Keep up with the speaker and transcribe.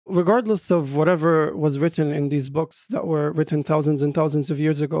regardless of whatever was written in these books that were written thousands and thousands of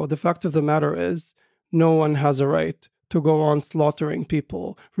years ago, the fact of the matter is no one has a right to go on slaughtering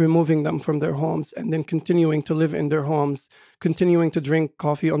people, removing them from their homes, and then continuing to live in their homes, continuing to drink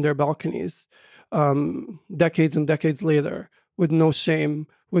coffee on their balconies, decades and decades later, with no shame,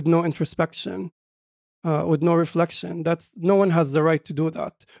 with no introspection, with no reflection. No one has the right to do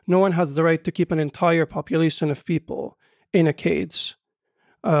that. No one has the right to keep an entire population of people in a cage,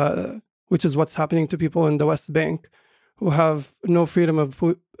 which is what's happening to people in the West Bank who have no freedom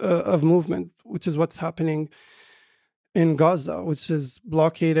of movement, which is what's happening in Gaza, which is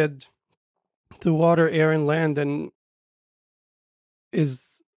blockaded to water, air, and land, and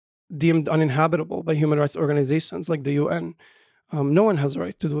is deemed uninhabitable by human rights organizations like the UN. No one has a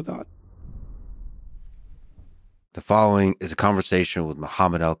right to do that. The following is a conversation with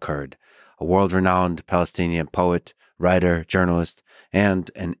Mohammed El-Kurd, a world-renowned Palestinian poet, writer, journalist,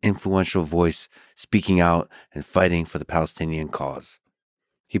 and an influential voice speaking out and fighting for the Palestinian cause.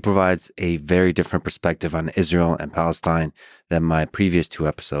 He provides a very different perspective on Israel and Palestine than my previous two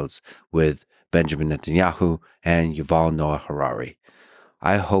episodes with Benjamin Netanyahu and Yuval Noah Harari.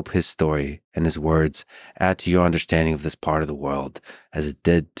 I hope his story and his words add to your understanding of this part of the world as it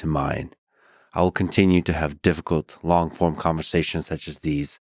did to mine. I will continue to have difficult, long-form conversations such as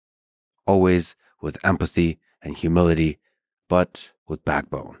these, always with empathy and humility, but with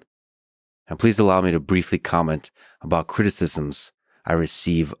backbone. And please allow me to briefly comment about criticisms I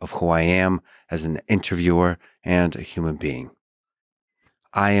receive of who I am as an interviewer and a human being.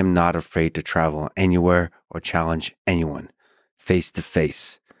 I am not afraid to travel anywhere or challenge anyone, face to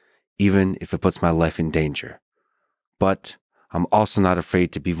face, even if it puts my life in danger. But I'm also not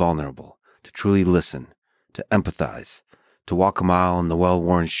afraid to be vulnerable, to truly listen, to empathize, to walk a mile in the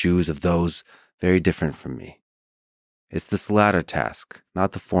well-worn shoes of those very different from me. It's this latter task,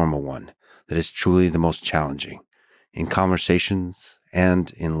 not the former one, that is truly the most challenging, in conversations and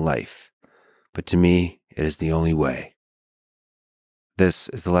in life. But to me, it is the only way. This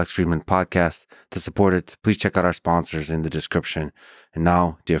is the Lex Fridman podcast. To support it, please check out our sponsors in the description. And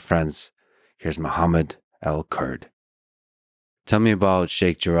now, dear friends, here's Mohammed El-Kurd. Tell me about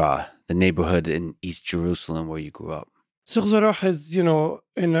Sheikh Jarrah, the neighborhood in East Jerusalem where you grew up. Sheikh Jarrah is, in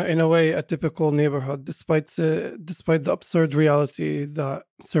a way, a typical neighborhood, despite the absurd reality that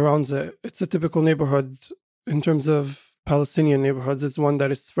surrounds it. It's a typical neighborhood in terms of Palestinian neighborhoods. It's one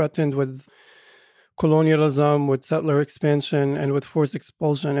that is threatened with colonialism, with settler expansion, and with forced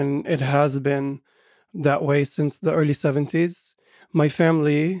expulsion, and it has been that way since the early 70s. My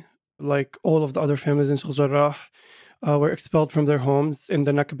family, like all of the other families in Sheikh Jarrah, were expelled from their homes in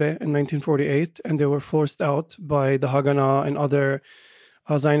the Nakba in 1948, and they were forced out by the Haganah and other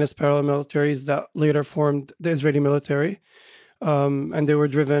Zionist paramilitaries that later formed the Israeli military. And they were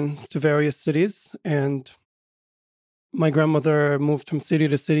driven to various cities. And my grandmother moved from city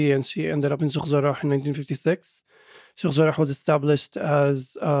to city, and she ended up in Sheikh Jarrah in 1956. Sheikh Jarrah was established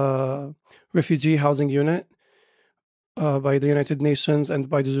as a refugee housing unit by the United Nations and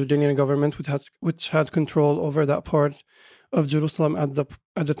by the Jordanian government, which had control over that part of Jerusalem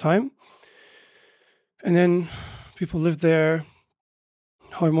at the time. And then people lived there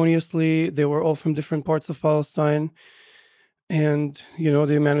harmoniously. They were all from different parts of Palestine. And,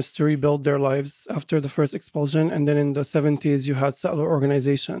 they managed to rebuild their lives after the first expulsion. And then in the 70s, you had settler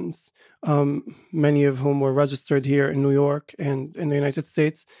organizations, many of whom were registered here in New York and in the United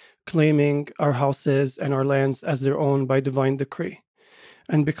States, claiming our houses and our lands as their own by divine decree.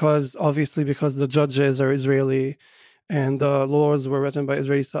 And because the judges are Israeli and the laws were written by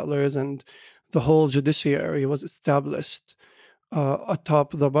Israeli settlers and the whole judiciary was established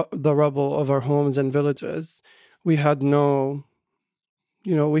atop the rubble of our homes and villages, we had no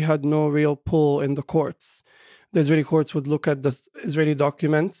real pull in the courts. The Israeli courts would look at the Israeli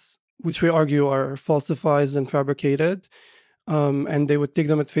documents, which we argue are falsified and fabricated, and they would take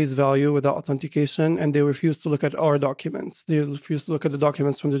them at face value without authentication, and they refused to look at our documents. They refused to look at the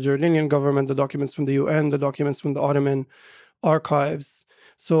documents from the Jordanian government, the documents from the UN, the documents from the Ottoman archives.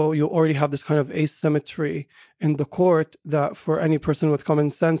 So you already have this kind of asymmetry in the court that for any person with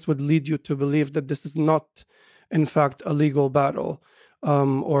common sense would lead you to believe that this is not, in fact, a legal battle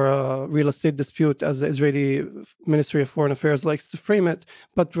or a real estate dispute, as the Israeli Ministry of Foreign Affairs likes to frame it,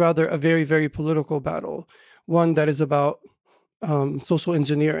 but rather a very, very political battle, one that is about social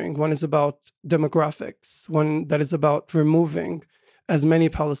engineering, one is about demographics, one that is about removing as many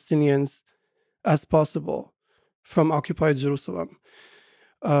Palestinians as possible from occupied Jerusalem.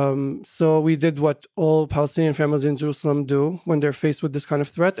 So we did what all Palestinian families in Jerusalem do when they're faced with this kind of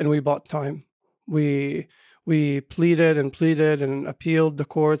threat, and we bought time. We We pleaded and appealed the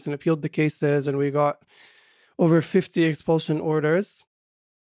courts and appealed the cases, and we got over 50 expulsion orders.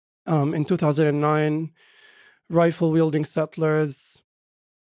 In 2009, rifle-wielding settlers,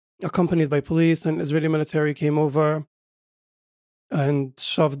 accompanied by police and Israeli military, came over and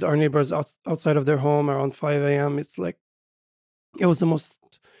shoved our neighbors outside of their home around 5 a.m. It was the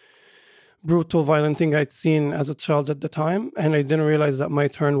most brutal, violent thing I'd seen as a child at the time, and I didn't realize that my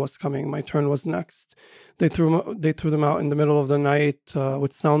turn was coming. My turn was next. They threw them out in the middle of the night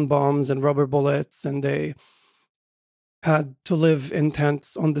with sound bombs and rubber bullets, and they had to live in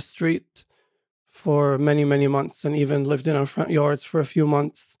tents on the street for many, many months, and even lived in our front yards for a few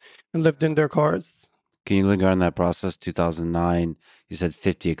months and lived in their cars. Can you linger on that process? 2009, you said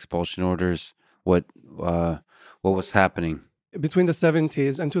 50 expulsion orders. What was happening? Between the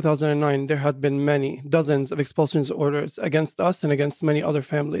 70s and 2009, there had been dozens of expulsion orders against us and against many other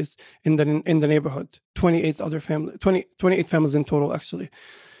families in the neighborhood. 28 families in total, actually.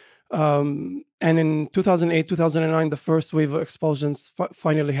 And in 2008, 2009, the first wave of expulsions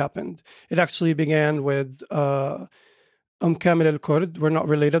finally happened. It actually began with Mohammed El-Kurd. We're not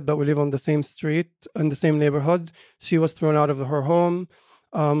related, but we live on the same street, in the same neighborhood. She was thrown out of her home.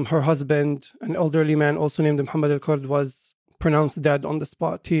 Her husband, an elderly man also named Mohammed El-Kurd, was pronounced dead on the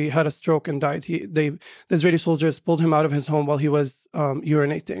spot. He had a stroke and died. The Israeli soldiers pulled him out of his home while he was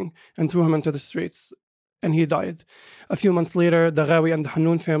urinating and threw him into the streets, and he died. A few months later, the Ghawi and the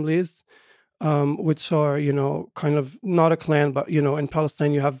Hannoun families, which are, kind of not a clan, but, in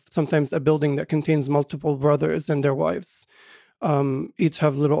Palestine, you have sometimes a building that contains multiple brothers and their wives. Each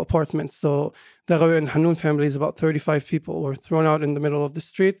have little apartments. So the Ghawi and Hannoun families, about 35 people, were thrown out in the middle of the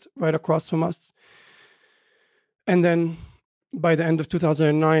street right across from us. And then by the end of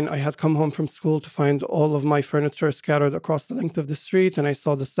 2009, I had come home from school to find all of my furniture scattered across the length of the street, and I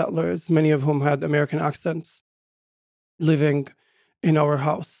saw the settlers, many of whom had American accents, living in our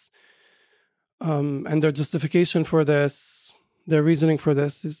house. And their justification for this, their reasoning for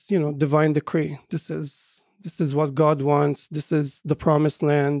this is, divine decree. This is what God wants. This is the promised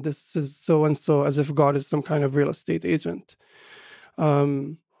land. This is so and so, as if God is some kind of real estate agent.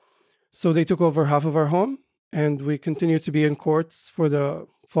 So they took over half of our home, and we continued to be in courts for the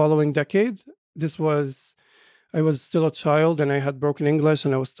following decade. I was still a child, and I had broken English,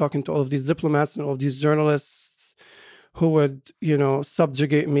 and I was talking to all of these diplomats and all of these journalists who would,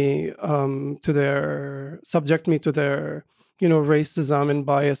 subject me to their racism and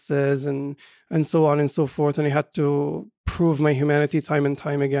biases and so on and so forth. And I had to prove my humanity time and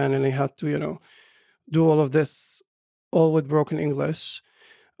time again, and I had to, do all of this, all with broken English.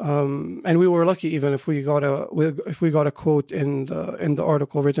 And we were lucky even if we got a quote in the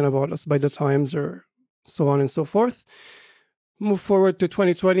article written about us by the Times or so on and so forth. Move forward to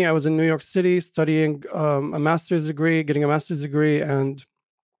 2020, I was in New York City studying getting a master's degree, and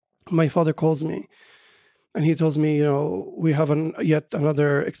my father calls me, and he tells me, we have yet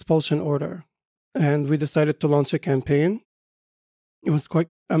another expulsion order, and we decided to launch a campaign. It was quite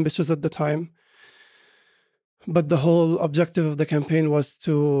ambitious at the time. But the whole objective of the campaign was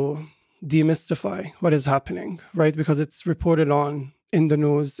to demystify what is happening, right? Because it's reported on in the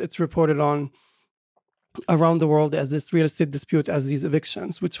news, it's reported on around the world as this real estate dispute, as these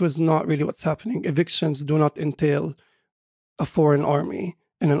evictions, which was not really what's happening. Evictions do not entail a foreign army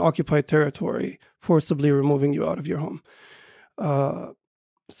in an occupied territory forcibly removing you out of your home.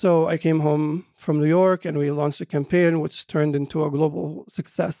 So I came home from New York, and we launched a campaign which turned into a global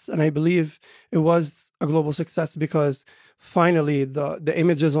success. And I believe it was a global success because finally the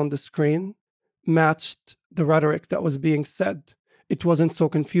images on the screen matched the rhetoric that was being said. It wasn't so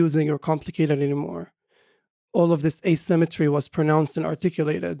confusing or complicated anymore. All of this asymmetry was pronounced and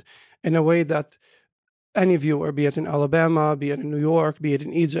articulated in a way that any viewer, be it in Alabama, be it in New York, be it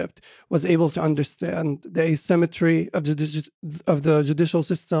in Egypt, was able to understand the asymmetry of the judicial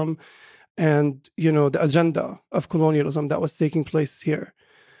system and, the agenda of colonialism that was taking place here.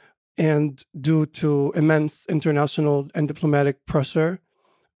 And due to immense international and diplomatic pressure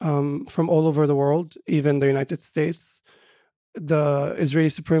from all over the world, even the United States, the Israeli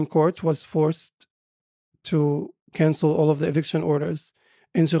Supreme Court was forced to cancel all of the eviction orders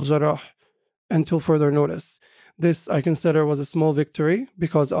in Sheikh Jarrah until further notice. This, I consider, was a small victory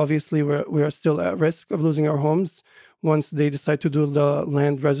because obviously we are still at risk of losing our homes once they decide to do the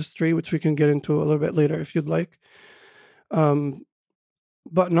land registry, which we can get into a little bit later if you'd like.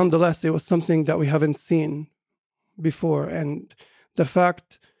 But nonetheless, it was something that we haven't seen before. And the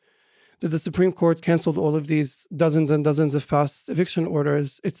fact that the Supreme Court canceled all of these dozens and dozens of past eviction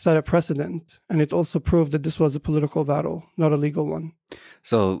orders, it set a precedent. And it also proved that this was a political battle, not a legal one.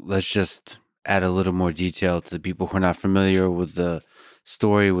 So let's just add a little more detail to the people who are not familiar with the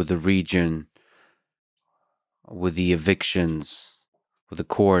story, with the region, with the evictions, with the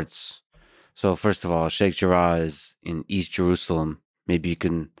courts. So first of all, Sheikh Jarrah is in East Jerusalem. Maybe you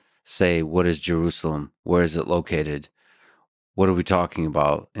can say, what is Jerusalem? Where is it located? What are we talking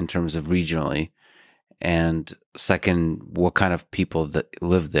about in terms of regionally? And second, what kind of people that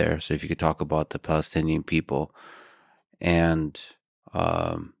live there? So if you could talk about the Palestinian people. And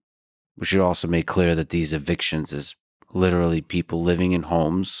we should also make clear that these evictions is literally people living in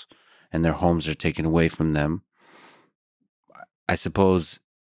homes and their homes are taken away from them. I suppose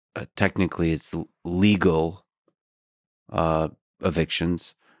technically it's legal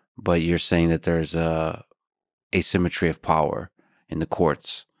evictions, but you're saying that there's a asymmetry of power in the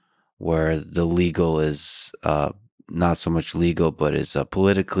courts where the legal is not so much legal, but is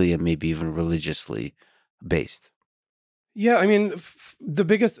politically and maybe even religiously based. Yeah, I mean,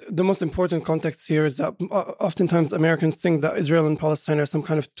 the most important context here is that oftentimes Americans think that Israel and Palestine are some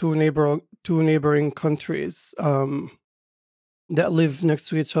kind of two neighboring countries that live next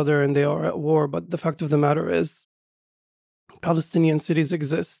to each other and they are at war. But the fact of the matter is, Palestinian cities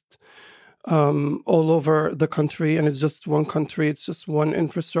exist all over the country, and it's just one country, it's just one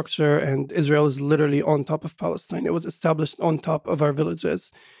infrastructure, and Israel is literally on top of Palestine. It was established on top of our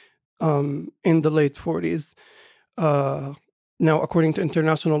villages in the late 40s. Now, according to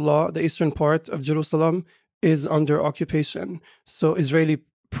international law, the eastern part of Jerusalem is under occupation. So Israeli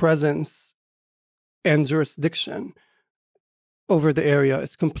presence and jurisdiction over the area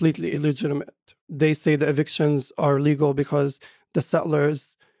is completely illegitimate. They say the evictions are legal because the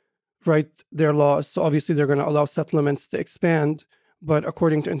settlers write their laws. So obviously they're going to allow settlements to expand. But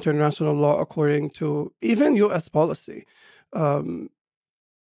according to international law, according to even US policy,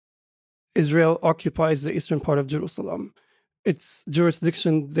 Israel occupies the eastern part of Jerusalem. Its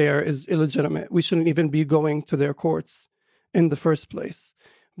jurisdiction there is illegitimate. We shouldn't even be going to their courts in the first place,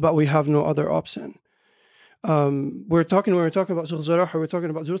 but we have no other option. When we're talking about Sheikh Jarrah, we're talking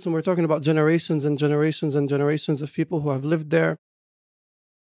about Jerusalem, we're talking about generations and generations and generations of people who have lived there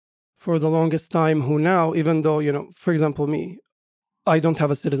for the longest time, who now, even though, for example, me, I don't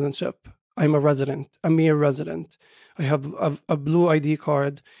have a citizenship. I'm a resident, a mere resident. I have a blue ID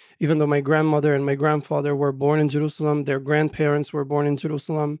card, even though my grandmother and my grandfather were born in Jerusalem, their grandparents were born in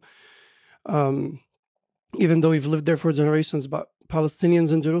Jerusalem, even though we've lived there for generations. But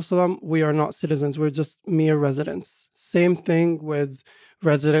Palestinians in Jerusalem, we are not citizens. We're just mere residents. Same thing with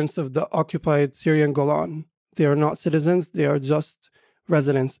residents of the occupied Syrian Golan. They are not citizens. They are just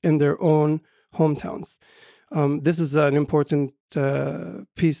residents in their own hometowns. This is an important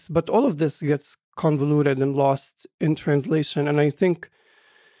piece, but all of this gets convoluted and lost in translation. And I think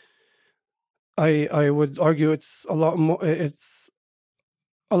I would argue it's a lot more. It's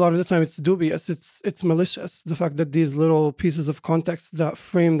a lot of the time it's dubious. It's malicious. The fact that these little pieces of context that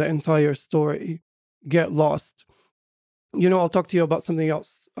frame the entire story get lost. I'll talk to you about something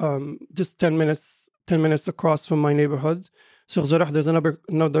else. Just 10 minutes across from my neighborhood, Sheikh Jarrah, there's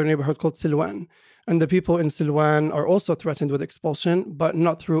another neighborhood called Silwan. And the people in Silwan are also threatened with expulsion, but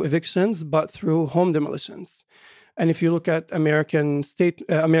not through evictions, but through home demolitions. And if you look at American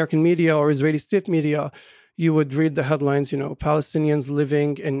media or Israeli state media, you would read the headlines, Palestinians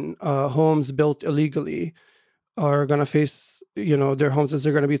living in homes built illegally are going to face, their homes as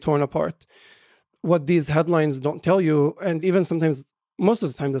they're going to be torn apart. What these headlines don't tell you, and even sometimes, most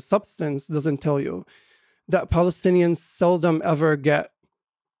of the time, the substance doesn't tell you, that Palestinians seldom ever get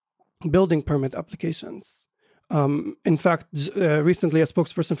building permit applications. In fact, recently a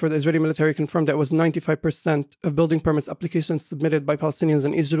spokesperson for the Israeli military confirmed that it was 95% of building permits applications submitted by Palestinians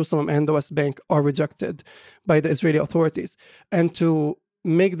in East Jerusalem and the West Bank are rejected by the Israeli authorities. And to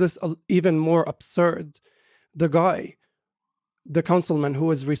make this even more absurd, the councilman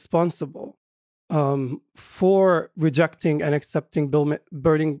who is responsible for rejecting and accepting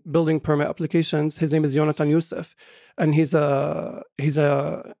building permit applications, his name is Yonatan Youssef, and he's an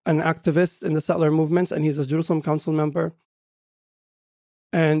activist in the settler movements, and he's a Jerusalem council member.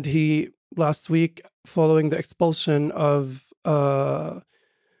 And he last week, following the expulsion of a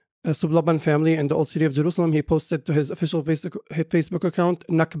Sublaban family in the old city of Jerusalem, he posted to his official Facebook account,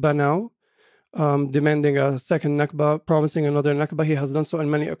 Nakba Now, demanding a second Nakba, promising another Nakba. He has done so on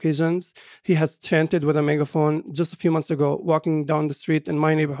many occasions. He has chanted with a megaphone just a few months ago, walking down the street in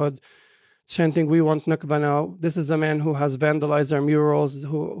my neighborhood, chanting, "We want Nakba now." This is a man who has vandalized our murals,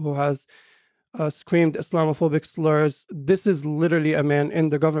 who has screamed Islamophobic slurs. This is literally a man in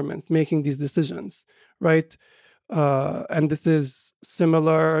the government making these decisions, right? And this is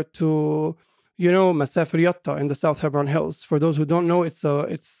similar to, You know, Masafir Yatta in the South Hebron Hills. For those who don't know, it's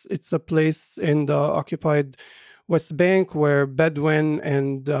a place in the occupied West Bank where Bedouin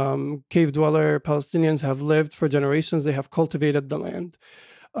and cave dweller Palestinians have lived for generations. They have cultivated the land.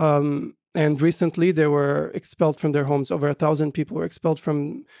 And recently they were expelled from their homes. Over 1,000 people were expelled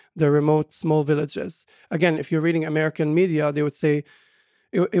from their remote small villages. Again, if you're reading American media, they would say,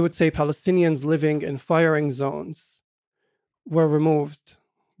 it would say Palestinians living in firing zones were removed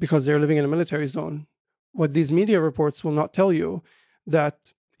because they're living in a military zone. What these media reports will not tell you,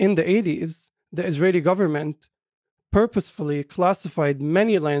 that in the 80s, the Israeli government purposefully classified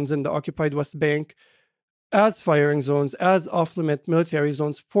many lands in the occupied West Bank as firing zones, as off-limit military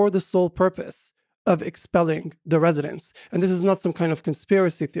zones, for the sole purpose of expelling the residents. And this is not some kind of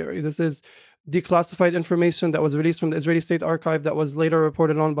conspiracy theory. This is declassified information that was released from the Israeli State Archive that was later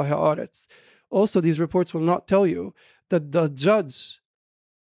reported on by Haaretz. Also, these reports will not tell you that the judge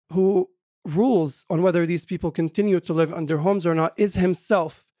who rules on whether these people continue to live in their homes or not is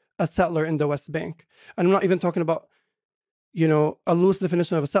himself a settler in the West Bank. And I'm not even talking about, you know, a loose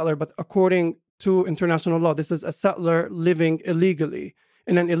definition of a settler, but according to international law, this is a settler living illegally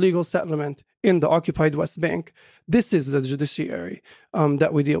in an illegal settlement in the occupied West Bank. This is the judiciary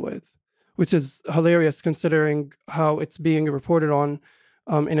that we deal with, which is hilarious considering how it's being reported on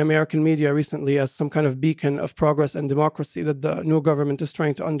in American media recently as some kind of beacon of progress and democracy that the new government is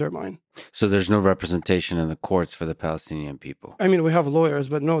trying to undermine. So there's no representation in the courts for the Palestinian people. I mean, we have lawyers,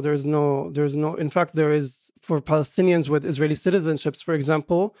 but no, there's no, in fact, there is, for Palestinians with Israeli citizenships, for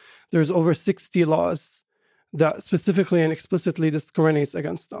example, there's over 60 laws that specifically and explicitly discriminates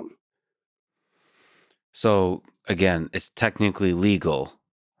against them. So again, it's technically legal,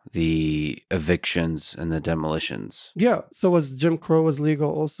 the evictions and the demolitions. Yeah, so as Jim Crow was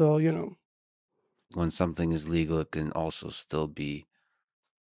legal also, you know. When something is legal, it can also still be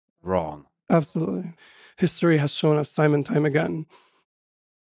wrong. Absolutely. History has shown us time and time again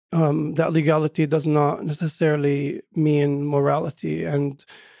that legality does not necessarily mean morality, and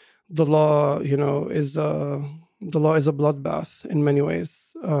the law, you know, is a bloodbath in many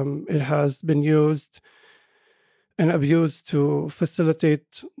ways. It has been used and abused to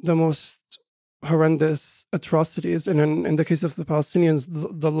facilitate the most horrendous atrocities. And in the case of the Palestinians,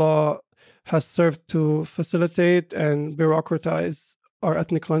 the law has served to facilitate and bureaucratize our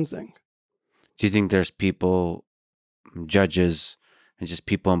ethnic cleansing. Do you think there's people, judges, and just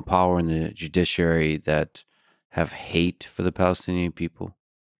people in power in the judiciary that have hate for the Palestinian people?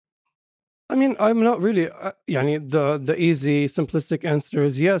 I mean, I'm not really, the easy, simplistic answer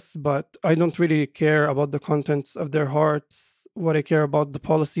is yes, but I don't really care about the contents of their hearts. What I care about the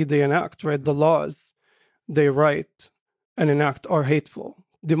policy they enact, right? The laws they write and enact are hateful.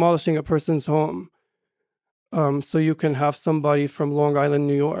 Demolishing a person's home so you can have somebody from Long Island,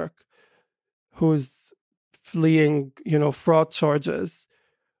 New York, who's fleeing, you know, fraud charges.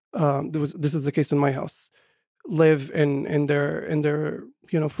 This is the case in my house. Live in their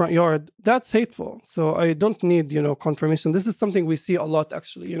you know, front yard. That's hateful. So I don't need, you know, confirmation. This is something we see a lot,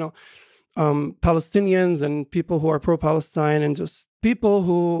 actually. You know, Palestinians and people who are pro-Palestine and just people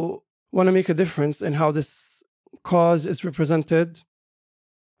who want to make a difference in how this cause is represented.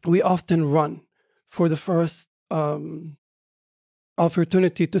 We often run for the first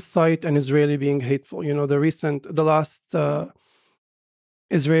opportunity to cite an Israeli being hateful. You know, the last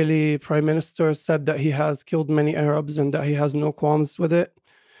Israeli prime minister said that he has killed many Arabs and that he has no qualms with it.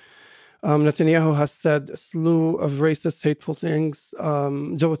 Netanyahu has said a slew of racist, hateful things.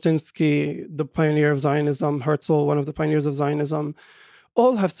 Jabotinsky, the pioneer of Zionism, Herzl, one of the pioneers of Zionism,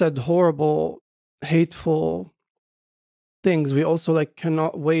 all have said horrible, hateful things. We also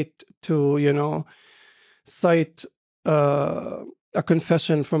cannot wait to, you know, cite a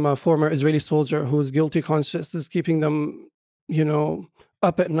confession from a former Israeli soldier whose guilty conscience is keeping them, you know,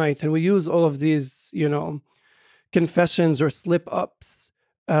 up at night. And we use all of these, you know, confessions or slip-ups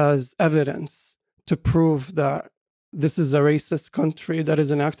as evidence to prove that this is a racist country that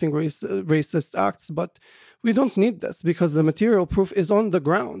is enacting racist acts. But we don't need this because the material proof is on the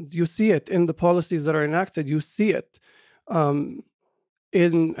ground. You see it in the policies that are enacted. You see it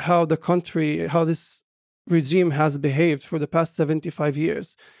in how this regime has behaved for the past 75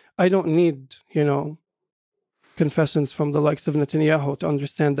 years. I don't need, you know, confessions from the likes of Netanyahu to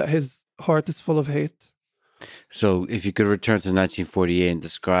understand that his heart is full of hate. So if you could return to 1948 and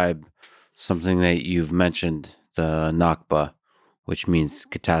describe something that you've mentioned, the Nakba, which means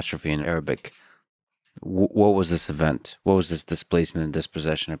catastrophe in Arabic. What was this event? What was this displacement and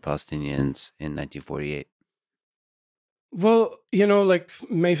dispossession of Palestinians in 1948? Well, you know,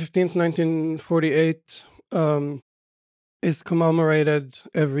 May 15th, 1948, is commemorated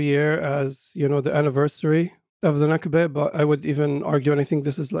every year as, the anniversary of the Nakba, but I would even argue, and I think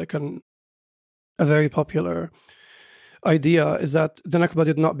this is like a very popular idea, is that the Nakba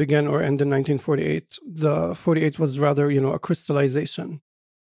did not begin or end in 1948. The 48 was rather, a crystallization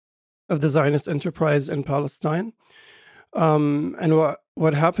of the Zionist enterprise in Palestine. And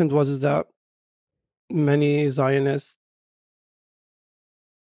what happened was is that many Zionist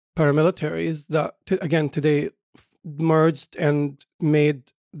paramilitaries that, again, today merged and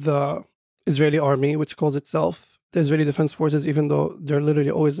made the Israeli army, which calls itself the Israeli Defense Forces, even though they're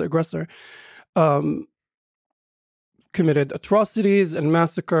literally always the aggressor, committed atrocities and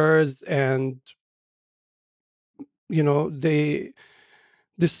massacres, and they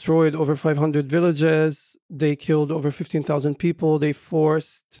destroyed over 500 villages. They killed over 15,000 people. They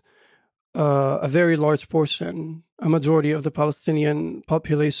forced a very large portion, a majority of the Palestinian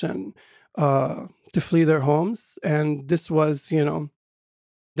population, to flee their homes. And this was,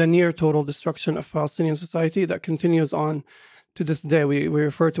 the near total destruction of Palestinian society that continues on to this day. We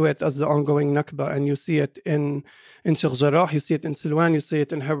refer to it as the ongoing Nakba, and you see it in Sheikh Jarrah, you see it in Silwan, you see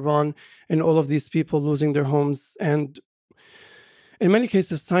it in Hebron, in all of these people losing their homes. And in many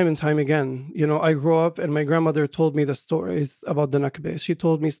cases, time and time again, I grew up and my grandmother told me the stories about the Nakba. She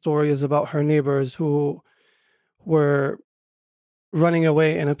told me stories about her neighbors who were running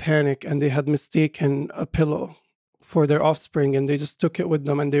away in a panic, and they had mistaken a pillow for their offspring, and they just took it with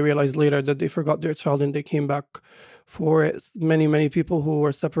them, and they realized later that they forgot their child, and they came back for it. Many people who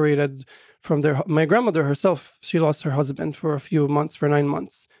were separated from my grandmother herself, she lost her husband for a few months, for 9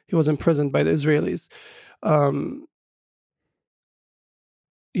 months. He was imprisoned by the Israelis.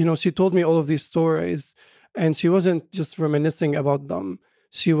 She told me all of these stories, and she wasn't just reminiscing about them.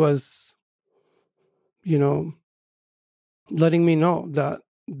 She was, letting me know that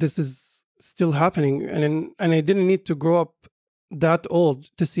this is still happening. And I didn't need to grow up that old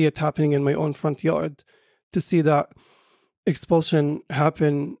to see it happening in my own front yard, to see that expulsion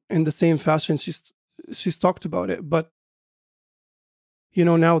happen in the same fashion she's talked about it. But,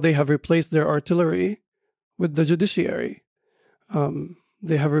 now they have replaced their artillery with the judiciary.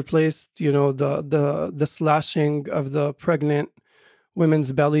 They have replaced, the slashing of the pregnant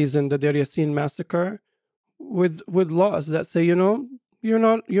women's bellies in the Deir Yassin massacre with laws that say, you're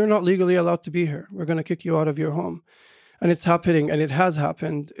not legally allowed to be here. We're going to kick you out of your home. And it's happening, and it has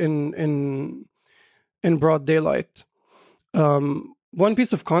happened in broad daylight. One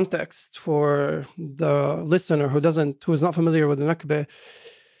piece of context for the listener who is not familiar with the Nakba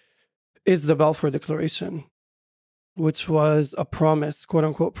is the Balfour Declaration, which was a promise, quote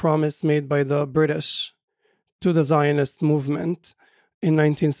unquote promise, made by the British to the Zionist movement in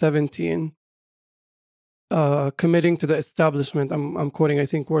 1917, committing to the establishment, I'm quoting, I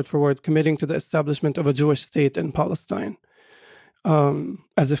think, word for word, committing to the establishment of a Jewish state in Palestine,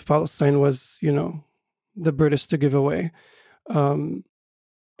 as if Palestine was, the British to give away. And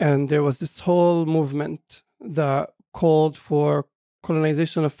there was this whole movement that called for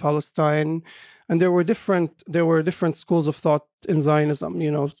colonization of Palestine. And there were different schools of thought in Zionism.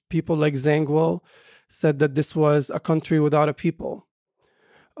 People like Zangwill said that this was a country without a people.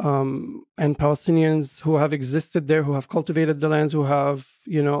 And Palestinians who have existed there, who have cultivated the lands, who have,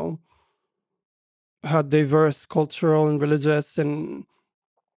 had diverse cultural and religious and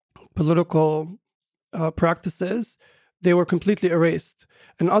political practices, they were completely erased.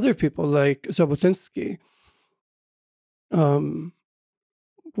 And other people like Jabotinsky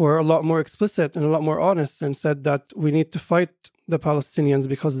were a lot more explicit and a lot more honest, and said that we need to fight the Palestinians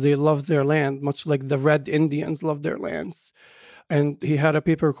because they love their land, much like the Red Indians love their lands. And he had a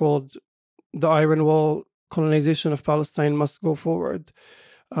paper called "The Iron Wall: Colonization of Palestine Must Go Forward."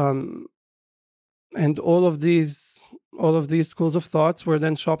 And all of these schools of thoughts were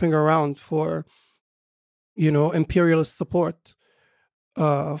then shopping around for, imperialist support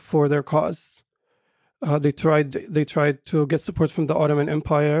for their cause. They tried to get support from the Ottoman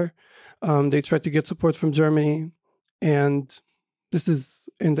Empire. They tried to get support from Germany, and this is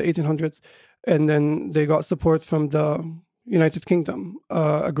in the 1800s. And then they got support from the United Kingdom.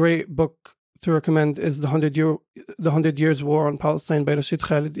 A great book to recommend is the 100 Years War on Palestine by Rashid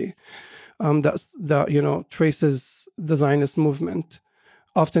Khalidi. That traces the Zionist movement,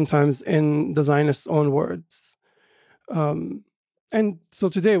 oftentimes in the Zionists' own words. And so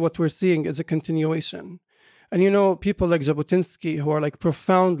today what we're seeing is a continuation. And people like Jabotinsky, who are like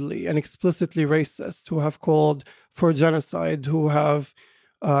profoundly and explicitly racist, who have called for genocide, who have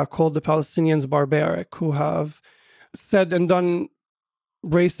called the Palestinians barbaric, who have said and done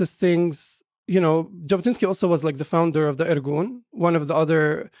racist things. Jabotinsky also was like the founder of the Irgun, one of the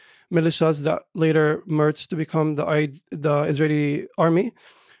other militias that later merged to become the Israeli army,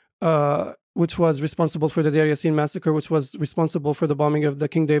 which was responsible for the Deir Yassin massacre, which was responsible for the bombing of the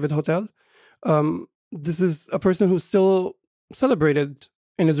King David Hotel. This is a person who's still celebrated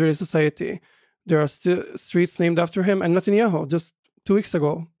in Israeli society. There are still streets named after him, and Netanyahu, just 2 weeks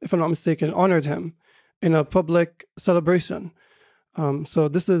ago, if I'm not mistaken, honored him in a public celebration. So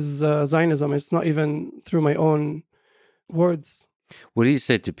this is Zionism. It's not even through my own words. What do you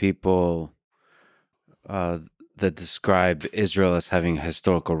say to people that describe Israel as having a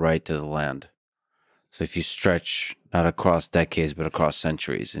historical right to the land? So if you stretch not across decades, but across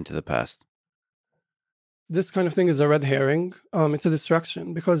centuries into the past. This kind of thing is a red herring. It's a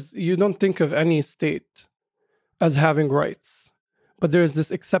distraction because you don't think of any state as having rights. But there is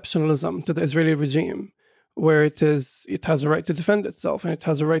this exceptionalism to the Israeli regime where it has a right to defend itself, and it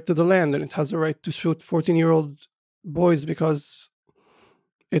has a right to the land, and it has a right to shoot 14-year-old boys because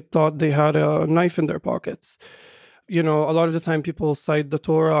it thought they had a knife in their pockets. A lot of the time people cite the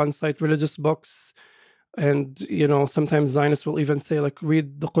Torah and cite religious books, and, sometimes Zionists will even say, like,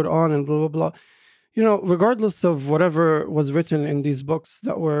 read the Quran and blah, blah, blah. Regardless of whatever was written in these books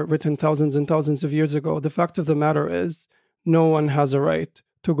that were written thousands and thousands of years ago, the fact of the matter is no one has a right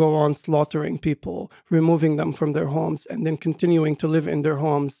to go on slaughtering people, removing them from their homes, and then continuing to live in their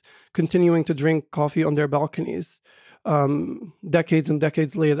homes, continuing to drink coffee on their balconies, decades and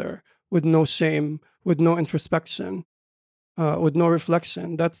decades later, with no shame, with no introspection, with no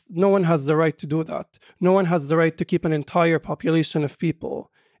reflection. No one has the right to do that. No one has the right to keep an entire population of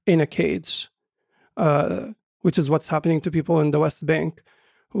people in a cage, which is what's happening to people in the West Bank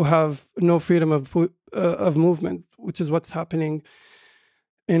who have no freedom of movement, which is what's happening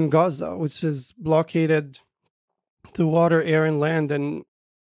in Gaza, which is blockaded to water, air, and land, and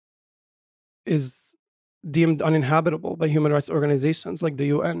is deemed uninhabitable by human rights organizations like the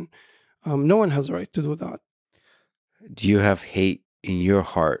UN. No one has a right to do that. Do you have hate in your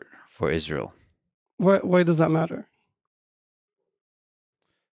heart for Israel? Why does that matter?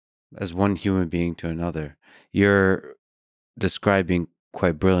 As one human being to another, you're describing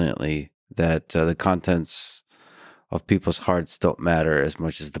quite brilliantly that the contents of people's hearts don't matter as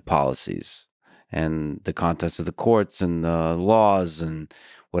much as the policies and the contents of the courts and the laws and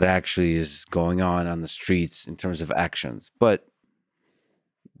what actually is going on the streets in terms of actions. But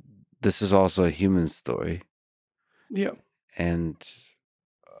this is also a human story. Yeah. And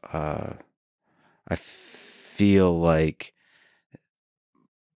I feel like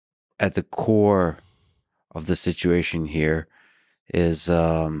at the core of the situation here is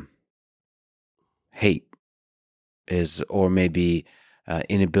hate, or maybe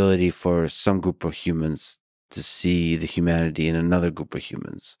inability for some group of humans to see the humanity in another group of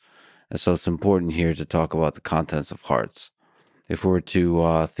humans. And so it's important here to talk about the contents of hearts if we were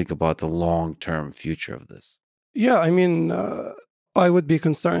to think about the long-term future of this. Yeah, I mean, I would be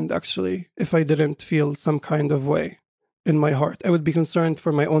concerned, actually, if I didn't feel some kind of way in my heart. I would be concerned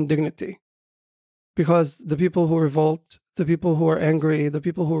for my own dignity. Because the people who revolt, the people who are angry, the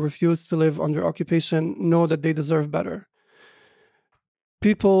people who refuse to live under occupation know that they deserve better.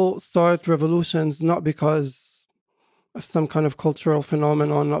 People start revolutions not because of some kind of cultural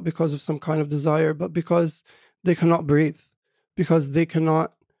phenomenon, not because of some kind of desire, but because they cannot breathe, because they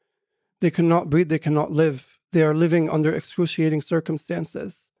cannot breathe, they cannot live. They are living under excruciating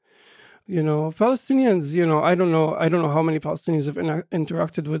circumstances. Palestinians, I don't know how many Palestinians have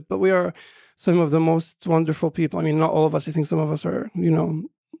interacted with, but we are some of the most wonderful people. I mean, not all of us. I think some of us are,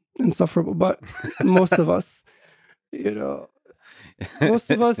 insufferable, but most of us, we're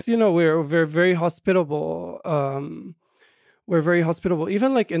very hospitable. We're very hospitable.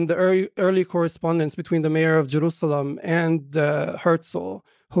 Even like in the early correspondence between the mayor of Jerusalem and Herzl,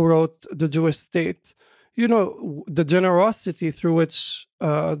 who wrote The Jewish State, the generosity through which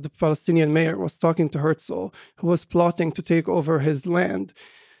the Palestinian mayor was talking to Herzl, who was plotting to take over his land,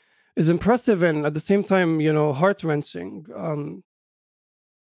 is impressive and at the same time, heart-wrenching.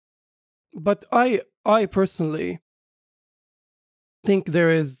 But I personally think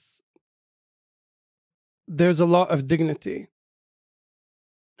there's a lot of dignity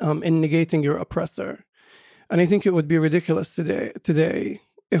in negating your oppressor. And I think it would be ridiculous today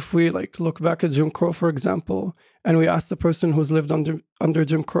if we look back at Jim Crow, for example, and we ask the person who's lived under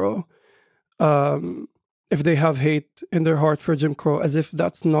Jim Crow if they have hate in their heart for Jim Crow, as if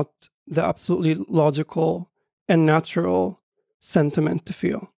that's not the absolutely logical and natural sentiment to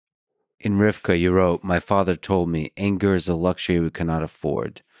feel. In Rivka, you wrote, "My father told me, anger is a luxury we cannot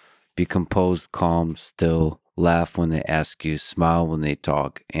afford. Be composed, calm, still, laugh when they ask you, smile when they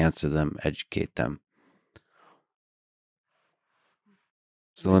talk, answer them, educate them."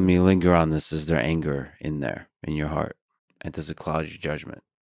 So let me linger on this. Is there anger in there, in your heart? And does it cloud your judgment?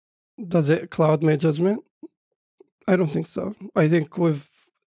 Does it cloud my judgment? I don't think so. I think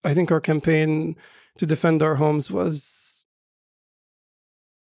our campaign to defend our homes was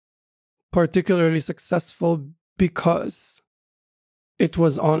particularly successful because it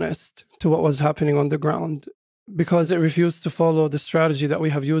was honest to what was happening on the ground, because it refused to follow the strategy that we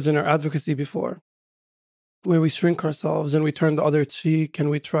have used in our advocacy before, where we shrink ourselves and we turn the other cheek and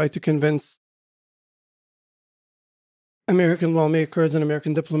we try to convince American lawmakers and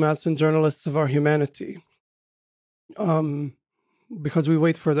American diplomats and journalists of our humanity. Because we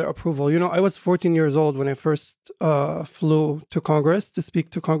wait for their approval. You know, I was 14 years old when I first flew to Congress to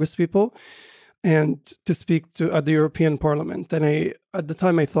speak to Congress people and to speak to at the European Parliament. And at the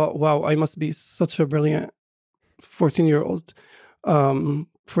time, I thought, wow, I must be such a brilliant 14-year-old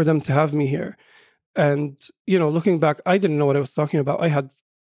for them to have me here. And, you know, looking back, I didn't know what I was talking about. I had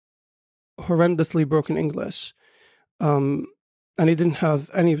horrendously broken English. And I didn't have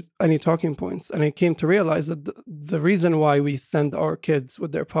any talking points. And I came to realize that the reason why we send our kids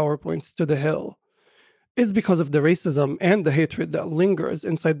with their PowerPoints to the Hill is because of the racism and the hatred that lingers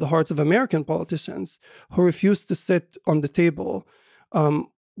inside the hearts of American politicians who refuse to sit on the table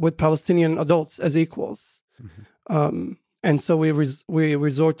with Palestinian adults as equals. Mm-hmm. And so we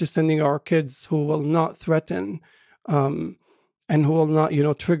resort to sending our kids who will not threaten and who will not, you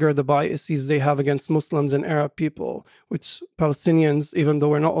know, trigger the biases they have against Muslims and Arab people, which Palestinians, even though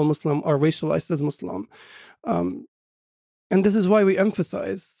we're not all Muslim, are racialized as Muslim. And this is why we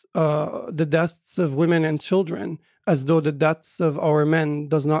emphasize the deaths of women and children as though the deaths of our men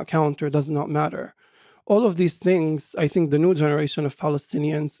does not count or does not matter. All of these things, I think the new generation of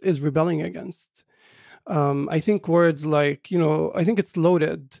Palestinians is rebelling against. I think words like, you know, I think it's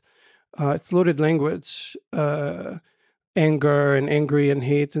loaded language, anger and angry and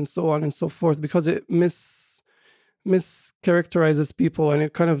hate and so on and so forth, because it mischaracterizes people and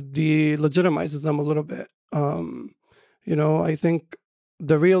it kind of delegitimizes them a little bit. You know, I think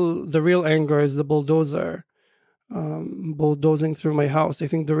the real anger is the bulldozer bulldozing through my house. I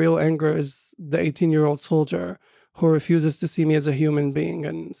think the real anger is the 18-year-old soldier who refuses to see me as a human being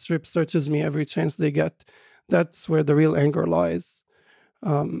and strip searches me every chance they get. That's where the real anger lies.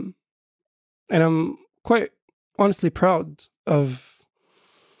 And I'm quite honestly proud of,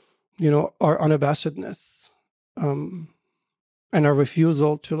 you know, our unabashedness and our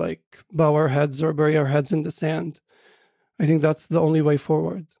refusal to like bow our heads or bury our heads in the sand. I think that's the only way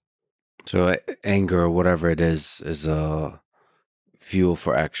forward. So anger or whatever it is a fuel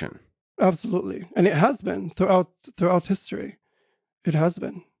for action. Absolutely. And it has been throughout history. It has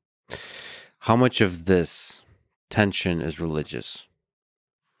been. How much of this tension is religious?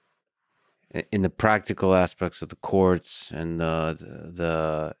 In the practical aspects of the courts and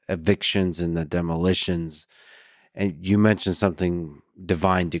the evictions and the demolitions, and you mentioned something,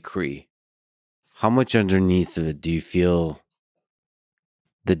 divine decree. How much underneath of it do you feel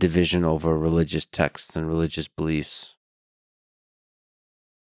the division over religious texts and religious beliefs?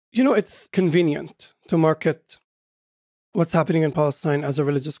 You know, it's convenient to market what's happening in Palestine as a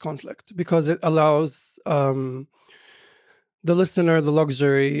religious conflict because it allows the listener the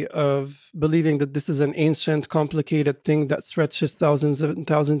luxury of believing that this is an ancient, complicated thing that stretches thousands and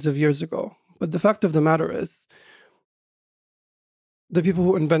thousands of years ago. But the fact of the matter is, the people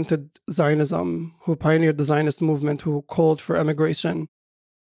who invented Zionism, who pioneered the Zionist movement, who called for emigration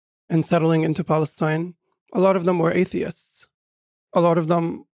and settling into Palestine, a lot of them were atheists. A lot of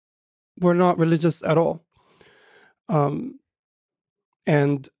them were not religious at all. And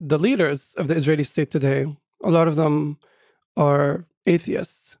the leaders of the Israeli state today, a lot of them are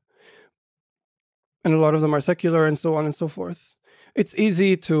atheists. And a lot of them are secular and so on and so forth. It's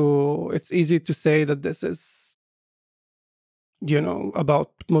easy to say that this is, you know,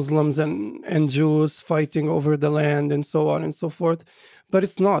 about Muslims and Jews fighting over the land and so on and so forth. But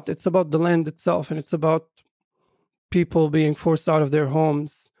it's not. It's about the land itself, and it's about people being forced out of their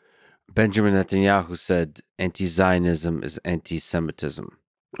homes. Benjamin Netanyahu said anti-Zionism is anti-Semitism.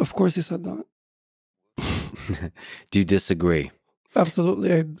 Of course he said that. Do you disagree?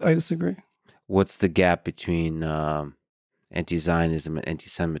 Absolutely, I disagree. What's the gap between anti-Zionism and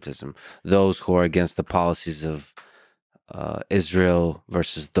anti-Semitism? Those who are against the policies of Israel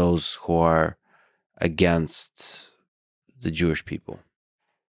versus those who are against the Jewish people.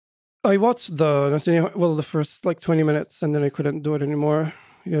 I watched the first like 20 minutes, and then I couldn't do it anymore,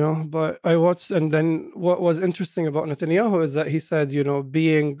 you know. But I watched, and then what was interesting about Netanyahu is that he said, you know,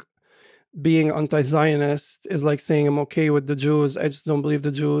 being anti-Zionist is like saying I'm okay with the Jews. I just don't believe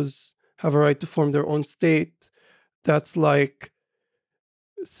the Jews have a right to form their own state. That's like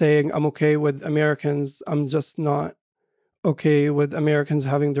saying, I'm okay with Americans, I'm just not okay with Americans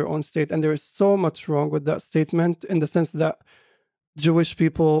having their own state. And there is so much wrong with that statement, in the sense that Jewish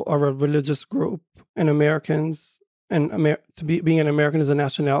people are a religious group, and Americans, and being an American is a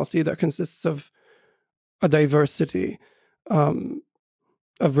nationality that consists of a diversity um,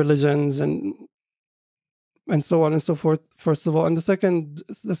 of religions and so on and so forth, first of all. And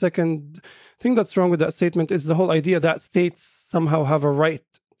the second thing that's wrong with that statement is the whole idea that states somehow have a right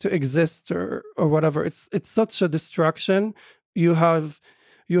to exist, or whatever. It's such a distraction. You have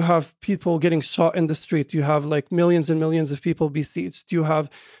people getting shot in the street. You have like millions and millions of people besieged. You have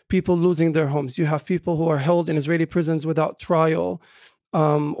people losing their homes. You have people who are held in Israeli prisons without trial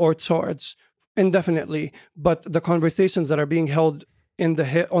or charge indefinitely. But the conversations that are being held on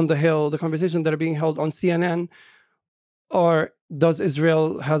the Hill, the conversations that are being held on CNN, are, does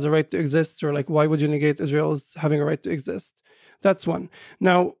Israel has a right to exist, or like, why would you negate Israel's having a right to exist? That's one.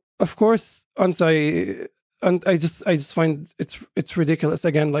 Now, of course, I just find it's ridiculous,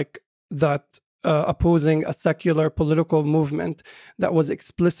 again, like that opposing a secular political movement that was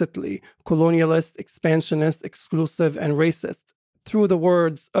explicitly colonialist, expansionist, exclusive, and racist, through the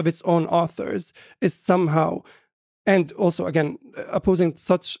words of its own authors, is somehow, and also, again, opposing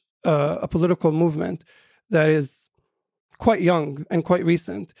such a political movement that is quite young and quite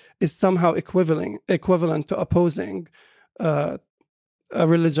recent, is somehow equivalent to opposing uh, a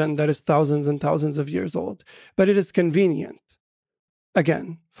religion that is thousands and thousands of years old. But it is convenient,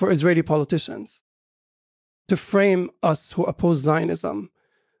 again, for Israeli politicians to frame us who oppose Zionism,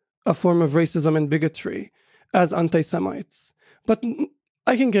 a form of racism and bigotry, as anti-Semites. But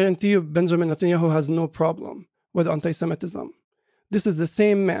I can guarantee you Benjamin Netanyahu has no problem with anti-Semitism. This is the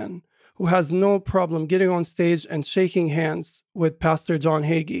same man who has no problem getting on stage and shaking hands with Pastor John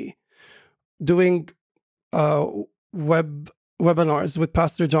Hagee, doing webinars with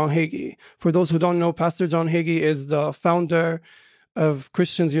Pastor John Hagee. For those who don't know, Pastor John Hagee is the founder of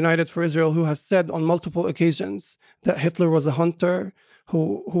Christians United for Israel, who has said on multiple occasions that Hitler was a hunter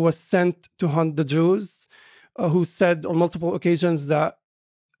who was sent to hunt the Jews, who said on multiple occasions that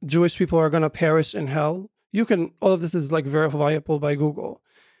Jewish people are going to perish in hell. All of this is like verifiable by Google.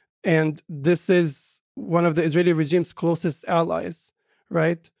 And this is one of the Israeli regime's closest allies,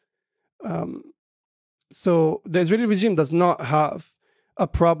 right? So the Israeli regime does not have a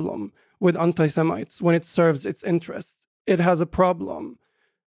problem with anti-Semites when it serves its interests. It has a problem.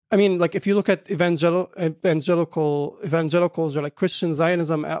 I mean, like, if you look at evangelicals, or like Christian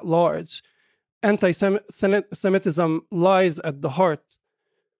Zionism at large, anti-Semitism lies at the heart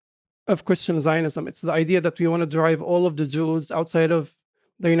of Christian Zionism. It's the idea that we want to drive all of the Jews outside of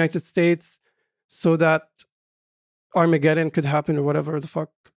the United States so that Armageddon could happen, or whatever the fuck.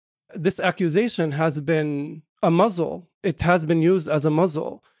 This accusation has been a muzzle. It has been used as a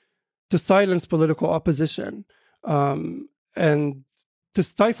muzzle to silence political opposition and to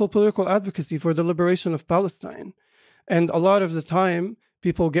stifle political advocacy for the liberation of Palestine. And a lot of the time,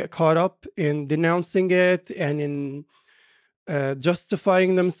 people get caught up in denouncing it and in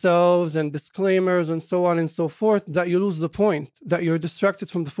justifying themselves and disclaimers and so on and so forth, that you lose the point, that you're distracted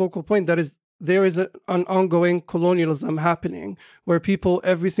from the focal point. That is, there is an ongoing colonialism happening where people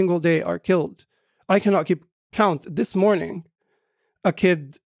every single day are killed. I cannot keep count. This morning, a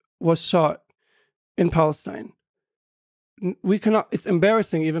kid was shot in Palestine. We cannot, it's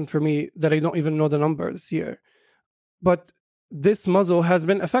embarrassing even for me that I don't even know the numbers here. But this muzzle has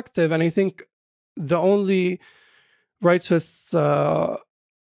been effective, and I think the only righteous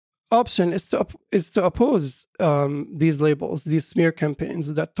option is to oppose these labels, these smear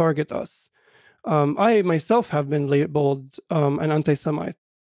campaigns that target us. I myself have been labeled an anti-Semite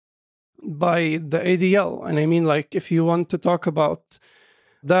by the ADL, and I mean, like, if you want to talk about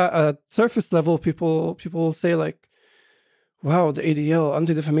that at surface level, people will say, like, wow, the ADL,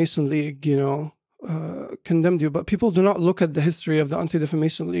 Anti-Defamation League, condemned you. But people do not look at the history of the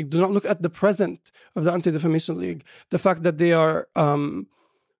Anti-Defamation League, do not look at the present of the Anti-Defamation League, the fact that they are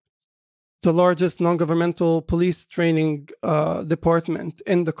the largest non-governmental police training department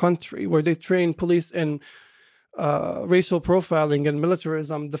in the country, where they train police in racial profiling and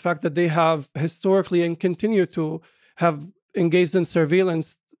militarism, the fact that they have historically and continue to have engaged in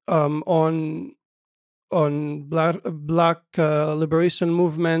surveillance on black liberation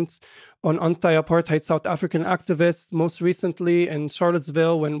movements, on anti-apartheid South African activists, most recently in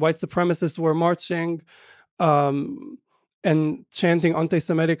Charlottesville when white supremacists were marching and chanting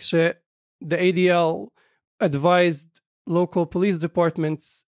anti-Semitic shit. The ADL advised local police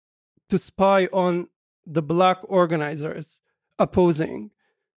departments to spy on the black organizers opposing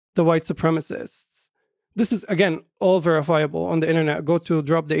the white supremacists. This is, again, all verifiable on the internet. Go to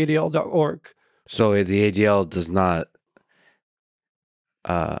droptheadl.org. So the ADL does not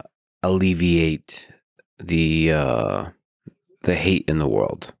alleviate the hate in the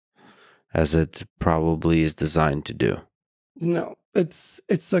world, as it probably is designed to do. No, it's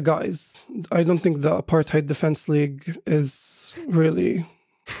a guise. I don't think the Apartheid Defense League is really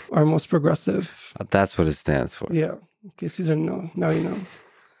our most progressive. That's what it stands for. Yeah, in case you didn't know, now you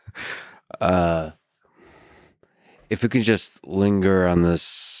know. If we can just linger on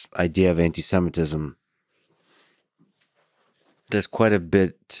this idea of anti-Semitism, there's quite a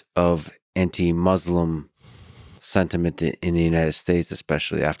bit of anti-Muslim sentiment in the United States,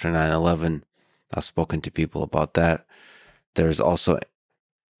 especially after 9/11. I've spoken to people about that. There's also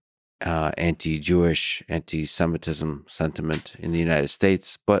anti-Jewish, anti-Semitism sentiment in the United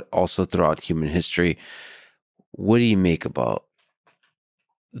States, but also throughout human history. What do you make about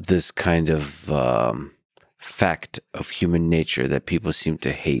this kind of fact of human nature that people seem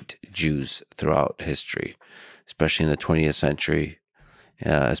to hate Jews throughout history, especially in the 20th century,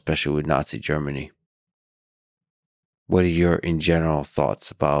 especially with Nazi Germany? What are your, in general,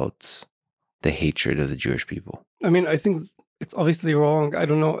 thoughts about the hatred of the Jewish people? I mean, I think it's obviously wrong. I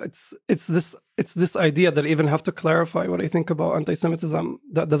don't know. It's this idea that I even have to clarify what I think about anti-Semitism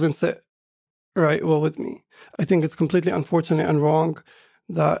that doesn't sit right well with me. I think it's completely unfortunate and wrong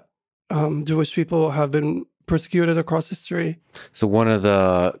that Jewish people have been persecuted across history. So one of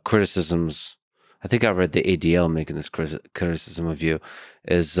the criticisms, I think I read the ADL making this criticism of you,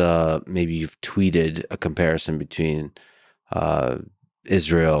 is maybe you've tweeted a comparison between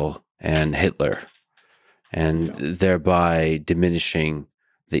Israel and Hitler, and thereby diminishing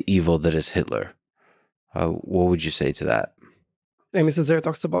the evil that is Hitler. What would you say to that? Amy Césaire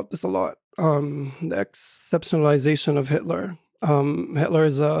talks about this a lot. The exceptionalization of Hitler. Hitler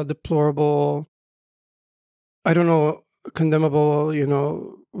is a deplorable, I don't know, condemnable,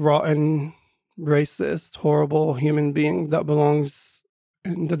 rotten, racist, horrible human being that belongs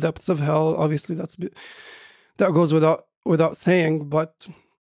in the depths of hell. Obviously, that goes without saying, but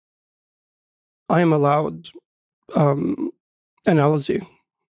I am allowed analogy,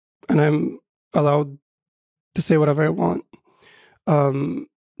 and I'm allowed to say whatever I want.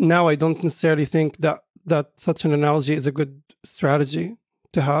 Now, I don't necessarily think that such an analogy is a good strategy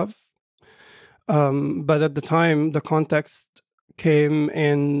to have. But at the time, the context came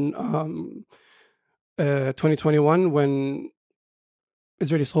in 2021 when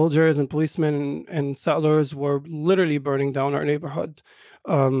Israeli soldiers and policemen and settlers were literally burning down our neighborhood.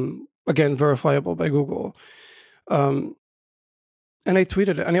 Again, verifiable by Google. And I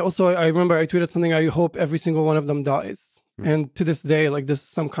tweeted it. And I remember I tweeted something, I hope every single one of them dies. And to this day, like, this is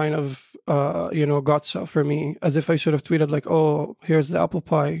some kind of, gotcha for me, as if I should have tweeted like, oh, here's the apple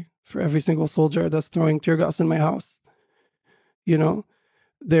pie for every single soldier that's throwing tear gas in my house.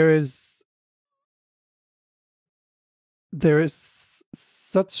 There is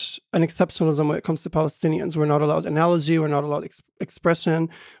such an exceptionalism when it comes to Palestinians. We're not allowed analogy. We're not allowed expression.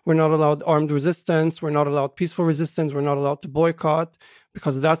 We're not allowed armed resistance. We're not allowed peaceful resistance. We're not allowed to boycott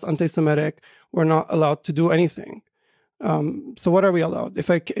because that's anti-Semitic. We're not allowed to do anything. So what are we allowed? If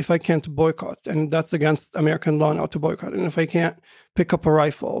I can't boycott, and that's against American law now to boycott, and if I can't pick up a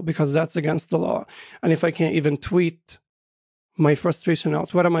rifle because that's against the law, and if I can't even tweet my frustration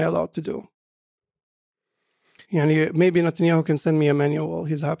out, what am I allowed to do? Maybe Netanyahu can send me a manual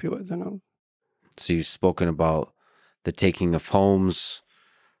he's happy with. So you've spoken about the taking of homes,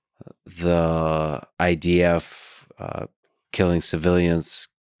 the IDF killing civilians,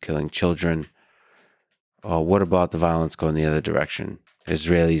 killing children. What about the violence going the other direction?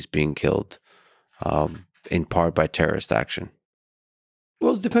 Israelis being killed, in part by terrorist action.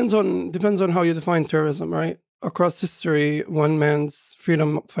 Well, it depends on how you define terrorism, right? Across history, one man's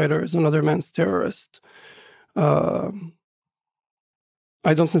freedom fighter is another man's terrorist. I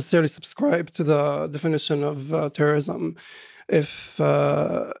don't necessarily subscribe to the definition of terrorism. If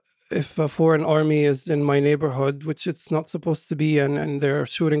a foreign army is in my neighborhood, which it's not supposed to be, and they're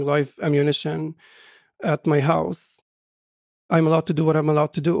shooting live ammunition at my house, I'm allowed to do what I'm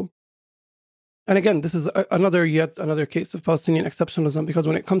allowed to do. And again, this is yet another case of Palestinian exceptionalism, because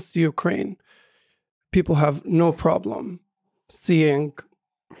when it comes to Ukraine, people have no problem seeing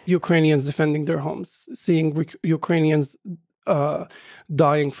Ukrainians defending their homes, seeing Ukrainians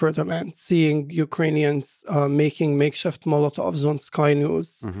dying for their land, seeing Ukrainians making makeshift Molotovs on Sky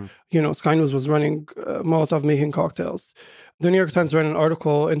News. Mm-hmm. Sky News was running Molotov making cocktails. The New York Times ran an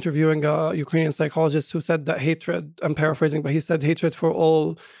article interviewing a Ukrainian psychologist who said that hatred, I'm paraphrasing, but he said hatred for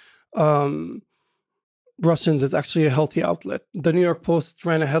all Russians is actually a healthy outlet. The New York Post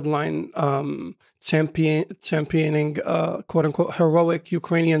ran a headline championing quote unquote heroic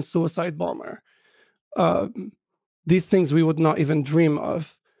Ukrainian suicide bomber. These things we would not even dream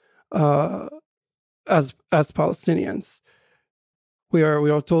of as Palestinians. We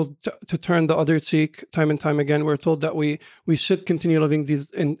are told to turn the other cheek time and time again. We're told that we should continue living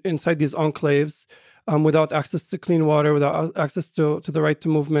inside these enclaves without access to clean water, without access to the right to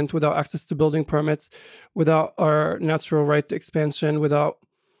movement, without access to building permits, without our natural right to expansion, without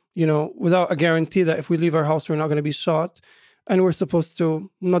a guarantee that if we leave our house, we're not going to be shot, and we're supposed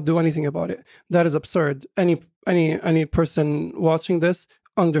to not do anything about it. That is absurd. Any person watching this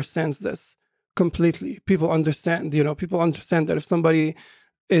understands this completely. People understand that if somebody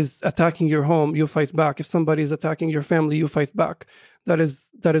is attacking your home, you fight back. If somebody is attacking your family, you fight back. That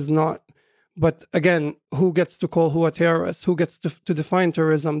is not. But again, who gets to call who a terrorist? Who gets to define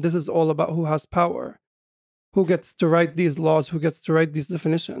terrorism? This is all about who has power. Who gets to write these laws? Who gets to write these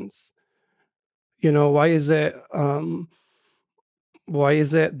definitions? Why is it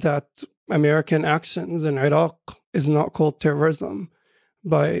that American actions in Iraq is not called terrorism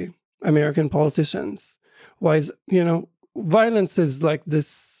by American politicians? Why is violence is like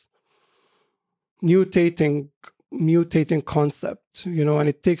this mutating concept, and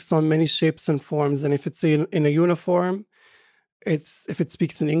it takes on many shapes and forms. And if it's in a uniform, if it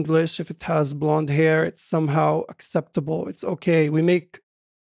speaks in English, if it has blonde hair, it's somehow acceptable. It's okay. We make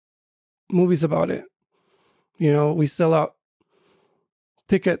movies about it. We sell out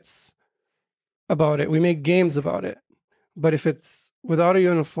tickets about it. We make games about it. But if it's without a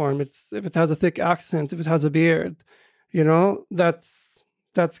uniform, if it has a thick accent, if it has a beard, that's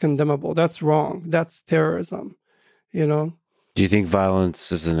condemnable. That's wrong. That's terrorism. Do you think violence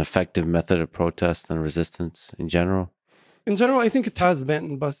is an effective method of protest and resistance in general? In general, I think it has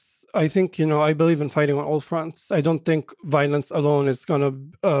been, but I think, I believe in fighting on all fronts. I don't think violence alone is going to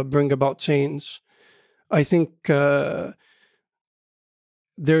bring about change. I think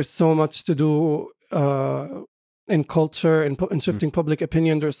there's so much to do in culture and shifting public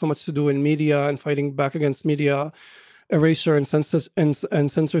opinion. There's so much to do in media and fighting back against media erasure and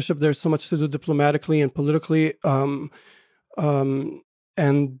censorship. There's so much to do diplomatically and politically. And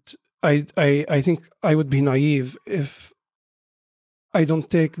I think I would be naive if I don't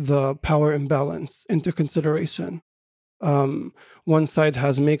take the power imbalance into consideration. One side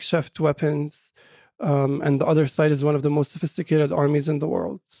has makeshift weapons, and the other side is one of the most sophisticated armies in the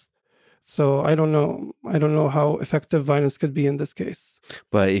world. So I don't know how effective violence could be in this case.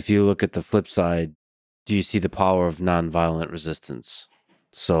 But if you look at the flip side, do you see the power of nonviolent resistance?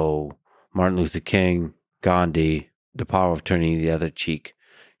 So Martin Luther King, Gandhi, the power of turning the other cheek.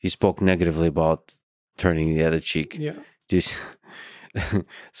 You spoke negatively about turning the other cheek. Yeah.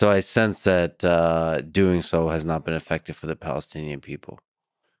 So I sense that doing so has not been effective for the Palestinian people.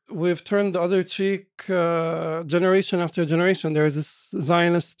 We've turned the other cheek generation after generation. There is this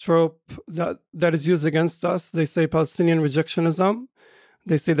Zionist trope that is used against us. They say Palestinian rejectionism.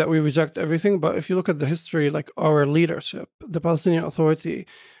 They say that we reject everything. But if you look at the history, like our leadership, the Palestinian Authority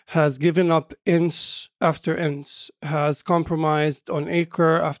has given up inch after inch, has compromised on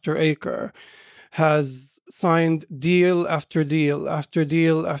acre after acre, has signed deal after deal after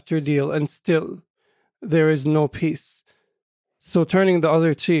deal after deal, and still there is no peace. So turning the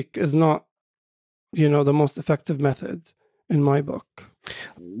other cheek is not, the most effective method in my book.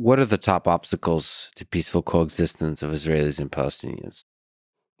 What are the top obstacles to peaceful coexistence of Israelis and Palestinians?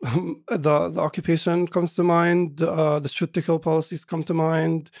 The occupation comes to mind. The shoot-to-kill policies come to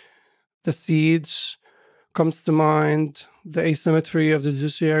mind. The siege comes to mind. The asymmetry of the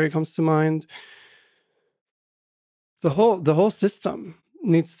judiciary comes to mind. The whole system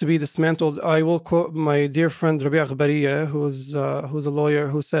needs to be dismantled. I will quote my dear friend Rabia Ghbariya, who's a lawyer,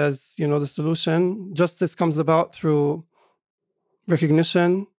 who says, the solution, justice comes about through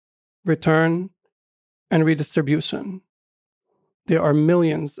recognition, return, and redistribution. There are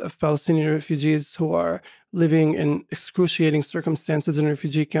millions of Palestinian refugees who are living in excruciating circumstances in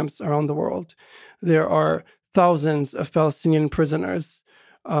refugee camps around the world. There are thousands of Palestinian prisoners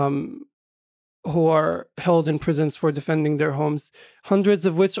who are held in prisons for defending their homes, hundreds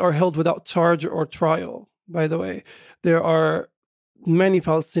of which are held without charge or trial, by the way. There are many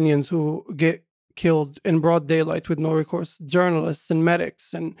Palestinians who get killed in broad daylight with no recourse, journalists and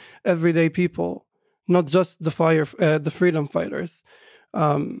medics and everyday people, not just the freedom fighters.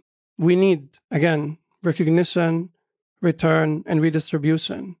 We need, again, recognition, return, and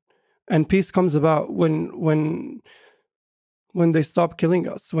redistribution. And peace comes about when they stop killing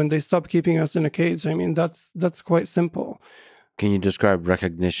us, when they stop keeping us in a cage. I mean, that's quite simple. Can you describe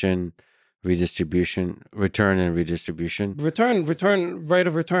recognition Redistribution, return and redistribution. Return, right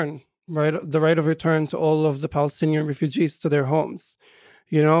of return, the right of return to all of the Palestinian refugees to their homes.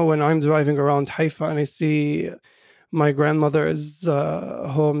 You know, when I'm driving around Haifa and I see my grandmother's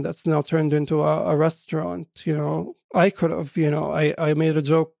home that's now turned into a restaurant, you know, I could have, you know, I made a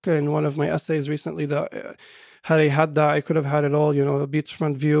joke in one of my essays recently that had I had that, I could have had it all, you know, the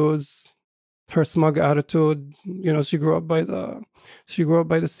beachfront views, her smug attitude. You know, she grew up by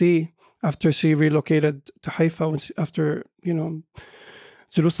the sea after she relocated to Haifa, after, you know,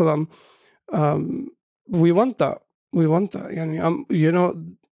 Jerusalem. We want that. We want that. You know,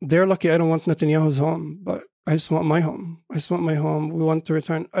 they're lucky I don't want Netanyahu's home, but I just want my home. I just want my home. We want to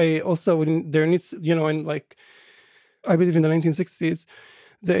return. I also, there needs, you know, in like, I believe in the 1960s,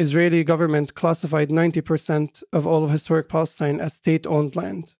 the Israeli government classified 90% of all of historic Palestine as state-owned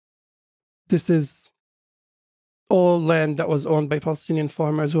land. This is all land that was owned by Palestinian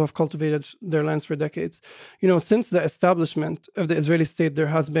farmers who have cultivated their lands for decades. You know, since the establishment of the Israeli state, there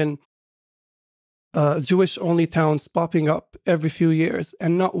has been Jewish-only towns popping up every few years,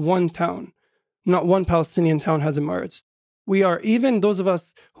 and not one Palestinian town has emerged. We are, even those of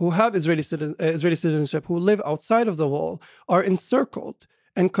us who have Israeli citizenship, who live outside of the wall, are encircled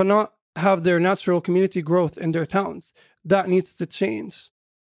and cannot have their natural community growth in their towns. That needs to change.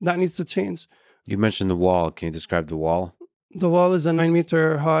 That needs to change. You mentioned the wall. Can you describe the wall? The wall is a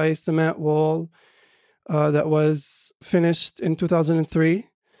 9-meter high cement wall that was finished in 2003.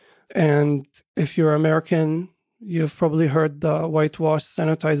 And if you're American, you've probably heard the whitewashed,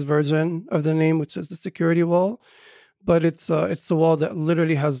 sanitized version of the name, which is the security wall. But it's a wall that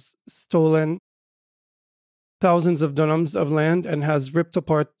literally has stolen thousands of dunams of land and has ripped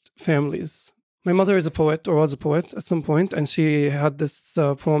apart families. My mother is a poet, or was a poet at some point, and she had this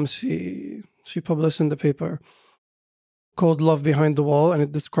poem she published in the paper called "Love Behind the Wall," and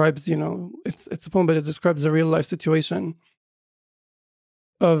it describes, you know, it's a poem, but it describes a real life situation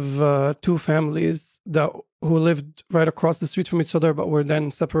of two families who lived right across the street from each other, but were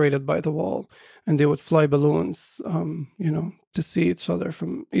then separated by the wall, and they would fly balloons, you know, to see each other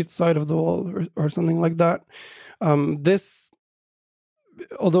from each side of the wall, or something like that. This,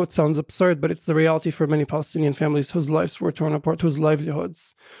 although it sounds absurd, but it's the reality for many Palestinian families whose lives were torn apart, whose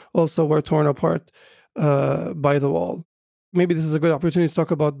livelihoods also were torn apart by the wall. Maybe this is a good opportunity to talk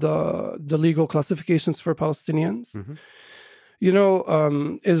about the legal classifications for Palestinians. Mm-hmm. You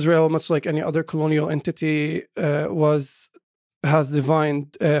know, Israel, much like any other colonial entity, has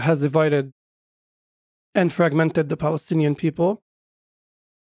divided and fragmented the Palestinian people.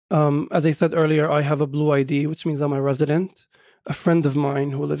 As I said earlier, I have a blue ID, which means I'm a resident. A friend of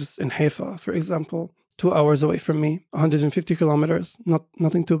mine who lives in Haifa, for example, 2 hours away from me, 150 kilometers,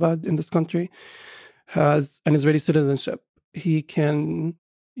 nothing too bad in this country, has an Israeli citizenship. He can,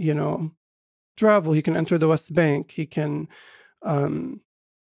 you know, travel. He can enter the West Bank. He can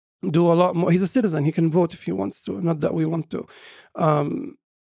do a lot more. He's a citizen. He can vote if he wants to. Not that we want to.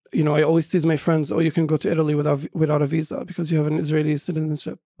 You know, I always tease my friends, oh, you can go to Italy without a visa because you have an Israeli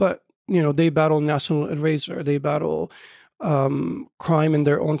citizenship. But, you know, they battle national erasure. They battle crime in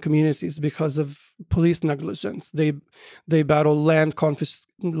their own communities because of police negligence. They battle land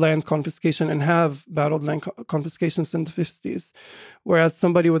confiscation and have battled land confiscation since the 50s. Whereas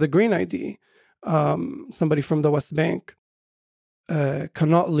somebody with a green ID, somebody from the West Bank,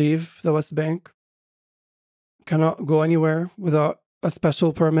 cannot leave the West Bank, cannot go anywhere without a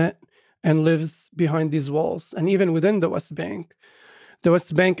special permit, and lives behind these walls. And even within the West Bank,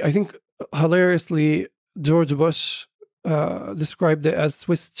 I think hilariously, George Bush described it as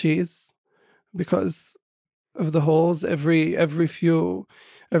Swiss cheese because of the holes. Every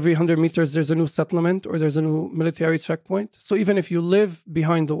 100 meters, there's a new settlement or there's a new military checkpoint. So even if you live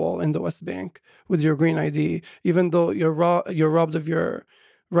behind the wall in the West Bank with your green ID, even though you're robbed of your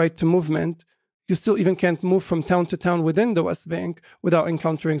right to movement, you still even can't move from town to town within the West Bank without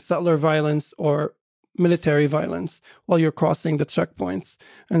encountering settler violence or military violence while you're crossing the checkpoints,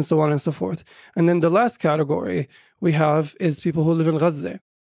 and so on and so forth. And then the last category we have is people who live in Gaza.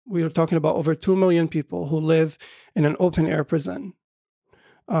 We are talking about over 2 million people who live in an open-air prison,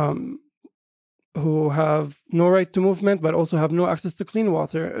 who have no right to movement, but also have no access to clean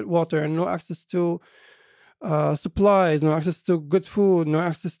water, and no access to supplies, no access to good food, no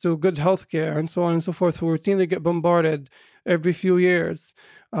access to good healthcare, and so on and so forth, who routinely get bombarded every few years.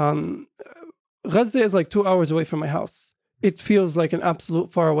 Gaza is like 2 hours away from my house. It feels like an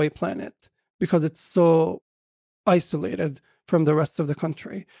absolute faraway planet because it's so isolated from the rest of the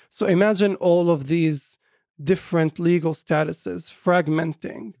country. So imagine all of these different legal statuses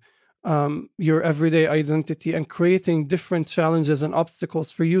fragmenting your everyday identity and creating different challenges and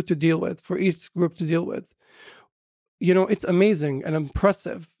obstacles for you to deal with, for each group to deal with. It's amazing and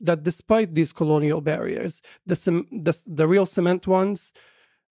impressive that despite these colonial barriers, the real cement ones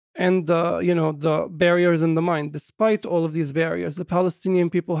and the barriers in the mind, despite all of these barriers, the Palestinian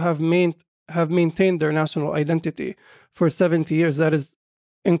people have maintained their national identity for 70 years. That is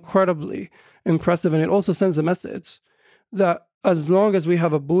incredibly impressive, and it also sends a message that as long as we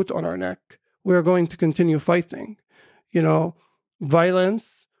have a boot on our neck, we're going to continue fighting.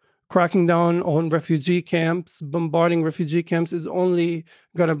 Violence, cracking down on refugee camps, bombarding refugee camps is only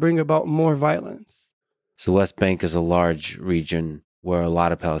going to bring about more violence. So West Bank is a large region where a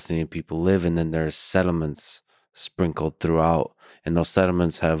lot of Palestinian people live, and then there's settlements sprinkled throughout, and those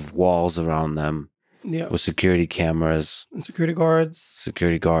settlements have walls around them with security cameras. And security guards.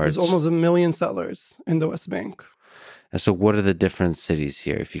 There's almost 1 million settlers in the West Bank. And so what are the different cities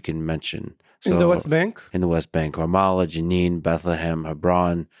here, if you can mention? So, in the West Bank? In the West Bank. Ramallah, Jenin, Bethlehem,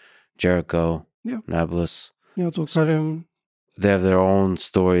 Hebron, Jericho, Nablus. Tulkarem. They have their own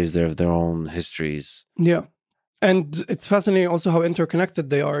stories. They have their own histories. Yeah. And it's fascinating also how interconnected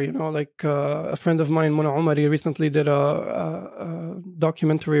they are. A friend of mine, Mona Umari, recently did a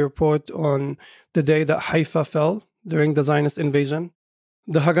documentary report on the day that Haifa fell during the Zionist invasion.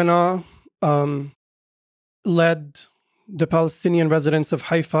 The Haganah led the Palestinian residents of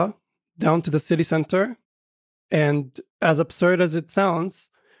Haifa down to the city center. And as absurd as it sounds,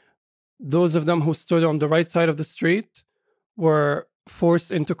 those of them who stood on the right side of the street were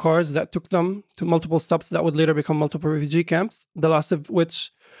forced into cars that took them to multiple stops that would later become multiple refugee camps, the last of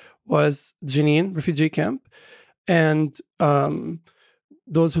which was Jenin refugee camp. And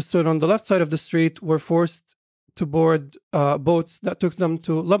those who stood on the left side of the street were forced to board boats that took them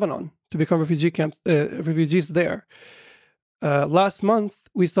to Lebanon to become refugees there. Last month,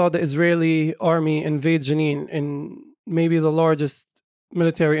 we saw the Israeli army invade Jenin in maybe the largest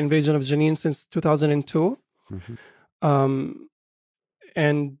military invasion of Jenin since 2002. Mm-hmm.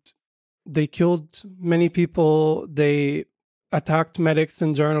 And they killed many people. They attacked medics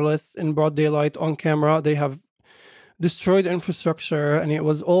and journalists in broad daylight on camera. They have destroyed infrastructure, and it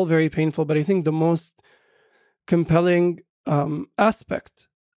was all very painful. But I think the most compelling aspect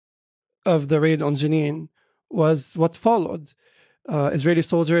of the raid on Jenin was what followed. Israeli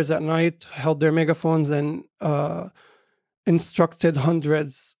soldiers at night held their megaphones and instructed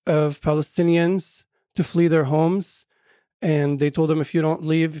hundreds of Palestinians to flee their homes. And they told them, if you don't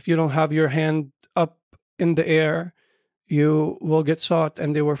leave, if you don't have your hand up in the air, you will get shot.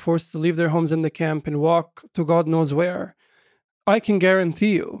 And they were forced to leave their homes in the camp and walk to God knows where. I can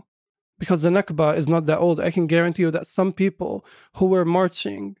guarantee you, because the Nakba is not that old, I can guarantee you that some people who were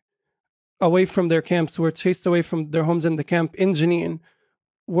marching away from their camps, who were chased away from their homes in the camp in Jenin,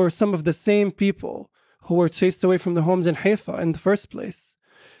 were some of the same people who were chased away from their homes in Haifa in the first place.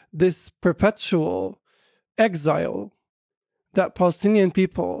 This perpetual exile that Palestinian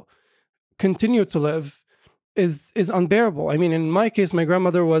people continue to live is unbearable. I mean, in my case, my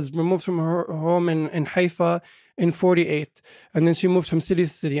grandmother was removed from her home in Haifa in 1948, and then she moved from city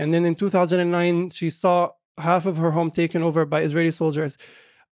to city. And then in 2009, she saw half of her home taken over by Israeli soldiers.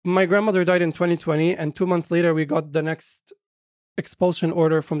 My grandmother died in 2020, and 2 months later, we got the next expulsion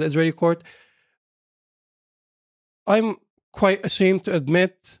order from the Israeli court. I'm quite ashamed to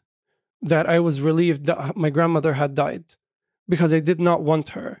admit that I was relieved that my grandmother had died, because I did not want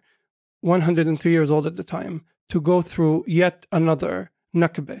her, 103 years old at the time, to go through yet another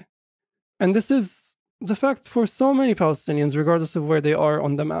Nakba. And this is the fact for so many Palestinians, regardless of where they are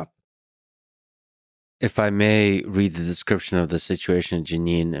on the map. If I may read the description of the situation in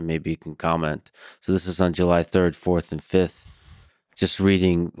Jenin, and maybe you can comment. So this is on July 3rd, 4th, and 5th. Just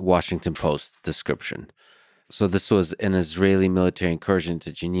reading Washington Post description. So this was an Israeli military incursion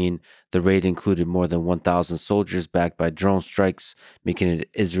to Jenin. The raid included more than 1,000 soldiers backed by drone strikes, making it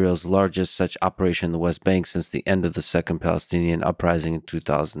Israel's largest such operation in the West Bank since the end of the Second Palestinian Uprising in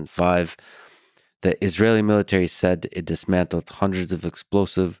 2005. The Israeli military said it dismantled hundreds of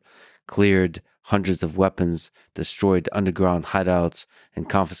explosives, cleared hundreds of weapons, destroyed underground hideouts, and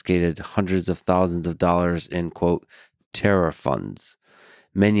confiscated hundreds of thousands of dollars in, quote, terror funds.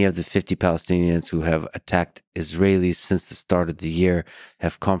 Many of the 50 Palestinians who have attacked Israelis since the start of the year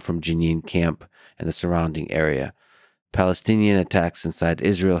have come from Jenin camp and the surrounding area. Palestinian attacks inside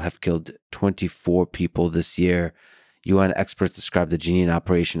Israel have killed 24 people this year. UN experts describe the Jenin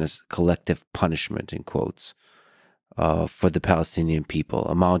operation as collective punishment, in quotes, for the Palestinian people,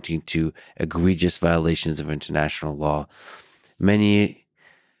 amounting to egregious violations of international law. Many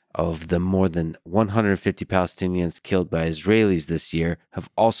of the more than 150 Palestinians killed by Israelis this year have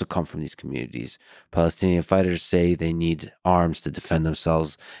also come from these communities. Palestinian fighters say they need arms to defend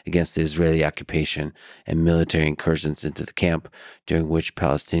themselves against the Israeli occupation and military incursions into the camp, during which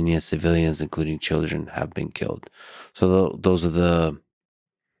Palestinian civilians, including children, have been killed. So those are the,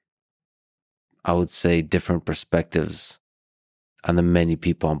 I would say, different perspectives on the many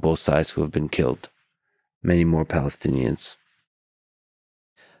people on both sides who have been killed. Many more Palestinians.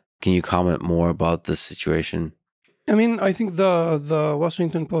 Can you comment more about this situation? I mean, I think the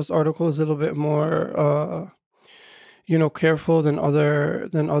Washington Post article is a little bit more, careful than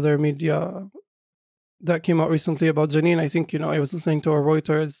other media that came out recently about Jenin. I think, I was listening to a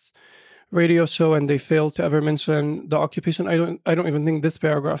Reuters radio show and they failed to ever mention the occupation. I don't even think this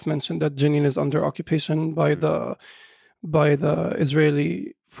paragraph mentioned that Jenin is under occupation by the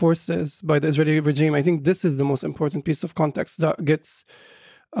Israeli forces, by the Israeli regime. I think this is the most important piece of context that gets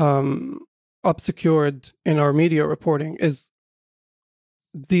obscured in our media reporting, is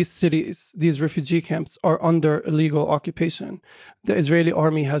these cities, these refugee camps are under illegal occupation. The Israeli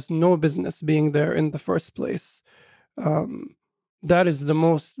army has no business being there in the first place. That is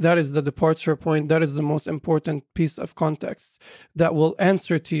the departure point. That is the most important piece of context that will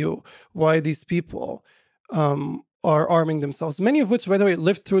answer to you why these people are arming themselves. Many of which, by the way,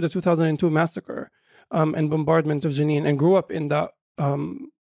 lived through the 2002 massacre and bombardment of Jenin and grew up in that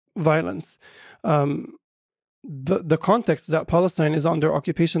violence. The context that Palestine is under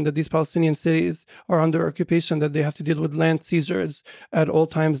occupation, that these Palestinian cities are under occupation, that they have to deal with land seizures at all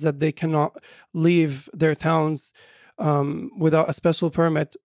times, that they cannot leave their towns without a special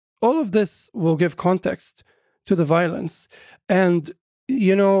permit. All of this will give context to the violence. And,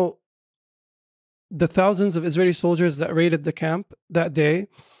 the thousands of Israeli soldiers that raided the camp that day,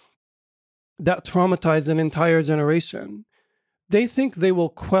 that traumatized an entire generation. They think they will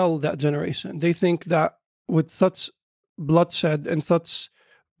quell that generation. They think that with such bloodshed and such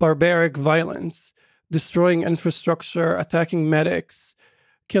barbaric violence, destroying infrastructure, attacking medics,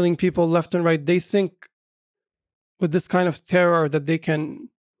 killing people left and right, they think with this kind of terror that they can,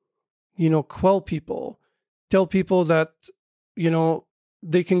 quell people, tell people that,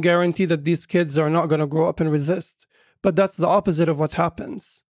 they can guarantee that these kids are not going to grow up and resist. But that's the opposite of what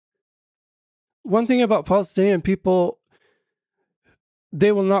happens. One thing about Palestinian people,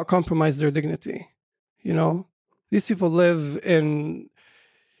 they will not compromise their dignity. These people live in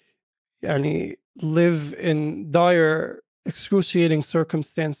dire, excruciating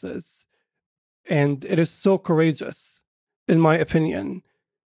circumstances. And it is so courageous, in my opinion,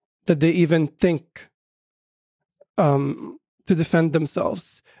 that they even think to defend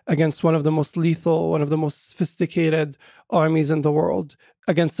themselves against one of the most lethal, one of the most sophisticated armies in the world,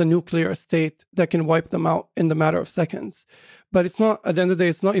 against a nuclear state that can wipe them out in the matter of seconds. But it's not, at the end of the day,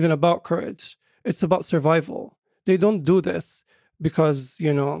 it's not even about courage. It's about survival. They don't do this because,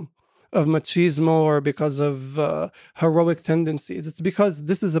 of machismo or because of heroic tendencies. It's because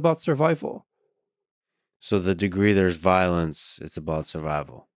this is about survival. So the degree there's violence, it's about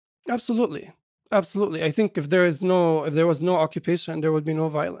survival. Absolutely. Absolutely. I think if there was no occupation, there would be no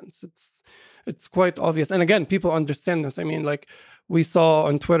violence. It's quite obvious. And again, people understand this. I mean, like we saw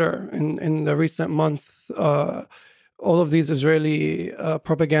on Twitter in the recent month, all of these Israeli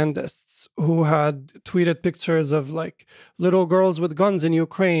propagandists who had tweeted pictures of like little girls with guns in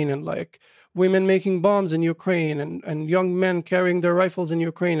Ukraine and like women making bombs in Ukraine and young men carrying their rifles in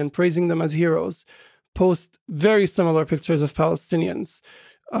Ukraine and praising them as heroes, post very similar pictures of Palestinians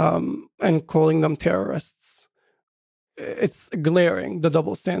and calling them terrorists. It's glaring, the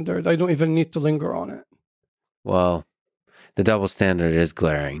double standard. I don't even need to linger on it. Well, the double standard is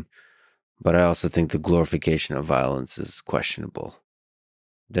glaring, but I also think the glorification of violence is questionable.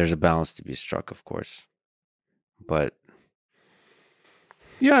 There's a balance to be struck, of course, but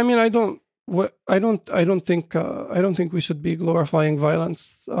yeah, I mean, I don't think we should be glorifying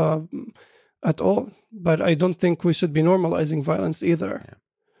violence at all, but I don't think we should be normalizing violence either. Yeah.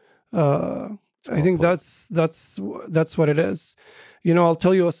 I think that's what it is. I'll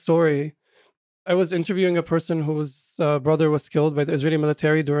tell you a story. I was interviewing a person whose brother was killed by the Israeli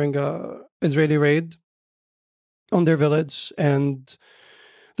military during a Israeli raid on their village, and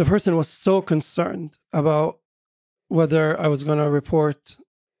the person was so concerned about whether I was going to report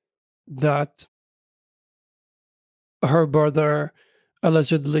that her brother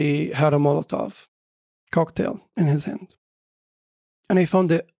allegedly had a Molotov cocktail in his hand. And I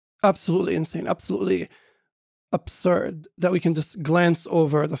found it absolutely insane, absolutely absurd that we can just glance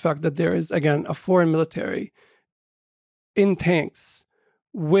over the fact that there is, again, a foreign military in tanks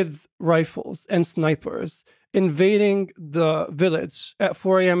with rifles and snipers invading the village at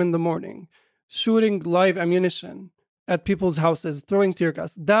 4 a.m. in the morning, shooting live ammunition at people's houses, throwing tear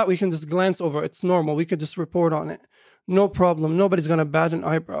gas, that we can just glance over. It's normal. We could just report on it. No problem. Nobody's going to bat an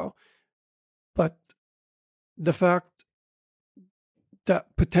eyebrow. But the fact that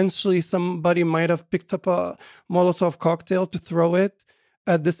potentially somebody might have picked up a Molotov cocktail to throw it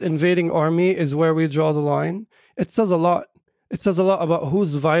at this invading army is where we draw the line. It says a lot. It says a lot about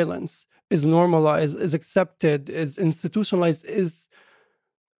whose violence is normalized, is accepted, is institutionalized, is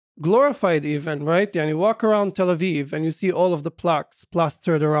glorified even, right? And you walk around Tel Aviv and you see all of the plaques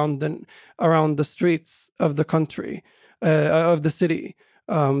plastered around the streets of the country, of the city,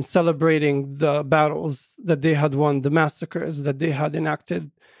 celebrating the battles that they had won, the massacres that they had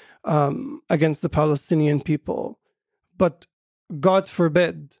enacted against the Palestinian people. But God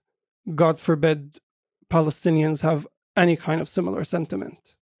forbid Palestinians have any kind of similar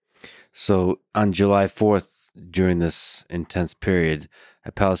sentiment. So on July 4th, during this intense period,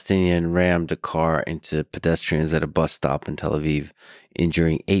 a Palestinian rammed a car into pedestrians at a bus stop in Tel Aviv,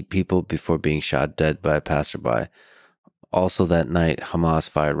 injuring 8 people before being shot dead by a passerby. Also that night, Hamas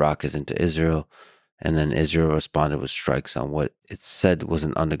fired rockets into Israel, and then Israel responded with strikes on what it said was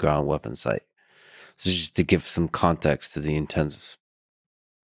an underground weapon site. So just to give some context to the intense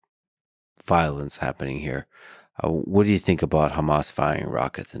violence happening here, what do you think about Hamas firing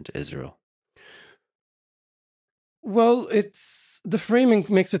rockets into Israel? Well, the framing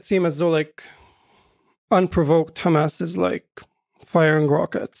makes it seem as though like unprovoked Hamas is like firing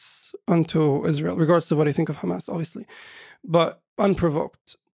rockets onto Israel, regardless of what I think of Hamas, obviously, but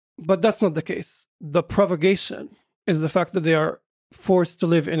unprovoked. But that's not the case. The provocation is the fact that they are forced to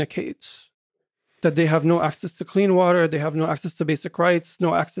live in a cage, that they have no access to clean water, they have no access to basic rights,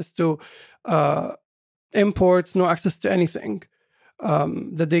 no access to imports, no access to anything,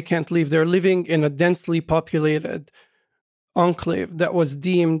 that they can't leave. They're living in a densely populated enclave that was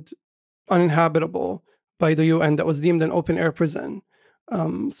deemed uninhabitable by the UN, that was deemed an open-air prison.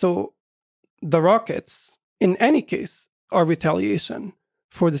 So the rockets, in any case, are retaliation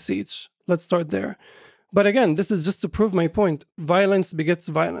for the siege. Let's start there. But again, this is just to prove my point. Violence begets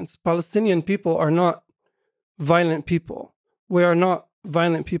violence. Palestinian people are not violent people. We are not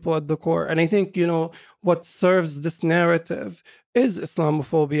violent people at the core. And I think, what serves this narrative is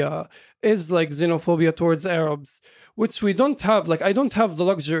Islamophobia, is like xenophobia towards Arabs, which we don't have. Like, I don't have the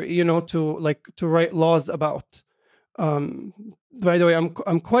luxury, to write laws about. By the way,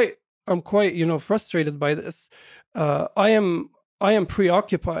 I'm quite, frustrated by this. I am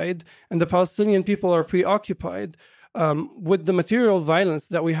preoccupied, and the Palestinian people are preoccupied with the material violence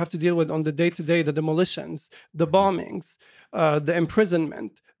that we have to deal with on the day-to-day, the demolitions, the bombings, the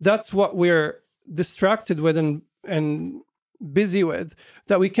imprisonment. That's what we're distracted with and busy with,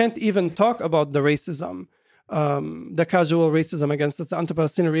 that we can't even talk about the racism, the casual racism against us, the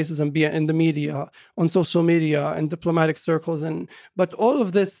anti-Palestinian racism, be it in the media, on social media, and diplomatic circles. But all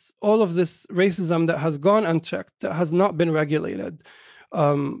of this racism that has gone unchecked, that has not been regulated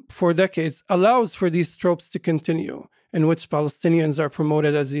for decades, allows for these tropes to continue, in which Palestinians are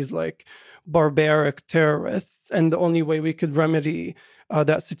promoted as these like barbaric terrorists, and the only way we could remedy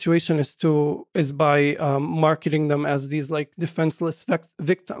that situation is by marketing them as these like defenseless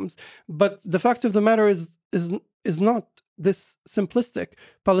victims. But the fact of the matter is not this simplistic.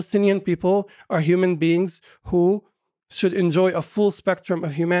 Palestinian people are human beings who should enjoy a full spectrum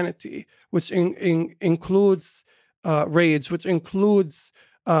of humanity, which includes rage, which includes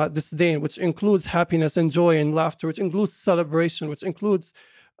disdain, which includes happiness and joy and laughter, which includes celebration, which includes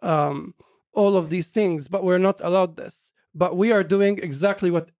all of these things. But we're not allowed this. But we are doing exactly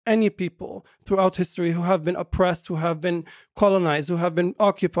what any people throughout history who have been oppressed, who have been colonized, who have been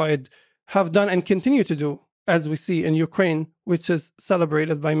occupied, have done and continue to do, as we see in Ukraine, which is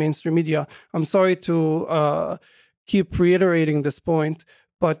celebrated by mainstream media. I'm sorry to keep reiterating this point,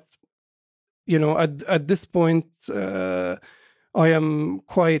 but at this point, I am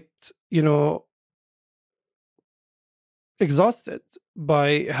quite, exhausted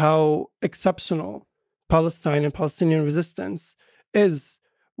by how exceptional Palestine and Palestinian resistance is,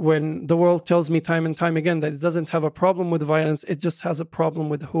 when the world tells me time and time again that it doesn't have a problem with violence, it just has a problem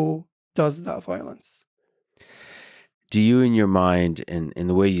with who does that violence. Do you, in your mind, in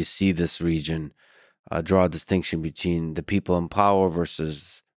the way you see this region, draw a distinction between the people in power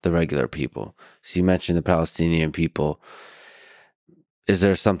versus the regular people? So you mentioned the Palestinian people. Is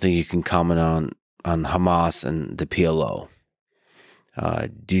there something you can comment on Hamas and the PLO?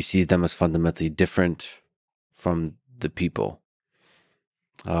 Do you see them as fundamentally different from the people?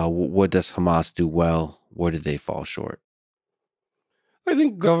 What does Hamas do well? Where did they fall short? I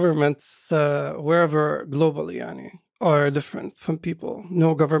think governments, wherever globally, yani, are different from people.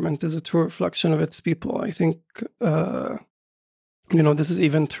 No government is a true reflection of its people. I think, this is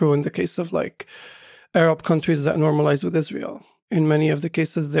even true in the case of like Arab countries that normalize with Israel. In many of the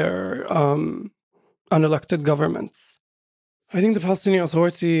cases, they're unelected governments. I think the Palestinian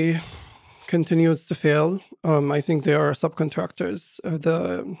Authority continues to fail. I think they are subcontractors of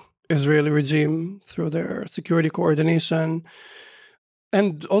the Israeli regime through their security coordination.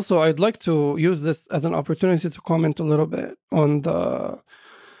 And also, I'd like to use this as an opportunity to comment a little bit on the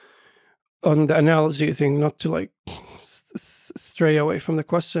analogy thing, not to like stray away from the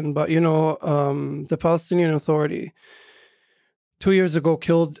question, but the Palestinian Authority 2 years ago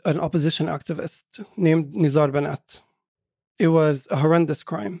killed an opposition activist named Nizar Banat. It was a horrendous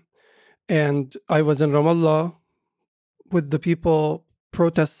crime. And I was in Ramallah with the people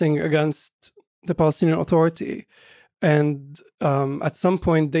protesting against the Palestinian Authority. And at some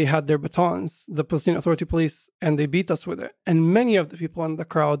point, they had their batons, the Palestinian Authority police, and they beat us with it. And many of the people in the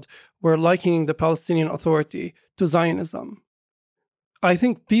crowd were likening the Palestinian Authority to Zionism. I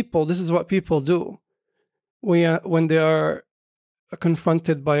think this is what people do. When they are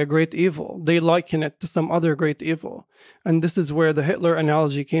confronted by a great evil, they liken it to some other great evil. And this is where the Hitler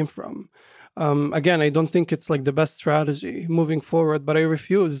analogy came from. Again, I don't think it's like the best strategy moving forward, but I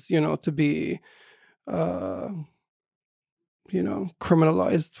refuse, to be,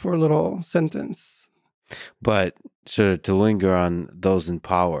 criminalized for a little sentence. But to linger on those in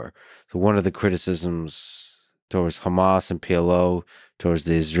power, so one of the criticisms towards Hamas and PLO, towards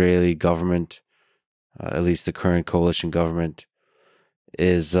the Israeli government, at least the current coalition government,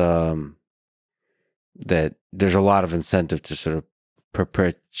 is that there's a lot of incentive to sort of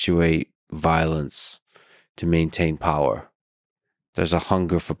perpetuate violence to maintain power. There's a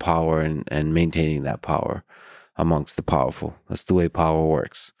hunger for power and maintaining that power amongst the powerful. That's the way power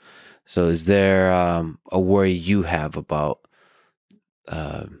works. So is there a worry you have about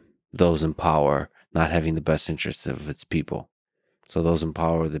those in power not having the best interests of its people? So those in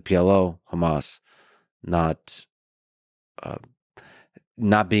power, the PLO, Hamas, not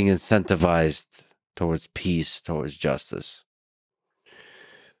being incentivized towards peace, towards justice.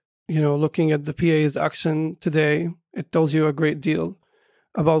 Looking at the PA's action today, it tells you a great deal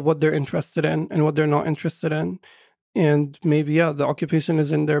about what they're interested in and what they're not interested in. And maybe, the occupation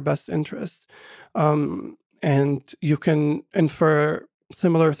is in their best interest. And you can infer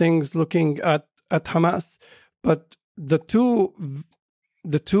similar things looking at Hamas. But these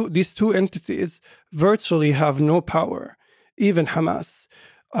two entities virtually have no power. Even Hamas,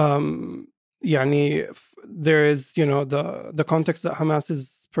 there is, the context that Hamas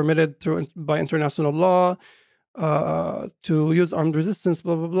is permitted by international law to use armed resistance,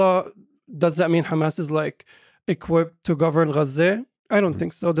 blah, blah, blah. Does that mean Hamas is like equipped to govern Gaza? I don't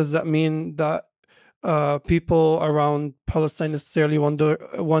think so. Does that mean that people around Palestine necessarily want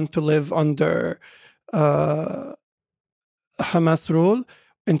to live under Hamas rule?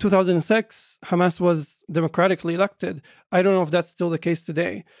 In 2006, Hamas was democratically elected. I don't know if that's still the case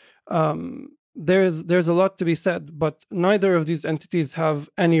today. There's a lot to be said, but neither of these entities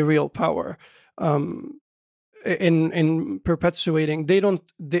have any real power in perpetuating.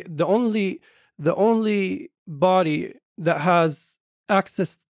 The only body that has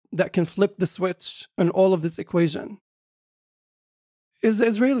access that can flip the switch on all of this equation is the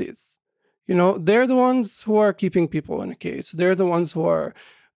Israelis. They're the ones who are keeping people in a cage. They're the ones who are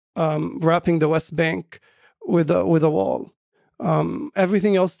wrapping the West Bank with a wall.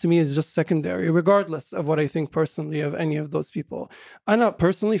 Everything else to me is just secondary, regardless of what I think personally of any of those people. I know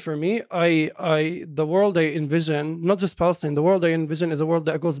personally, for me, the world I envision, not just Palestine, the world I envision is a world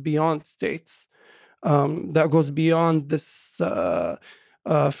that goes beyond states, that goes beyond this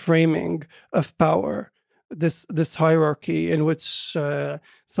framing of power, this hierarchy in which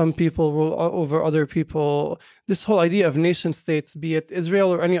some people rule over other people. This whole idea of nation states, be it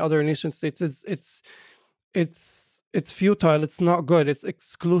Israel or any other nation states, it's futile. It's not good. It's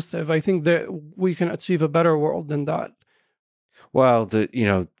exclusive. I think that we can achieve a better world than that. Well,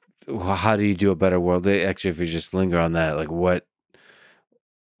 how do you do a better world? Actually, if you just linger on that, like what,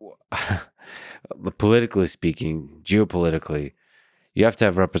 politically speaking, geopolitically, you have to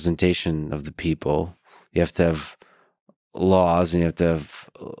have representation of the people. You have to have laws, and you have to have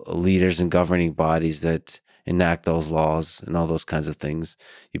leaders and governing bodies that enact those laws and all those kinds of things.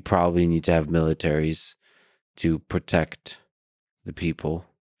 You probably need to have militaries to protect the people.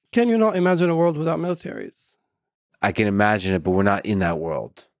 Can you not imagine a world without militaries? I can imagine it, but we're not in that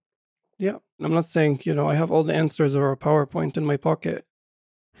world. Yeah. I'm not saying, I have all the answers or a PowerPoint in my pocket.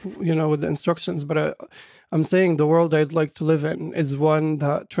 with the instructions. But I'm saying the world I'd like to live in is one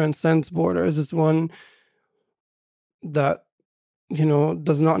that transcends borders, is one that,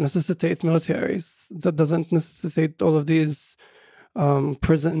 does not necessitate militaries, that doesn't necessitate all of these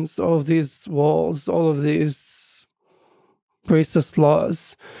prisons, all of these walls, all of these racist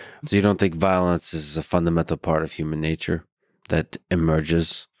laws. So you don't think violence is a fundamental part of human nature that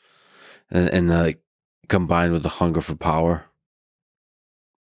emerges and combined with the hunger for power?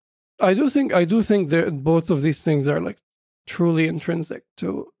 I do think that both of these things are like truly intrinsic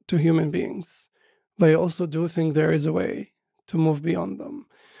to human beings, but I also do think there is a way to move beyond them.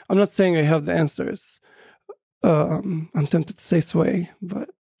 I'm not saying I have the answers. I'm tempted to say sway, but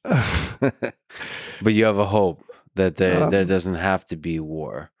but you have a hope that there doesn't have to be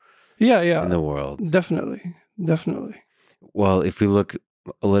war. Yeah, in the world. Definitely. Well, if we look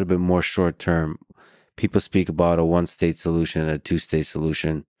a little bit more short term, people speak about a one-state solution and a two-state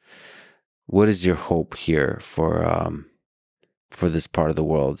solution. What is your hope here for this part of the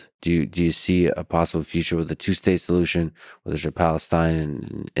world? Do you see a possible future with a two-state solution, whether it's Palestine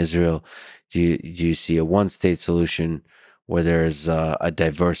and Israel? Do you see a one-state solution where there's a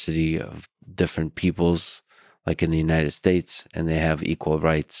diversity of different peoples, like in the United States, and they have equal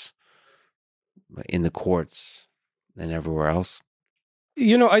rights in the courts and everywhere else?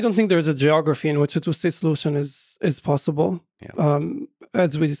 I don't think there's a geography in which a two-state solution is possible. Yeah.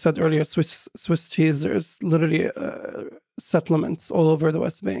 As we said earlier, Swiss cheese, there's literally settlements all over the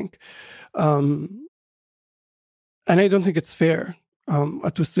West Bank. And I don't think it's fair.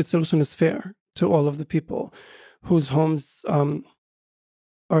 A two-state solution is fair to all of the people whose homes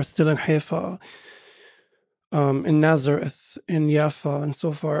are still in Haifa, in Nazareth, in Jaffa, and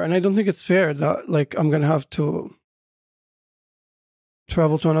so far. And I don't think it's fair that, like, I'm going to have to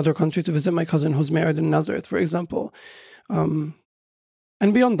travel to another country to visit my cousin who's married in Nazareth, for example.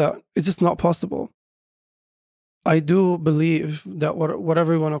 And beyond that, it's just not possible. I do believe that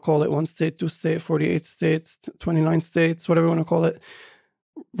whatever you want to call it, one state, two state, 48 states, 29 states, whatever you want to call it,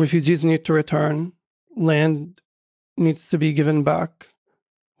 refugees need to return, land needs to be given back,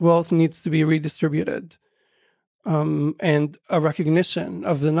 wealth needs to be redistributed, and a recognition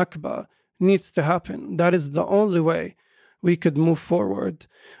of the Nakba needs to happen. That is the only way we could move forward.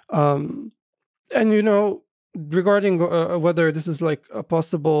 And, regarding whether this is like a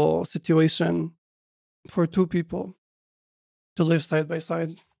possible situation for two people to live side by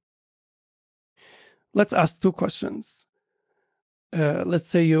side, let's ask two questions. Let's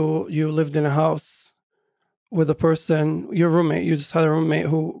say you lived in a house with a person, your roommate, you just had a roommate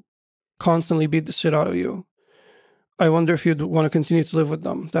who constantly beat the shit out of you. I wonder if you'd want to continue to live with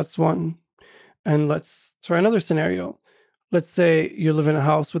them. That's one. And let's try another scenario. Let's say you live in a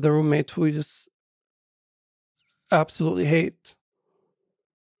house with a roommate who you just absolutely hate,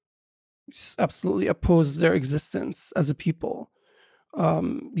 just absolutely oppose their existence as a people.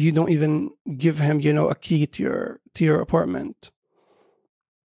 You don't even give him, a key to your apartment.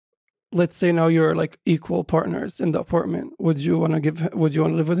 Let's say now you're like equal partners in the apartment. Would you want to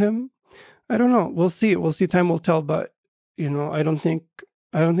live with him? I don't know. We'll see. Time will tell. But I don't think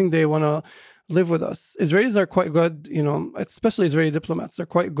they want to live with us. Israelis are quite good, especially Israeli diplomats are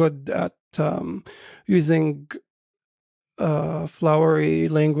quite good at using flowery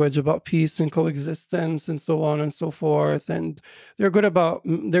language about peace and coexistence and so on and so forth. And they're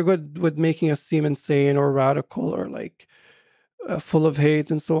good with making us seem insane or radical or like full of hate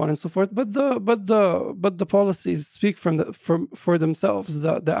and so on and so forth. But the policies speak for themselves.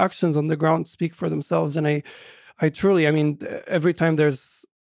 The actions on the ground speak for themselves. And I truly, every time there's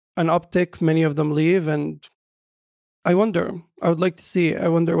an uptick, many of them leave, and I wonder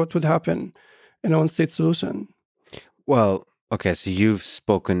what would happen in a one-state solution. Well, okay, so you've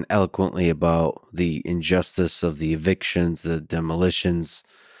spoken eloquently about the injustice of the evictions, the demolitions,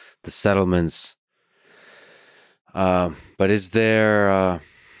 the settlements. But is there,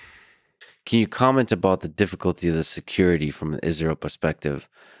 can you comment about the difficulty of the security from an Israel perspective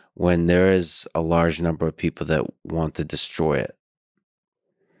when there is a large number of people that want to destroy it?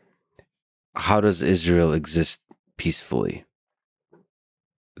 How does Israel exist peacefully?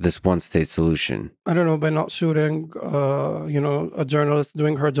 This one-state solution? I don't know, by not shooting, a journalist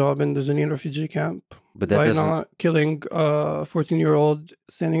doing her job in the Jenin refugee camp. But that by not killing a 14-year-old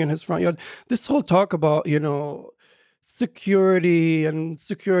standing in his front yard. This whole talk about, security and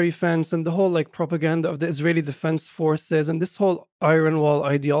security fence and the whole like propaganda of the Israeli Defense Forces and this whole iron wall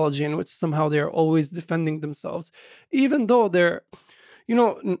ideology in which somehow they are always defending themselves, even though they're,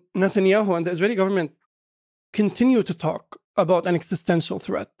 Netanyahu and the Israeli government continue to talk about an existential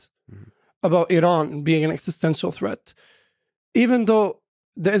threat, about Iran being an existential threat, even though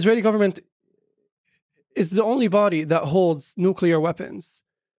the Israeli government is the only body that holds nuclear weapons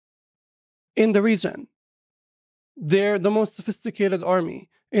in the region. They're the most sophisticated army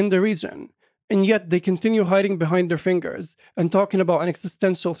in the region. And yet they continue hiding behind their fingers and talking about an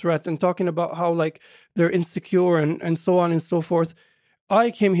existential threat and talking about how like they're insecure and so on and so forth.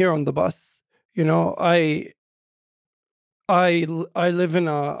 I came here on the bus. You know, I live in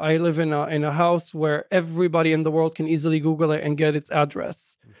a house where everybody in the world can easily Google it and get its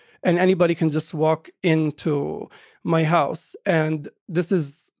address. And anybody can just walk into my house. And this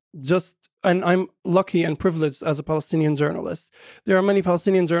is just, and I'm lucky and privileged as a Palestinian journalist. There are many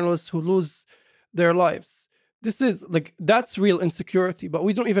Palestinian journalists who lose their lives. This is like, that's real insecurity, but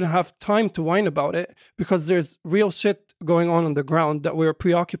we don't even have time to whine about it because there's real shit going on the ground that we're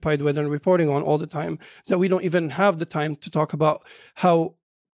preoccupied with and reporting on all the time, that we don't even have the time to talk about how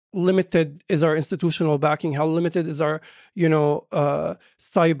limited is our institutional backing, how limited is our,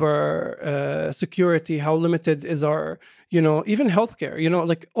 cyber security, how limited is our, even healthcare,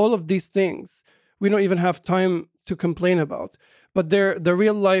 like all of these things we don't even have time to complain about. But they're the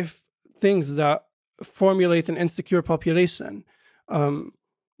real life things that formulate an insecure population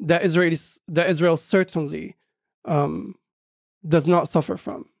that Israel certainly does not suffer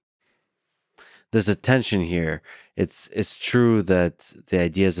from. There's a tension here. It's true that the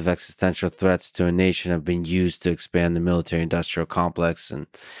ideas of existential threats to a nation have been used to expand the military-industrial complex and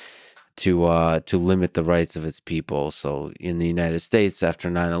to limit the rights of its people. So in the United States, after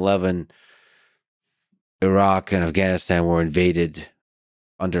 9/11, Iraq and Afghanistan were invaded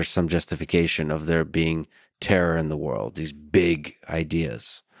under some justification of there being terror in the world, these big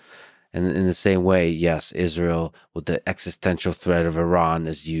ideas. And in the same way, yes, Israel, with the existential threat of Iran,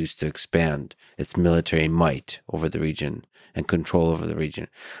 is used to expand its military might over the region and control over the region.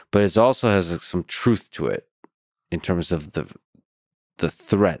 But it also has some truth to it in terms of the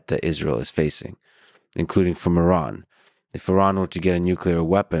threat that Israel is facing, including from Iran. If Iran were to get a nuclear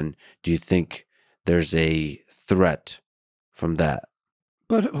weapon, do you think there's a threat from that?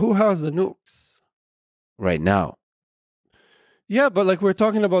 But who has the nukes? Right now. Yeah, but like we're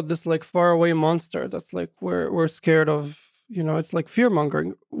talking about this like faraway monster that's like we're scared of, it's like fear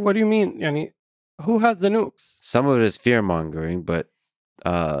mongering. What do you mean? Yani, who has the nukes? Some of it is fear mongering, but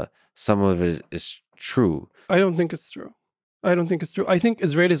some of it is true. I don't think it's true. I think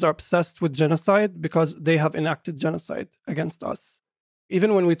Israelis are obsessed with genocide because they have enacted genocide against us.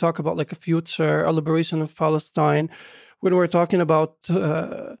 Even when we talk about like a future, a liberation of Palestine, when we're talking about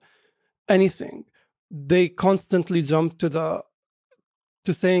anything, they constantly jump to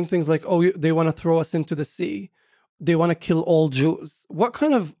saying things like, oh, they want to throw us into the sea. They want to kill all Jews. What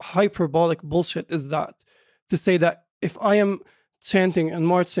kind of hyperbolic bullshit is that? To say that if I am chanting and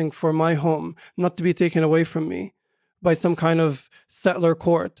marching for my home not to be taken away from me by some kind of settler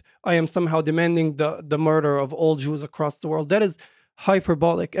court, I am somehow demanding the murder of all Jews across the world. That is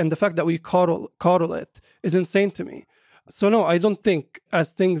hyperbolic. And the fact that we coddle it is insane to me. So no, I don't think,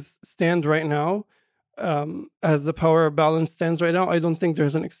 as things stand right now, as the power balance stands right now, I don't think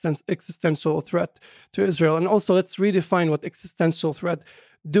there's an existential threat to Israel. And also, let's redefine what existential threat.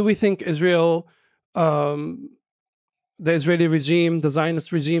 Do we think Israel, the Israeli regime, the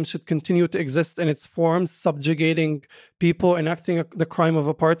Zionist regime, should continue to exist in its forms, subjugating people, enacting the crime of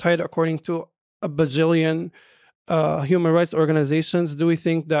apartheid according to a bajillion human rights organizations? Do we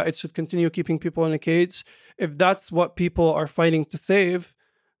think that it should continue keeping people in a cage? If that's what people are fighting to save,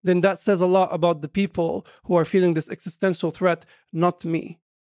 then that says a lot about the people who are feeling this existential threat, not me.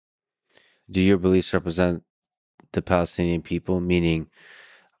 Do your beliefs represent the Palestinian people? Meaning,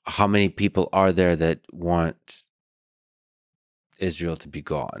 how many people are there that want Israel to be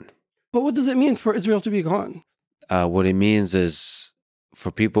gone? But what does it mean for Israel to be gone? What it means is for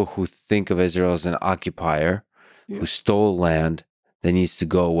people who think of Israel as an occupier, who stole land, that needs to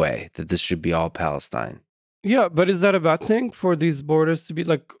go away, that this should be all Palestine. Yeah, but is that a bad thing for these borders to be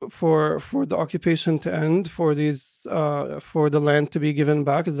like, for the occupation to end, for these for the land to be given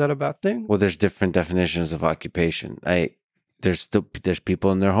back? Is that a bad thing? Well, there's different definitions of occupation. There's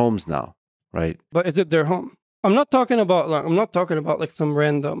people in their homes now, right? But is it their home? I'm not talking about like some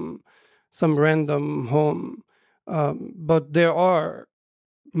random home, but there are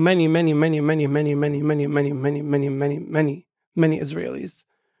many Israelis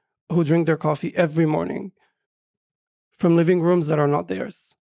who drink their coffee every morning from living rooms that are not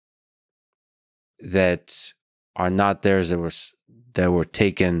theirs. That are not theirs, that were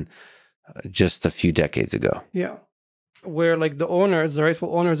taken just a few decades ago. Yeah. Where like the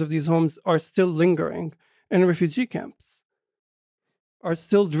rightful owners of these homes are still lingering in refugee camps, are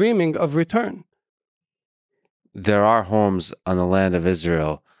still dreaming of return. there are homes on the land of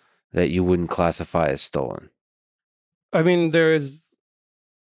Israel that you wouldn't classify as stolen. I mean, there is,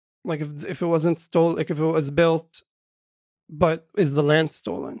 like, if it wasn't stolen, like if it was built, but is the land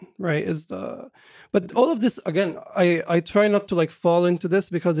stolen, right? But all of this, again, I try not to like fall into this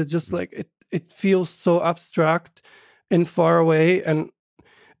because it just like it feels so abstract and far away, and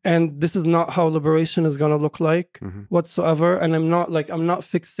this is not how liberation is going to look like whatsoever. And I'm not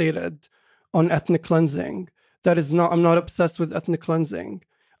fixated on ethnic cleansing. I'm not obsessed with ethnic cleansing.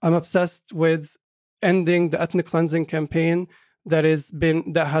 I'm obsessed with ending the ethnic cleansing campaign that has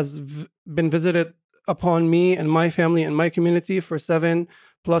been visited upon me and my family and my community for 7+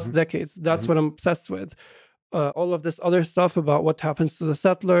 decades. That's what I'm obsessed with. All of this other stuff about what happens to the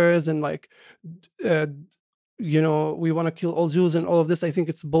settlers and like, we want to kill all Jews and all of this, I think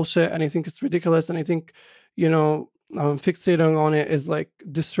it's bullshit and I think it's ridiculous. And I think, fixating on it is like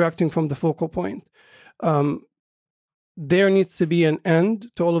distracting from the focal point. There needs to be an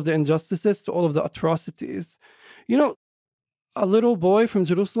end to all of the injustices, to all of the atrocities. A little boy from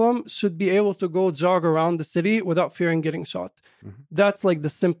Jerusalem should be able to go jog around the city without fearing getting shot. That's like the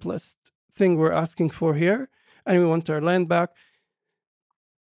simplest thing we're asking for here. And we want our land back.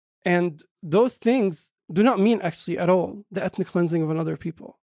 And those things do not mean actually at all the ethnic cleansing of another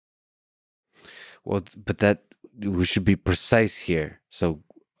people. Well, but that we should be precise here. So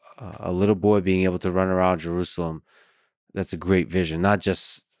a little boy being able to run around Jerusalem, that's a great vision, not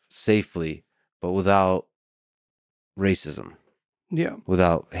just safely, but without racism. Yeah.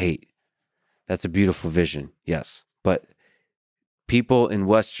 Without hate. That's a beautiful vision, yes. But people in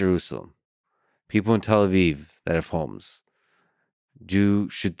West Jerusalem, people in Tel Aviv that have homes,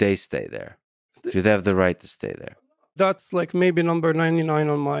 should they stay there? Do they have the right to stay there? That's like maybe number 99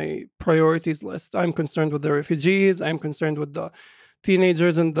 on my priorities list. I'm concerned with the refugees. I'm concerned with the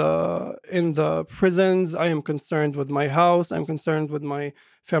teenagers in the prisons. I am concerned with my house. I'm concerned with my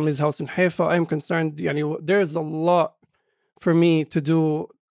family's house in Haifa. I'm concerned, there's a lot for me to do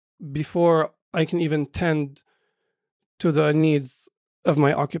before I can even tend to the needs of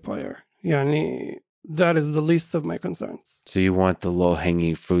my occupier. That is the least of my concerns. So you want the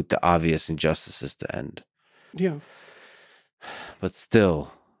low-hanging fruit, the obvious injustices to end. Yeah. But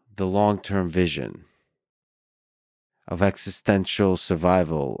still, the long-term vision of existential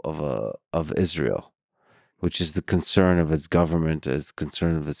survival of Israel, which is the concern of its government, is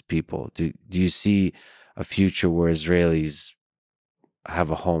concern of its people. Do you see a future where Israelis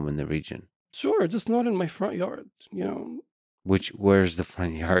have a home in the region? Sure, just not in my front yard, Where's the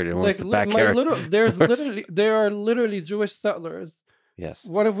front yard and where's the backyard? There are literally Jewish settlers. Yes.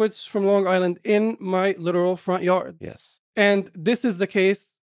 One of which from Long Island in my literal front yard. Yes. And this is the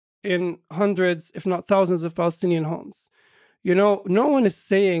case in hundreds, if not thousands, of Palestinian homes. No one is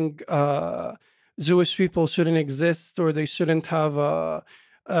saying Jewish people shouldn't exist or they shouldn't have a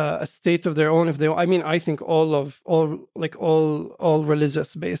state of their own if they. I mean, I think all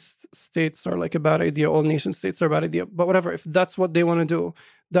religious based states are like a bad idea. All nation states are a bad idea. But whatever, if that's what they want to do,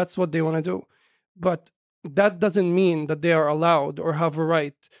 that's what they want to do. But that doesn't mean that they are allowed or have a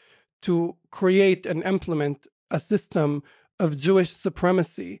right to create and implement a system of Jewish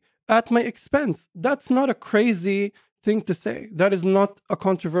supremacy at my expense. That's not a crazy thing to say. That is not a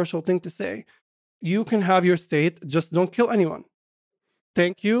controversial thing to say. You can have your state, just don't kill anyone.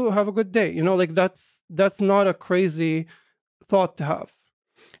 Thank you, have a good day. That's not a crazy thought to have.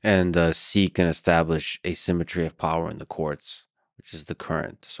 And seek and establish asymmetry of power in the courts, which is the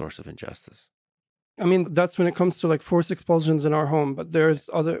current source of injustice. I mean, that's when it comes to like forced expulsions in our home, but there's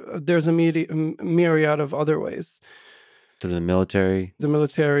a myriad of other ways. Through the military? The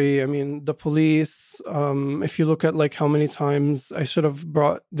military, I mean, the police. If you look at like how many times, I should have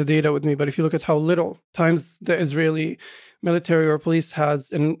brought the data with me, but if you look at how little times the Israeli military or police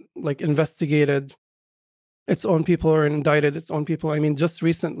has investigated its own people or indicted its own people. I mean, just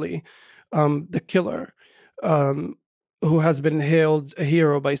recently, the killer, who has been hailed a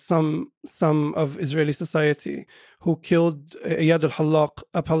hero by some of Israeli society, who killed Iyad al-Hallaq,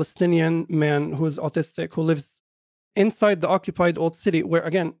 a Palestinian man who is autistic, who lives inside the occupied old city, where,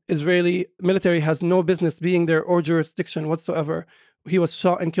 again, Israeli military has no business being there or jurisdiction whatsoever. He was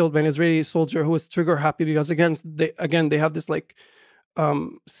shot and killed by an Israeli soldier who was trigger happy because, again, they have this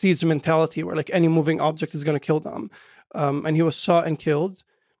siege mentality where like any moving object is going to kill them. And he was shot and killed.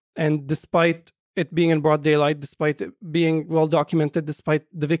 And despite it being in broad daylight, despite it being well documented, despite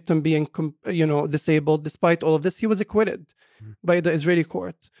the victim being disabled, despite all of this, he was acquitted by the Israeli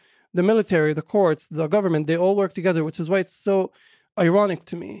court. The military, the courts, the government, they all work together, which is why it's so ironic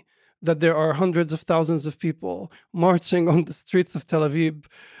to me that there are hundreds of thousands of people marching on the streets of Tel Aviv,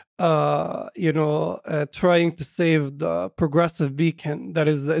 trying to save the progressive beacon that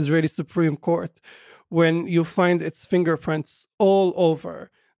is the Israeli Supreme Court, when you find its fingerprints all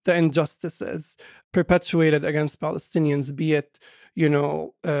over the injustices perpetuated against Palestinians, be it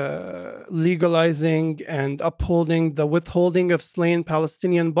legalizing and upholding the withholding of slain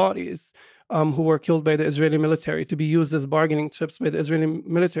Palestinian bodies who were killed by the Israeli military to be used as bargaining chips by the Israeli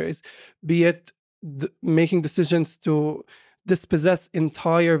militaries, be it making decisions to dispossess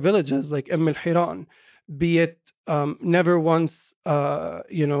entire villages like El-Hiran, be it never once,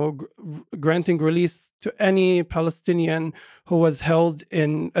 granting release to any Palestinian who was held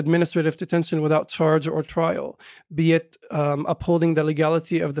in administrative detention without charge or trial, be it upholding the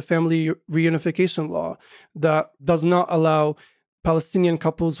legality of the family reunification law that does not allow Palestinian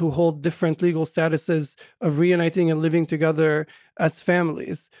couples who hold different legal statuses of reuniting and living together as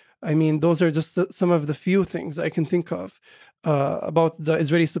families. I mean, those are just some of the few things I can think of about the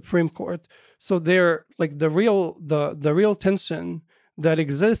Israeli Supreme Court. So they're like the real tension that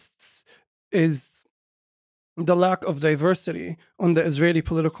exists is the lack of diversity on the Israeli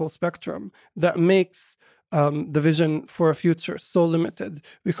political spectrum that makes the vision for a future so limited,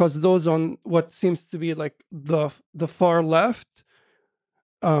 because those on what seems to be like the far left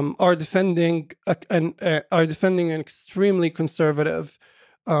are defending an extremely conservative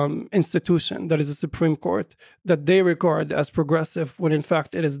institution that is a Supreme Court that they regard as progressive, when in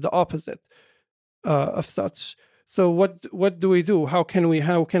fact it is the opposite of such. So what do we do? How can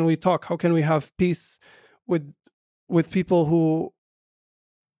we talk? How can we have peace with people who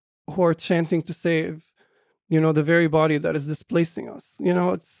are chanting to save, the very body that is displacing us?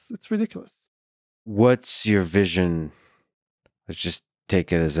 It's ridiculous. What's your vision? Let's just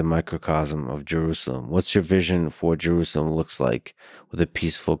take it as a microcosm of Jerusalem. What's your vision for what Jerusalem looks like with a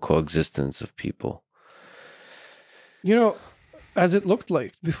peaceful coexistence of people? As it looked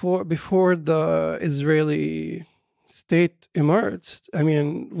like before the Israeli state emerged. I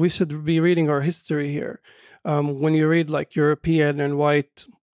mean, we should be reading our history here. When you read like European and white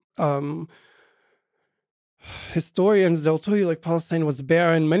historians, they'll tell you like Palestine was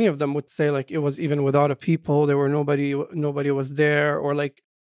barren. Many of them would say like it was even without a people. There were nobody was there, or like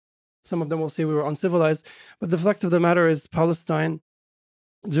some of them will say we were uncivilized. But the fact of the matter is, Palestine,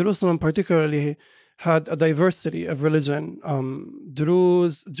 Jerusalem particularly, had a diversity of religion.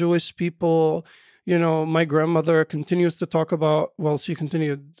 Druze, Jewish people. My grandmother continues to talk about, well, she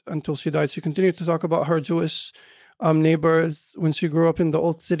continued until she died. She continued to talk about her Jewish neighbors when she grew up in the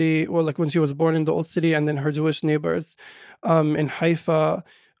Old City, or like when she was born in the Old City, and then her Jewish neighbors in Haifa.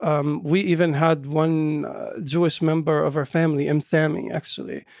 We even had one Jewish member of our family, Sami,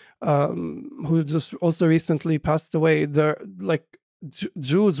 actually, who just also recently passed away.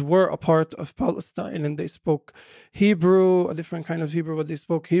 Jews were a part of Palestine, and they spoke Hebrew, a different kind of Hebrew, but they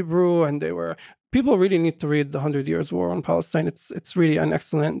spoke Hebrew, and they were... People really need to read the 100 Years' War on Palestine. It's really an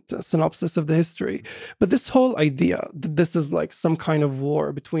excellent synopsis of the history. But this whole idea that this is like some kind of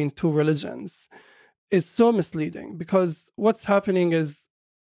war between two religions is so misleading, because what's happening is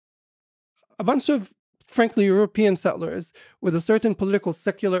a bunch of, frankly, European settlers with a certain political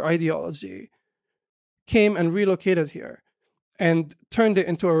secular ideology came and relocated here and turned it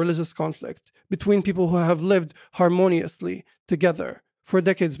into a religious conflict between people who have lived harmoniously together for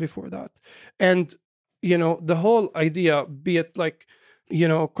decades before that. And, the whole idea, be it like,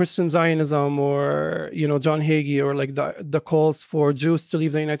 Christian Zionism or, John Hagee, or like the calls for Jews to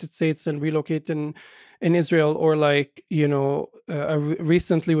leave the United States and relocate in Israel, or like,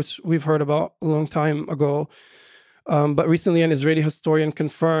 recently, which we've heard about a long time ago, but recently an Israeli historian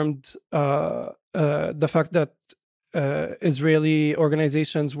confirmed the fact that Israeli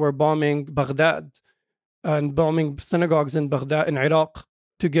organizations were bombing Baghdad and bombing synagogues in Baghdad, in Iraq,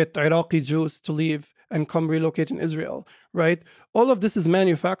 to get Iraqi Jews to leave and come relocate in Israel, right? All of this is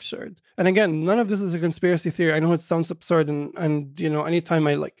manufactured. And again, none of this is a conspiracy theory. I know it sounds absurd, and anytime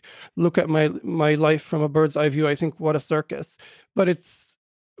I like look at my life from a bird's eye view, I think, what a circus. But it's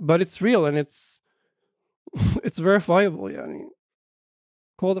real, and it's verifiable.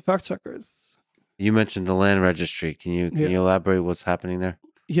 Call the fact checkers. You mentioned the land registry. Can you elaborate what's happening there?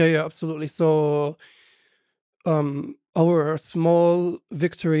 Yeah, absolutely. So our small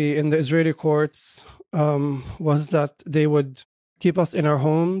victory in the Israeli courts was that they would keep us in our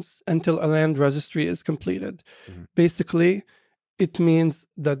homes until a land registry is completed. Mm-hmm. Basically, it means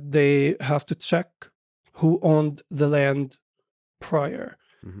that they have to check who owned the land prior.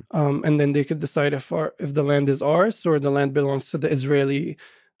 Mm-hmm. And then they could decide if the land is ours or the land belongs to the Israeli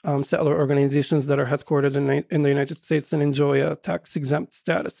settler organizations that are headquartered in the United States and enjoy a tax-exempt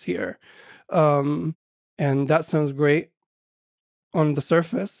status here. And that sounds great on the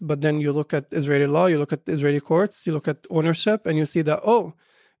surface, but then you look at Israeli law, you look at the Israeli courts, you look at ownership, and you see that, oh,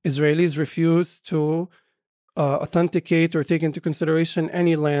 Israelis refuse to authenticate or take into consideration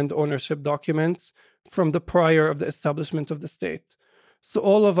any land ownership documents from the prior of the establishment of the state. So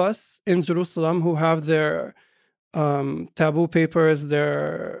all of us in Jerusalem who have their taboo papers,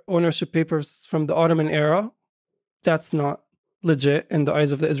 their ownership papers from the Ottoman era, that's not legit in the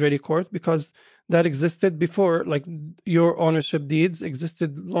eyes of the Israeli court, because that existed before, like your ownership deeds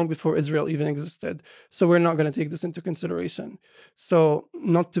existed long before Israel even existed. So we're not going to take this into consideration. So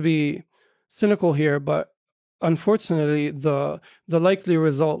not to be cynical here, but unfortunately, the likely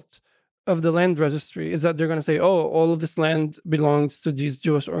result of the land registry is that they're going to say, oh, all of this land belongs to these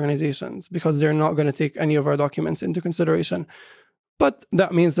Jewish organizations, because they're not going to take any of our documents into consideration. But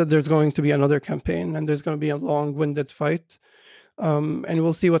that means that there's going to be another campaign and there's going to be a long-winded fight, and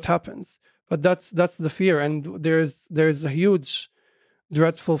we'll see what happens. But that's the fear, and there's a huge,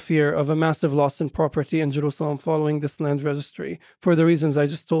 dreadful fear of a massive loss in property in Jerusalem following this land registry for the reasons I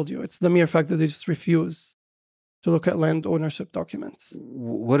just told you. It's the mere fact that they just refuse to look at land ownership documents.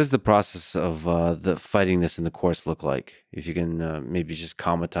 What does the process of the fighting this in the courts look like? If you can maybe just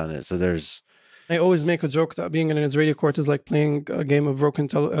comment on it. So I always make a joke that being in an Israeli court is like playing a game of broken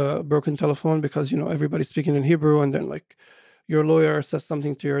telephone, because, everybody's speaking in Hebrew, and then like your lawyer says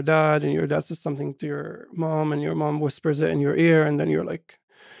something to your dad, and your dad says something to your mom, and your mom whispers it in your ear, and then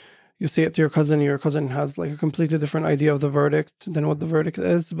you say it to your cousin, and your cousin has like a completely different idea of the verdict than what the verdict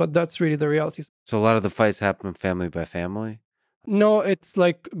is. But that's really the reality. So a lot of the fights happen family by family? No, it's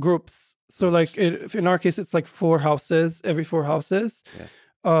like groups. So like in our case, it's like every four houses. Yeah.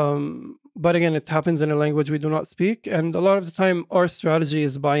 But again, it happens in a language we do not speak. And a lot of the time, our strategy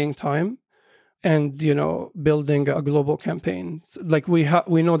is buying time and, building a global campaign. So, like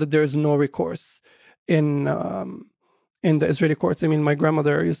we know that there is no recourse in the Israeli courts. I mean, my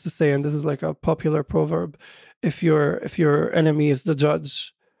grandmother used to say, and this is like a popular proverb, if your enemy is the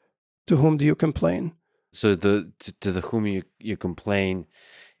judge, to whom do you complain? So to the whom you complain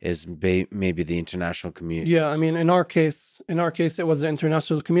is maybe the international community. Yeah, I mean, in our case, it was the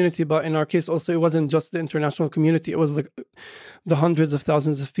international community, but in our case also, it wasn't just the international community. It was like the hundreds of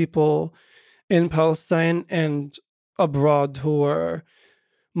thousands of people in Palestine and abroad who were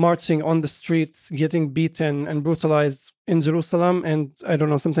marching on the streets, getting beaten and brutalized in Jerusalem, and I don't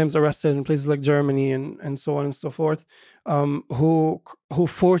know, sometimes arrested in places like Germany and so on and so forth, who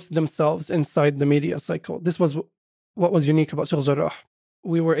forced themselves inside the media cycle. This was what was unique about Sheikh Jarrah.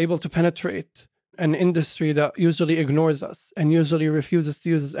 We were able to penetrate an industry that usually ignores us and usually refuses to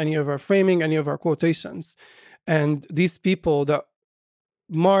use any of our framing, any of our quotations. And these people that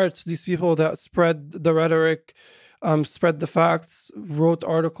marched, these people that spread the rhetoric, spread the facts, wrote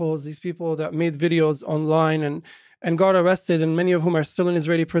articles, these people that made videos online and got arrested, and many of whom are still in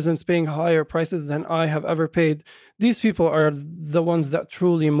Israeli prisons paying higher prices than I have ever paid. These people are the ones that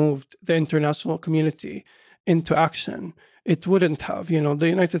truly moved the international community into action. It wouldn't have, the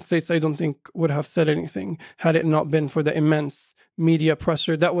United States, I don't think, would have said anything had it not been for the immense media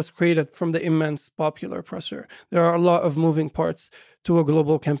pressure that was created from the immense popular pressure. There are a lot of moving parts to a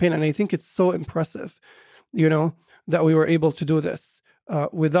global campaign, and I think it's so impressive, that we were able to do this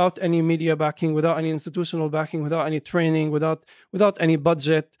without any media backing, without any institutional backing, without any training, without any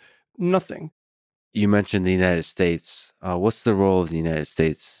budget, nothing. You mentioned the United States. What's the role of the United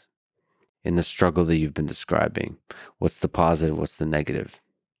States in the struggle that you've been describing? What's the positive? What's the negative?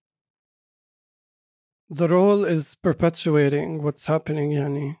 The role is perpetuating what's happening,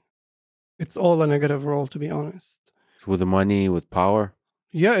 Yani. It's all a negative role, to be honest. With the money, with power?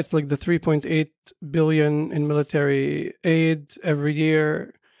 Yeah, it's like the 3.8 billion in military aid every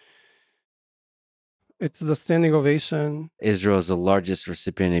year. It's the standing ovation. Israel is the largest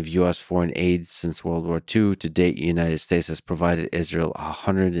recipient of U.S. foreign aid since World War II. To date, the United States has provided Israel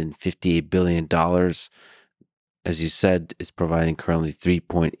 $158 billion. As you said, it's providing currently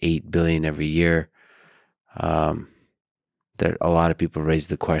 $3.8 billion every year. There a lot of people raise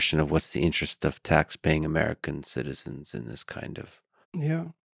the question of what's the interest of tax-paying American citizens in this kind of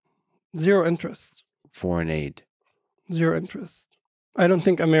zero interest. Foreign aid. Zero interest. I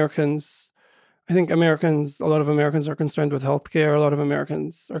think Americans, a lot of Americans are concerned with healthcare. A lot of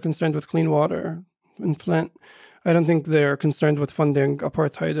Americans are concerned with clean water in Flint. I don't think they're concerned with funding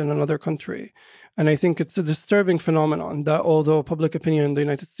apartheid in another country. And I think it's a disturbing phenomenon that although public opinion in the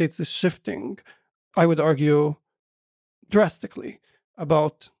United States is shifting, I would argue drastically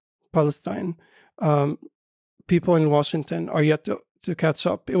about Palestine, people in Washington are yet to catch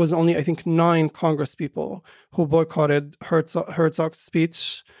up. It was only, I think, 9 Congress people who boycotted Herzog's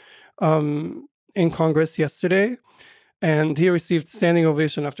speech in Congress yesterday. And he received standing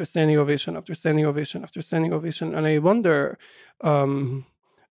ovation after standing ovation after standing ovation after standing ovation. And I wonder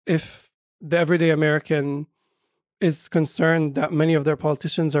if the everyday American is concerned that many of their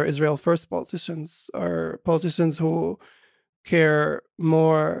politicians are Israel first politicians, are politicians who care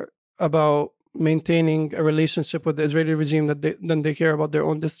more about maintaining a relationship with the Israeli regime than they care about their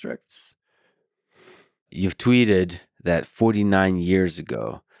own districts. You've tweeted that 49 years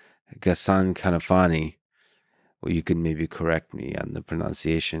ago, Ghassan Kanafani, well, you can maybe correct me on the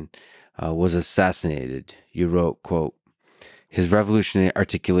pronunciation, was assassinated. You wrote, quote, "His revolutionary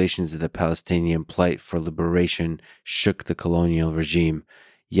articulations of the Palestinian plight for liberation shook the colonial regime,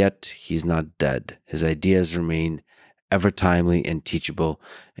 yet he's not dead. His ideas remain ever timely and teachable."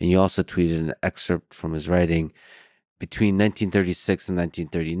 And you also tweeted an excerpt from his writing. Between 1936 and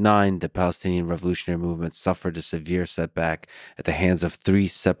 1939, the Palestinian revolutionary movement suffered a severe setback at the hands of 3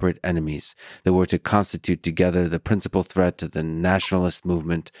 separate enemies that were to constitute together the principal threat to the nationalist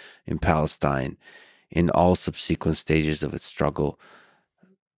movement in Palestine in all subsequent stages of its struggle.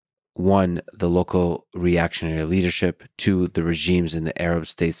 1, the local reactionary leadership; 2, the regimes in the Arab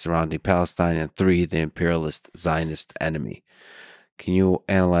states surrounding Palestine; and 3, the imperialist Zionist enemy. Can you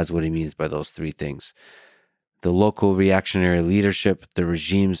analyze what he means by those 3 things? The local reactionary leadership, the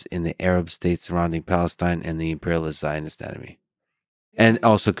regimes in the Arab states surrounding Palestine, and the imperialist Zionist enemy. And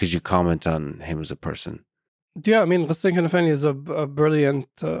also, could you comment on him as a person? Yeah, I mean, Ghassan Kanafani is a brilliant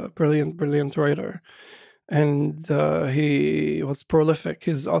writer. And he was prolific.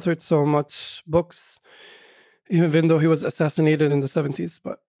 He's authored so much books, even though he was assassinated in the 70s.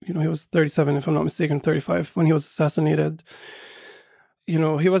 But, he was 37, if I'm not mistaken, 35 when he was assassinated.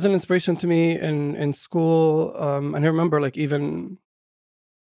 He was an inspiration to me in school. And I remember, like, even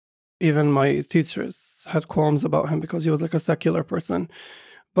my teachers had qualms about him because he was like a secular person.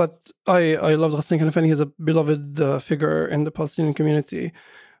 But I love Ghassan Kanafani. He's a beloved figure in the Palestinian community.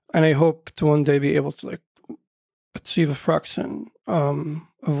 And I hope to one day be able to, like, achieve a fraction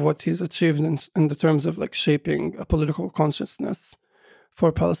of what he's achieved in the terms of, like, shaping a political consciousness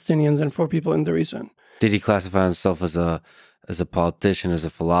for Palestinians and for people in the region. Did he classify himself as a politician, as a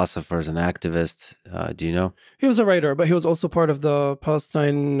philosopher, as an activist? Do you know? He was a writer, but he was also part of the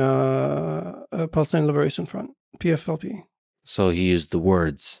Palestine Liberation Front, PFLP. So he used the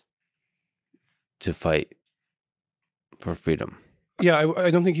words to fight for freedom. Yeah, I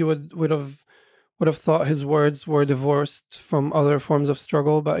don't think he would have thought his words were divorced from other forms of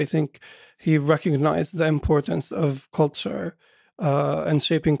struggle, but I think he recognized the importance of culture and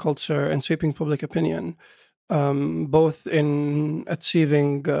shaping culture and shaping public opinion, both in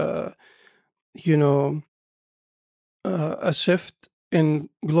achieving, a shift in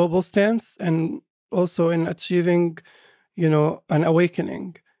global stance and also in achieving, an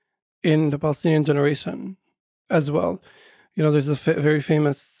awakening in the Palestinian generation as well. There's a very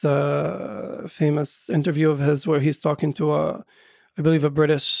famous interview of his where he's talking to I believe, a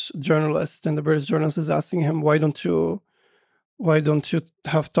British journalist, and the British journalist is asking him, why don't you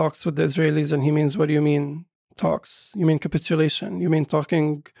have talks with the Israelis? And he means, what do you mean talks? You mean capitulation? You mean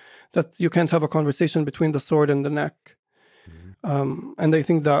talking that you can't have a conversation between the sword and the neck? Mm-hmm. And I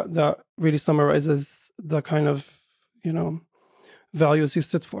think that really summarizes the kind of, values he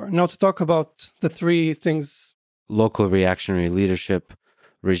stood for. Now, to talk about the 3 things: local reactionary leadership,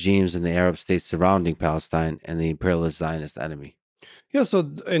 regimes in the Arab states surrounding Palestine, and the imperialist Zionist enemy. Yeah, so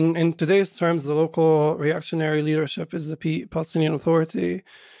in today's terms, the local reactionary leadership is the Palestinian Authority.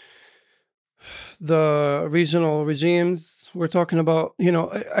 The regional regimes, we're talking about, the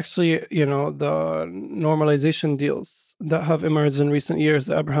normalization deals that have emerged in recent years,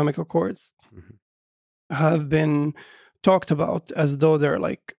 the Abrahamic Accords, mm-hmm. have been talked about as though they're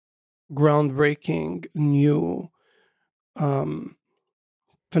like groundbreaking new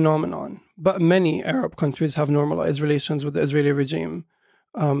phenomenon. But many Arab countries have normalized relations with the Israeli regime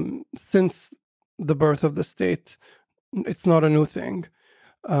since the birth of the state. It's not a new thing.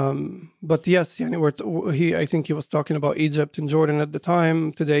 But yes, I think he was talking about Egypt and Jordan at the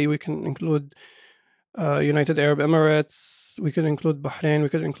time. Today we can include United Arab Emirates, we could include Bahrain, we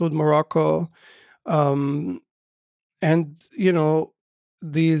could include Morocco. And,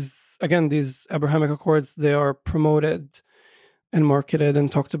 these Abrahamic Accords, they are promoted and marketed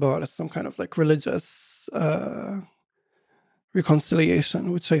and talked about as some kind of like religious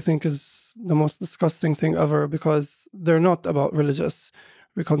reconciliation, which I think is the most disgusting thing ever, because they're not about religious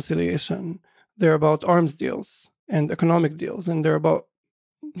reconciliation. They're about arms deals and economic deals, and they're about,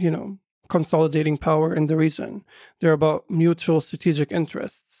 consolidating power in the region. They're about mutual strategic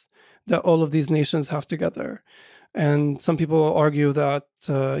interests that all of these nations have together. And some people argue that,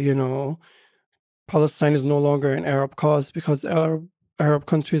 Palestine is no longer an Arab cause because Arab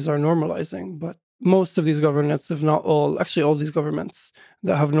countries are normalizing. But most of these governments, if not all, actually all these governments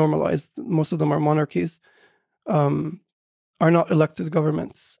that have normalized, most of them are monarchies, are not elected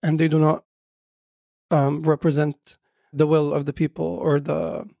governments, and they do not represent the will of the people or the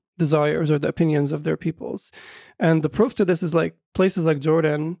desires or the opinions of their peoples. And the proof to this is like places like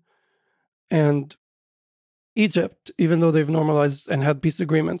Jordan and Egypt, even though they've normalized and had peace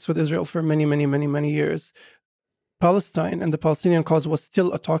agreements with Israel for many, many, many, many years, Palestine and the Palestinian cause was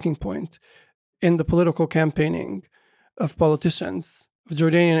still a talking point in the political campaigning of politicians, of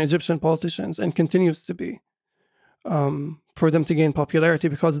Jordanian and Egyptian politicians, and continues to be, for them to gain popularity,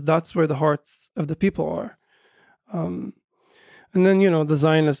 because that's where the hearts of the people are. And then, the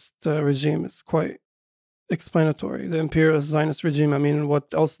Zionist regime is quite explanatory. The imperialist Zionist regime, I mean,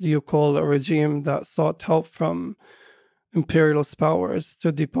 what else do you call a regime that sought help from imperialist powers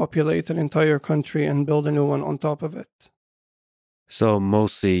to depopulate an entire country and build a new one on top of it? So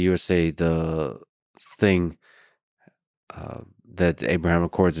mostly you would say the thing that the Abraham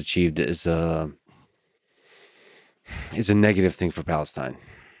Accords achieved is a negative thing for Palestine.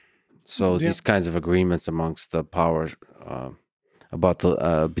 So these kinds of agreements amongst the powers about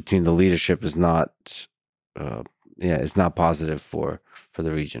the between the leadership is not it's not positive for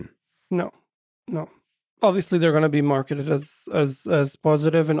the region. No. Obviously, they're going to be marketed as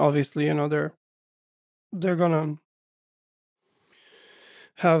positive, and obviously, they're going to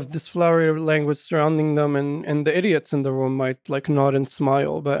have this flowery language surrounding them, and the idiots in the room might like nod and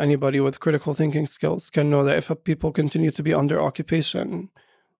smile, but anybody with critical thinking skills can know that if people continue to be under occupation,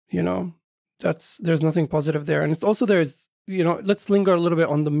 there's nothing positive there. And it's also, let's linger a little bit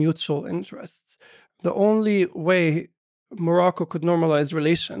on the mutual interests. The only way Morocco could normalize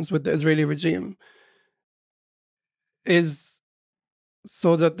relations with the Israeli regime is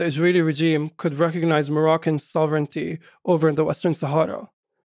so that the Israeli regime could recognize Moroccan sovereignty over the Western Sahara,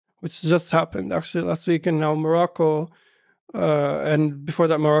 which just happened actually last week. And now Morocco, and before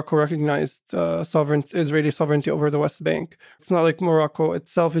that, Morocco recognized Israeli sovereignty over the West Bank. It's not like Morocco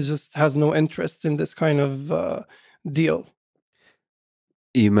itself has no interest in this kind of deal.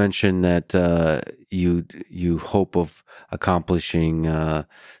 You mentioned that you hope of accomplishing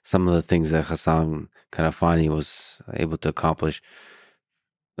some of the things that Ghassan Kanafani was able to accomplish.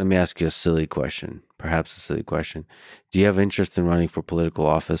 Let me ask you a silly question, perhaps a silly question. Do you have interest in running for political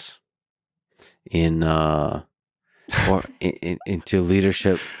office into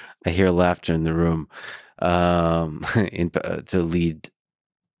leadership? I hear laughter in the room. To lead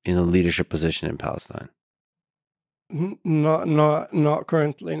in a leadership position in Palestine. Not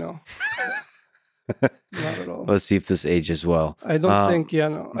currently, no. Not at all. Let's see if this ages well. I don't think.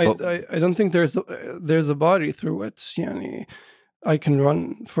 I don't think there's a body through which I can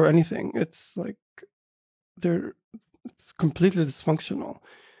run for anything. It's like it's completely dysfunctional,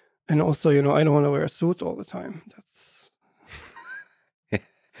 and also I don't want to wear a suit all the time. That's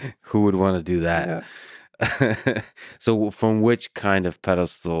who would want to do that? Yeah. So from which kind of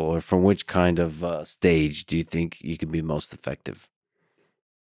pedestal or from which kind of stage do you think you can be most effective?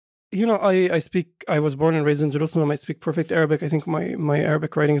 I was born and raised in Jerusalem. I speak perfect Arabic. I think my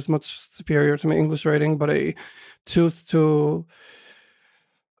Arabic writing is much superior to my English writing, but I choose to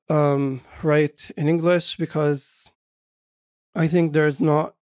write in English because I think there's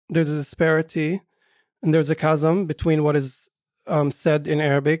a disparity and there's a chasm between what is said in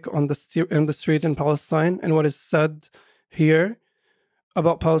Arabic in the street in Palestine and what is said here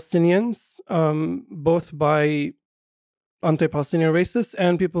about Palestinians, both by anti-Palestinian racists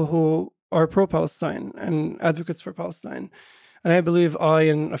and people who are pro-Palestine and advocates for Palestine. And I believe I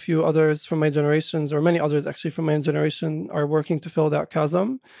and a few others from my generations, or many others actually from my generation, are working to fill that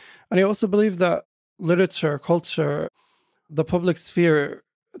chasm. And I also believe that literature, culture, the public sphere,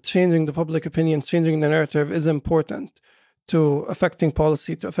 changing the public opinion, changing the narrative is important to affecting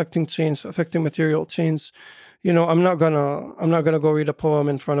policy, to affecting change, affecting material change. I'm not gonna go read a poem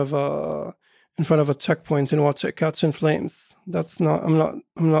in front of a checkpoint and watch it catch in flames. I'm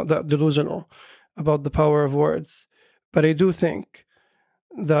not that delusional about the power of words. But I do think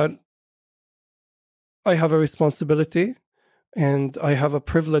that I have a responsibility and I have a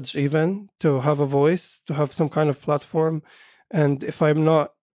privilege even to have a voice, to have some kind of platform. And if I'm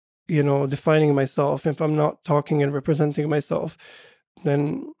not, defining myself, if I'm not talking and representing myself,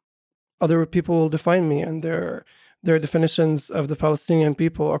 then other people will define me, and their definitions of the Palestinian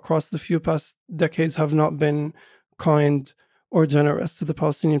people across the few past decades have not been kind or generous to the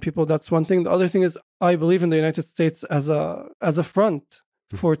Palestinian people. That's one thing. The other thing is I believe in the United States as a front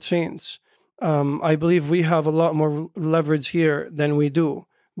for change. I believe we have a lot more leverage here than we do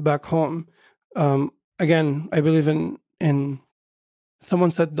back home. Again, I believe in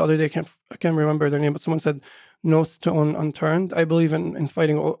someone said the other day, I can't remember their name, but someone said no stone unturned. I believe in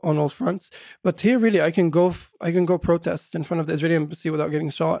fighting on all fronts. But here, really, I can go protest in front of the Israeli embassy without getting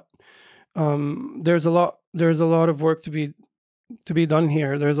shot. There's a lot of work to be done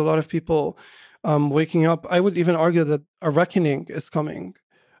here. There's a lot of people waking up. I would even argue that a reckoning is coming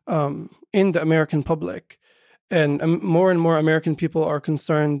in the American public, and more American people are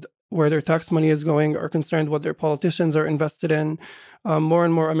concerned where their tax money is going, are concerned what their politicians are invested in. More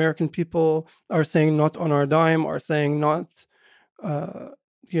and more American people are saying not on our dime, are saying not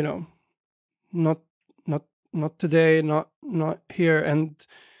today, not here. And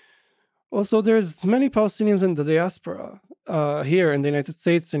also there's many Palestinians in the diaspora here in the United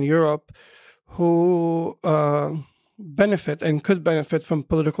States and Europe who benefit and could benefit from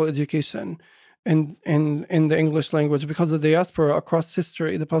political education in the English language, because the diaspora across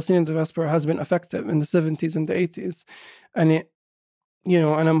history, the Palestinian diaspora has been effective in the 70s and the 80s. And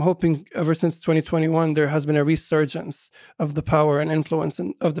and I'm hoping ever since 2021, there has been a resurgence of the power and influence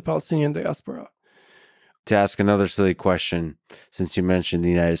of the Palestinian diaspora. To ask another silly question, since you mentioned the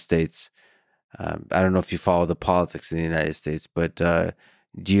United States, I don't know if you follow the politics in the United States, but do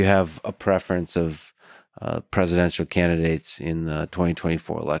you have a preference of presidential candidates in the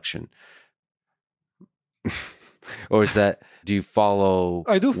 2024 election? Or is that, do you follow?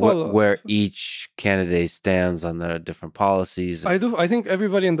 I do follow where each candidate stands on the different policies? I do. I think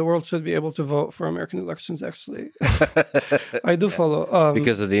everybody in the world should be able to vote for American elections, actually. I do follow.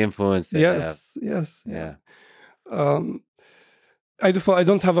 Because of the influence they have. Yes. Yeah. I do follow. I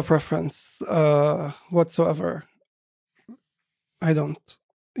don't have a preference whatsoever. I don't.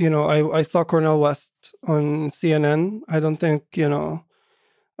 I saw Cornel West on CNN. I don't think,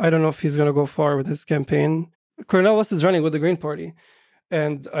 I don't know if he's going to go far with his campaign. Cornel West is running with the Green Party,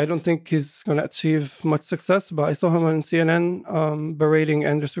 and I don't think he's going to achieve much success, but I saw him on CNN berating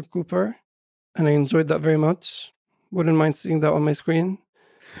Anderson Cooper, and I enjoyed that very much. Wouldn't mind seeing that on my screen.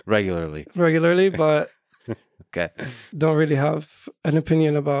 Regularly, but okay. Don't really have an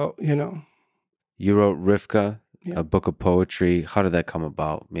opinion about, You wrote Rivka, a book of poetry. How did that come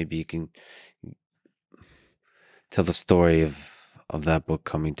about? Maybe you can tell the story of that book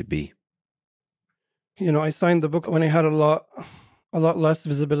coming to be. I signed the book when I had a lot less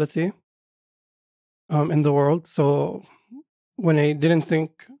visibility in the world. So when I didn't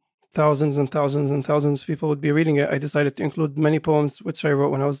think thousands and thousands and thousands of people would be reading it, I decided to include many poems which I wrote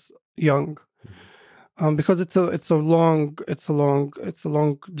when I was young. Because it's a long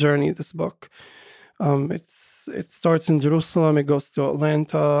journey, this book. It starts in Jerusalem, it goes to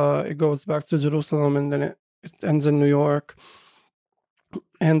Atlanta, it goes back to Jerusalem, and then it ends in New York.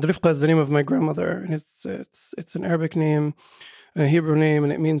 And Rivka is the name of my grandmother, and it's an Arabic name, a Hebrew name,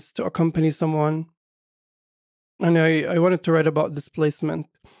 and it means to accompany someone. And I wanted to write about displacement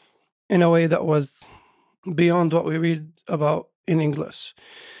in a way that was beyond what we read about in English.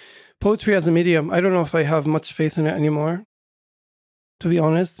 Poetry as a medium, I don't know if I have much faith in it anymore, to be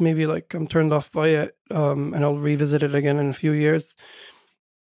honest. Maybe I'm turned off by it, and I'll revisit it again in a few years.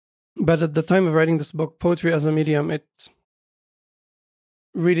 But at the time of writing this book, poetry as a medium, it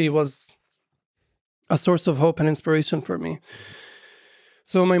really was a source of hope and inspiration for me.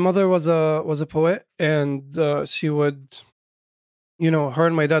 So my mother was a poet, and she would, her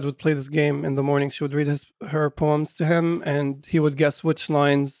and my dad would play this game in the morning. She would read her poems to him, and he would guess which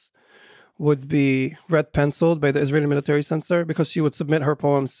lines would be red penciled by the Israeli military censor, because she would submit her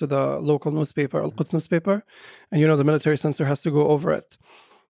poems to the local newspaper, Al-Quds newspaper, and the military censor has to go over it.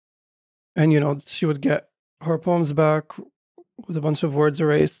 And she would get her poems back with a bunch of words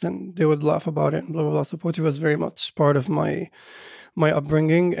erased, and they would laugh about it, and blah blah blah. So poetry was very much part of my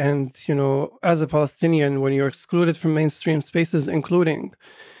upbringing. And as a Palestinian, when you're excluded from mainstream spaces, including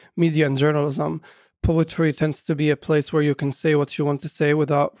media and journalism, poetry tends to be a place where you can say what you want to say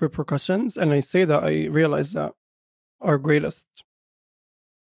without repercussions. And I say that, I realize that our greatest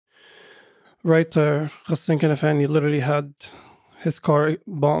writer, Ghassan Kanafani, literally had his car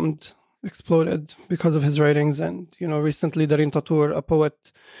bombed, exploded because of his writings. And recently Darin Tatour, a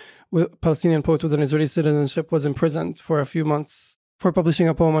Palestinian poet with an Israeli citizenship, was imprisoned for a few months for publishing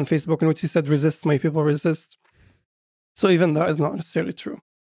a poem on Facebook in which he said, "Resist, my people, resist." So even that is not necessarily true.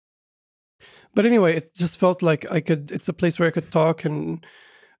 But anyway, it just felt like it's a place where I could talk and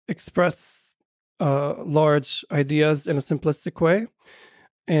express large ideas in a simplistic way.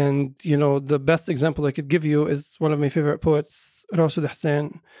 And, the best example I could give you is one of my favorite poets, Rashid Hussein.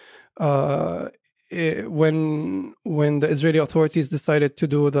 Uh, when the Israeli authorities decided to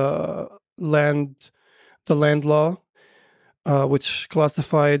do the land law, which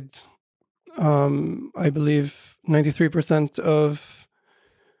classified, I believe, 93% of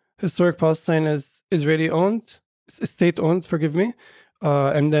historic Palestine as Israeli owned, state owned, forgive me.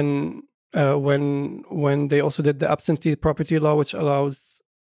 And then when they also did the absentee property law, which allows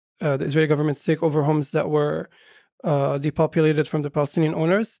the Israeli government to take over homes that were depopulated from the Palestinian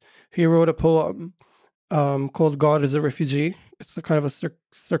owners, he wrote a poem called "God is a Refugee." It's a kind of a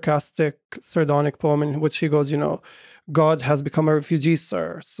sarcastic, sardonic poem in which he goes, God has become a refugee,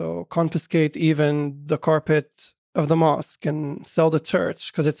 sir. So confiscate even the carpet of the mosque and sell the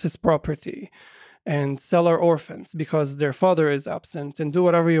church because it's his property, and sell our orphans because their father is absent, and do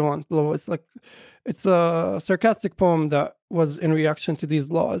whatever you want. It's a sarcastic poem that was in reaction to these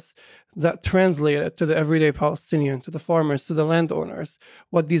laws that translated to the everyday Palestinian, to the farmers, to the landowners,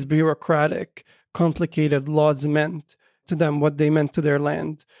 what these bureaucratic, complicated laws meant to them, what they meant to their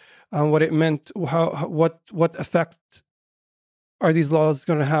land, what it meant, what effect are these laws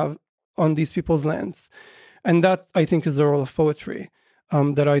going to have on these people's lands. And that, I think, is the role of poetry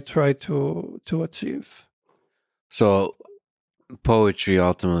that I try to achieve. So poetry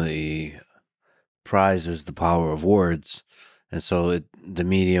ultimately prizes the power of words, and so the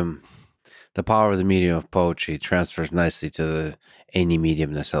power of the medium of poetry transfers nicely to any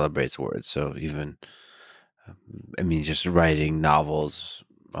medium that celebrates words. So even, just writing novels,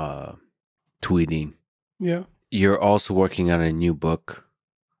 tweeting. Yeah. You're also working on a new book,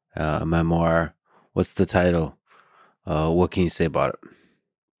 a memoir. What's the title? What can you say about it?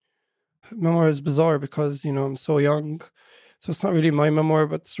 Memoir is bizarre because, I'm so young. So it's not really my memoir,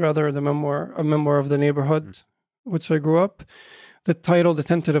 but it's rather a memoir of the neighborhood which I grew up. The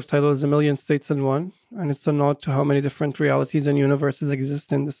tentative title is A Million States in One, and it's a nod to how many different realities and universes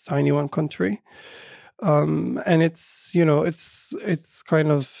exist in this tiny one country. And it's kind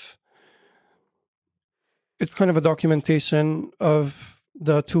of a documentation of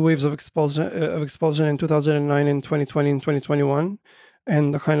the two waves of expulsion in 2009 and 2020 and 2021,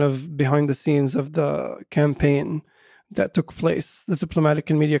 and the kind of behind the scenes of the campaign that took place, the diplomatic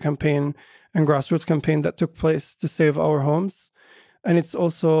and media campaign and grassroots campaign that took place to save our homes. And it's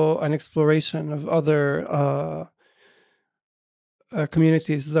also an exploration of other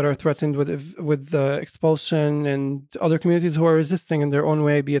communities that are threatened with the expulsion, and other communities who are resisting in their own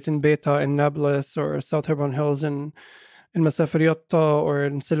way, be it in Beta, in Nablus, or South Hebron Hills, in Masafir Yatta, or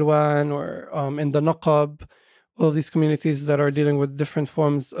in Silwan, or in the Naqab. All of these communities that are dealing with different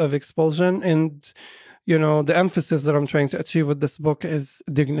forms of expulsion. And the emphasis that I'm trying to achieve with this book is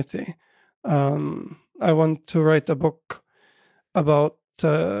dignity. I want to write a book about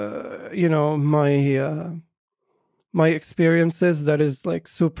my experiences that is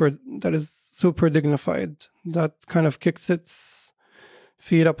super dignified, that kind of kicks its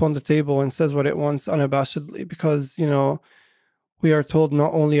feet up on the table and says what it wants unabashedly, because we are told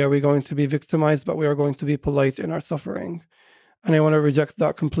not only are we going to be victimized, but we are going to be polite in our suffering. And I want to reject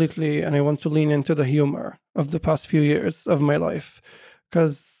that completely, and I want to lean into the humor of the past few years of my life,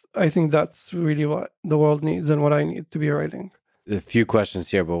 because I think that's really what the world needs and what I need to be writing. A few questions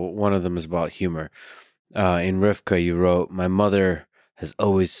here, but one of them is about humor. In Rivka, you wrote, "My mother has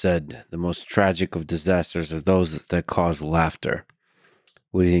always said the most tragic of disasters are those that cause laughter."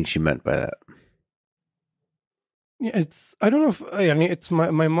 What do you think she meant by that? Yeah, I don't know if it's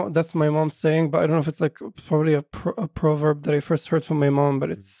my mom. That's my mom's saying, but I don't know if it's like probably a proverb that I first heard from my mom. But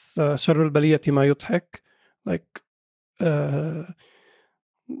it's "Sharrul baliyati ma yuthak," like the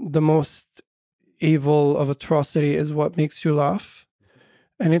most evil of atrocity is what makes you laugh,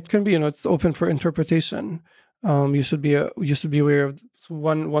 and it can be it's open for interpretation. You should be wary of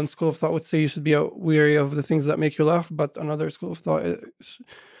one school of thought would say you should be wary of the things that make you laugh, but another school of thought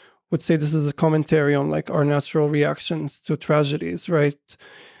would say this is a commentary on like our natural reactions to tragedies, right?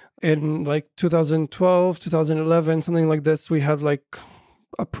 In like 2012, 2011, something like this, we had like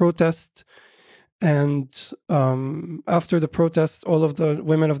a protest. And after the protest, all of the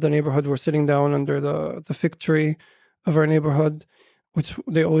women of the neighborhood were sitting down under the fig tree of our neighborhood, which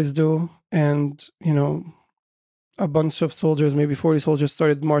they always do. And, a bunch of soldiers, maybe 40 soldiers,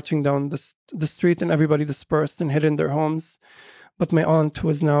 started marching down the street, and everybody dispersed and hid in their homes. But my aunt, who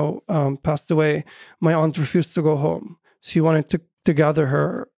is now passed away, my aunt refused to go home. She wanted to gather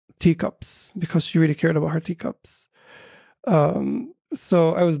her teacups because she really cared about her teacups.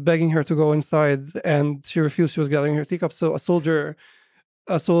 So I was begging her to go inside, and she refused. She was gathering her teacups. So a soldier,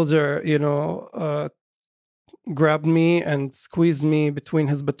 grabbed me and squeezed me between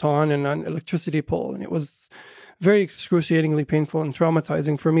his baton and an electricity pole. And it was very excruciatingly painful and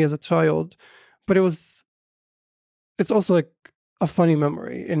traumatizing for me as a child. But it's also like a funny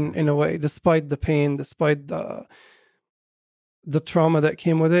memory in a way, despite the pain, despite the trauma that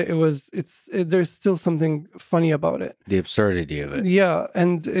came with it. There's still something funny about it. The absurdity of it. Yeah,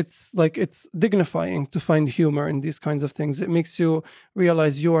 and it's like it's dignifying to find humor in these kinds of things. It makes you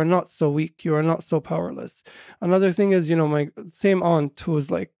realize you are not so weak, you are not so powerless. Another thing is, my same aunt who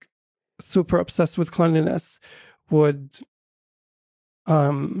was like super obsessed with cleanliness would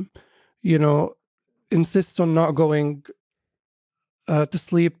you know insist on not going to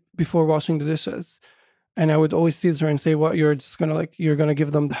sleep before washing the dishes. And I would always tease her and say, "What, you're just gonna you're gonna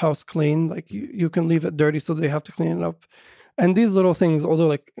give them the house clean? Like you can leave it dirty, so they have to clean it up." And these little things, although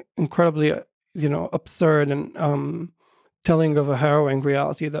like incredibly, absurd and telling of a harrowing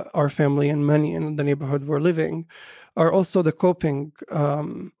reality that our family and many in the neighborhood were living, are also the coping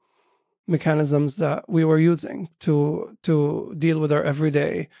mechanisms that we were using to deal with our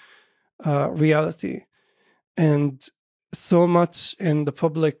everyday reality. And so much in the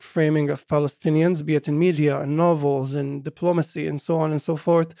public framing of Palestinians, be it in media and novels and diplomacy and so on and so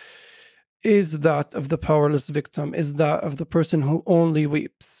forth, is that of the powerless victim, is that of the person who only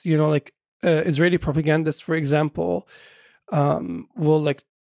weeps. Israeli propagandists, for example, will like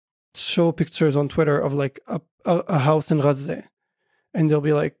show pictures on Twitter of like a house in Gaza, and they'll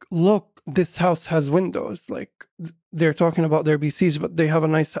be like, "Look, this house has windows." Like they're talking about their BCs, but they have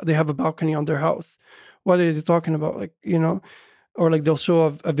a balcony on their house. What are they talking about? Or like they'll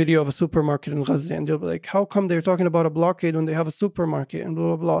show a video of a supermarket in Gaza, and they'll be like, "How come they're talking about a blockade when they have a supermarket?" And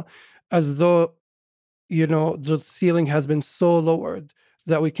blah blah blah, as though the ceiling has been so lowered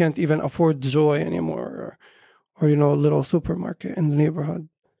that we can't even afford joy anymore, or a little supermarket in the neighborhood.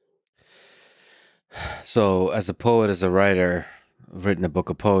 So, as a poet, as a writer, I've written a book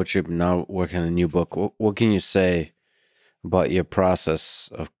of poetry, but now working on a new book. What can you say about your process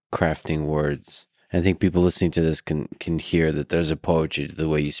of crafting words? I think people listening to this can hear that there's a poetry to the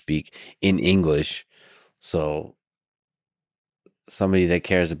way you speak in English. So, somebody that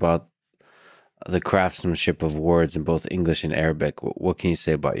cares about the craftsmanship of words in both English and Arabic, what can you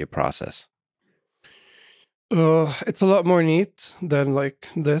say about your process? It's a lot more neat than like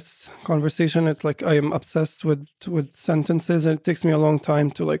this conversation. It's like I am obsessed with sentences, and it takes me a long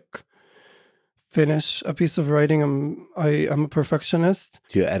time to like finish a piece of writing. I'm a perfectionist.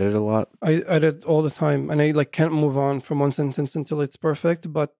 Do you edit a lot? I edit all the time, and I like can't move on from one sentence until it's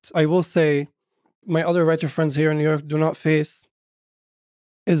perfect. But I will say, my other writer friends here in New York do not face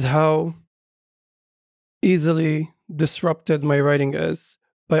is how easily disrupted my writing is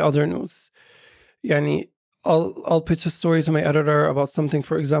by other news. Yani, I'll pitch a story to my editor about something,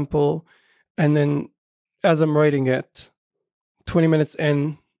 for example, and then as I'm writing it, 20 minutes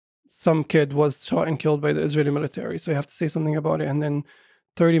in, some kid was shot and killed by the Israeli military. So I have to say something about it. And then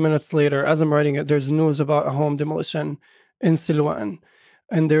 30 minutes later, as I'm writing it, there's news about a home demolition in Silwan.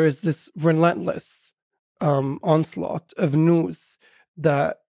 And there is this relentless onslaught of news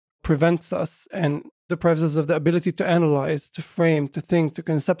that prevents us and deprives us of the ability to analyze, to frame, to think, to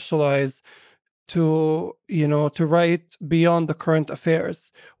conceptualize, to write beyond the current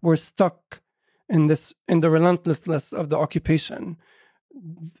affairs. We're stuck in the relentlessness of the occupation,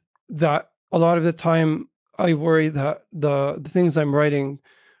 that a lot of the time I worry that the things I'm writing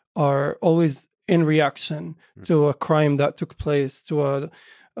are always in reaction to a crime that took place, to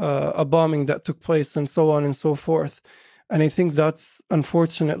a bombing that took place, and so on and so forth. And I think that's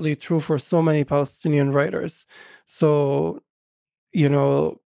unfortunately true for so many Palestinian writers. So,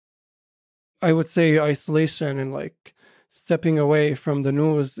 I would say isolation and like stepping away from the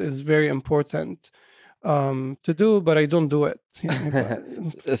news is very important to do, but I don't do it.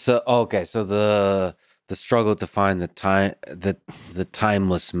 So the struggle to find the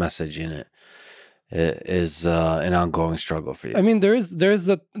timeless message in it is an ongoing struggle for you. I mean, there is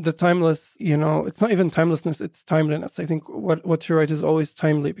the timeless. It's not even timelessness; it's timeliness. I think what you write is always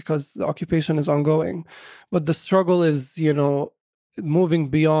timely because the occupation is ongoing, but the struggle is moving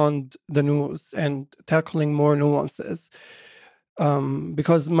beyond the news and tackling more nuances.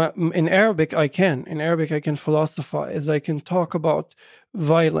 Because in Arabic I can philosophize, I can talk about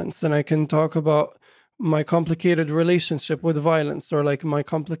violence, and I can talk about my complicated relationship with violence, or like I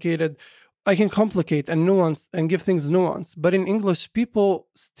can complicate and nuance and give things nuance. But in English, people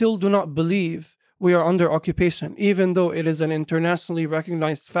still do not believe we are under occupation, even though it is an internationally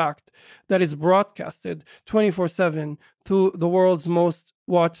recognized fact that is broadcasted 24/7 through the world's most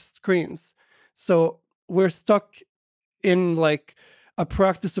watched screens. So we're stuck in like a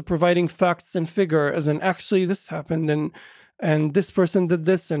practice of providing facts and figure, as in actually this happened, and this person did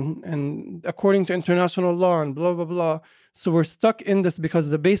this, and according to international law, and blah blah blah. So we're stuck in this because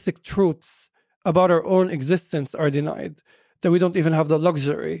the basic truths about our own existence are denied. That we don't even have the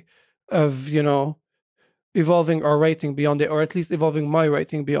luxury of, evolving our writing beyond it, or at least evolving my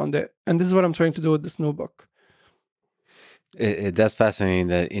writing beyond it. And this is what I'm trying to do with this new book. That's fascinating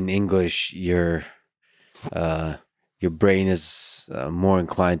that in English, your brain is more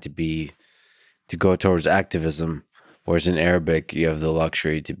inclined to go towards activism, whereas in Arabic, you have the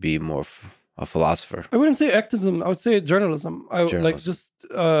luxury to be more a philosopher. I wouldn't say activism. I would say journalism. Like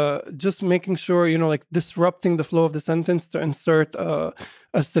just making sure, like disrupting the flow of the sentence to insert a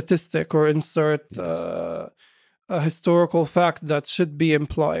statistic or insert a historical fact that should be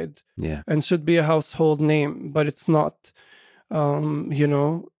implied, and should be a household name, but it's not.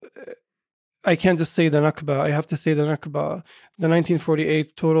 I can't just say the Nakba. I have to say the Nakba, the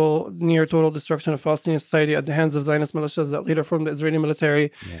 1948 near total destruction of Palestinian society at the hands of Zionist militias that later formed the Israeli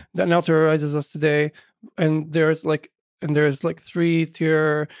military, that now terrorizes us today. And there's like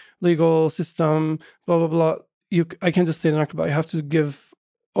 3-tier legal system, blah blah blah. I can't just say the Nakba. I have to give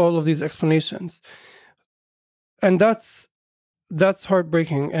all of these explanations, and that's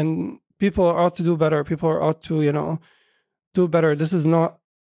heartbreaking. And people are out to do better. People are out to do better. This is not.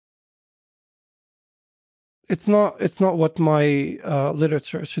 It's not what my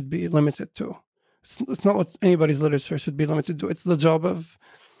literature should be limited to. It's not what anybody's literature should be limited to. It's the job of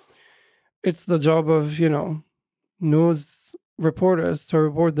news reporters to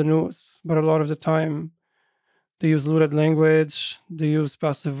report the news. But a lot of the time, they use lewd language, they use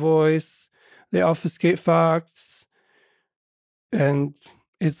passive voice, they obfuscate facts, and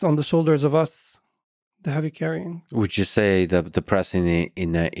it's on the shoulders of us, the heavy carrying. Would you say the press in the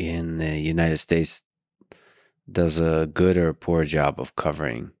United States does a good or a poor job of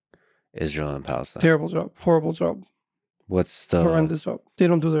covering Israel and Palestine? Terrible job, horrible job. What's the horrendous job? They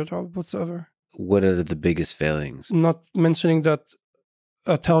don't do their job whatsoever. What are the biggest failings? Not mentioning that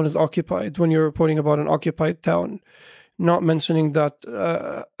a town is occupied when you're reporting about an occupied town. Not mentioning that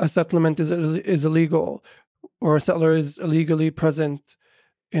a settlement is illegal, or a settler is illegally present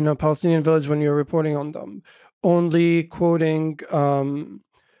in a Palestinian village when you're reporting on them. Only quoting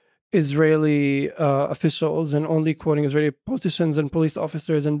Israeli officials, and only quoting Israeli politicians and police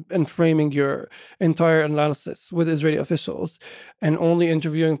officers, and framing your entire analysis with Israeli officials, and only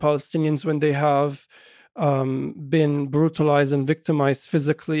interviewing Palestinians when they have been brutalized and victimized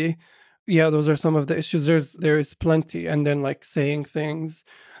physically. Yeah, those are some of the issues. There is plenty. And then saying things,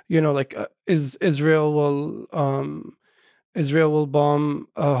 Israel will bomb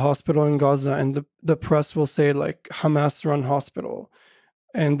a hospital in Gaza, and the press will say Hamas run hospital.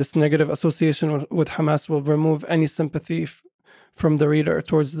 And this negative association with Hamas will remove any sympathy from the reader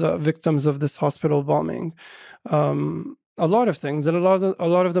towards the victims of this hospital bombing. A lot of things, and a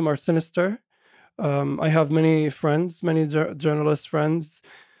lot of them are sinister. I have many friends, many journalist friends,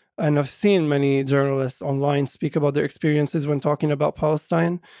 and I've seen many journalists online speak about their experiences when talking about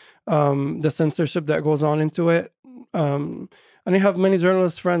Palestine, the censorship that goes on into it. And I have many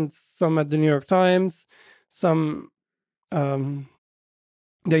journalist friends, some at the New York Times, some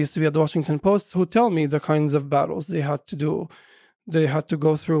they used to be at the Washington Post, who tell me the kinds of battles they had to do. They had to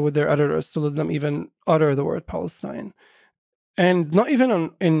go through with their editors to let them even utter the word Palestine. And not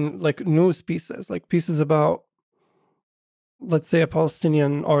even in news pieces, pieces about, let's say, a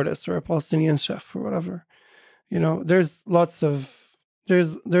Palestinian artist or a Palestinian chef or whatever. There's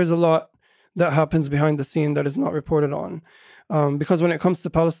a lot that happens behind the scene that is not reported on. Because when it comes to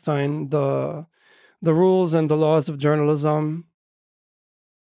Palestine, the rules and the laws of journalism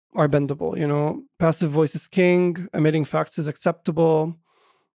are bendable. Passive voice is king, omitting facts is acceptable,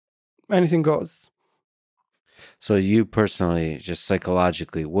 anything goes. So you personally, just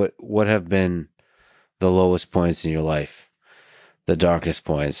psychologically, what have been the lowest points in your life, the darkest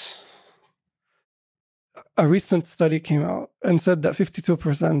points? A recent study came out and said that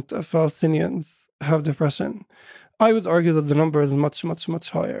 52% of Palestinians have depression. I would argue that the number is much, much,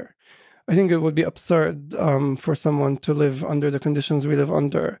 much higher. I think it would be absurd for someone to live under the conditions we live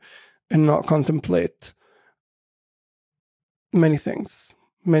under and not contemplate many things,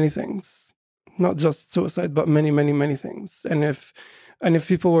 not just suicide, but many, many, many things. And if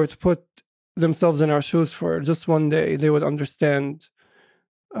people were to put themselves in our shoes for just one day, they would understand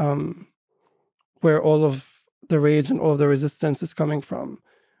where all of the rage and all of the resistance is coming from.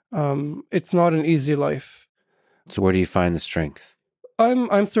 It's not an easy life. So where do you find the strength?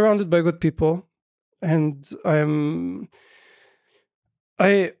 I'm surrounded by good people, and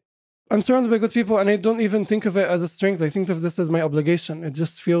I I'm surrounded by good people, and I don't even think of it as a strength. I think of this as my obligation. It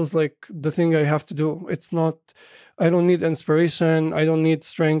just feels like the thing I have to do. It's not, I don't need inspiration. I don't need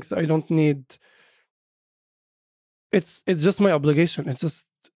strength. I don't need, it's just my obligation. It's just,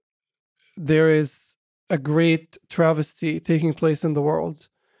 there is a great travesty taking place in the world.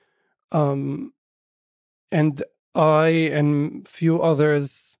 And I and few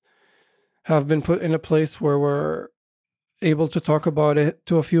others have been put in a place where we're able to talk about it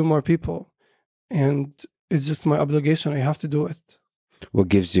to a few more people. And it's just my obligation. I have to do it. What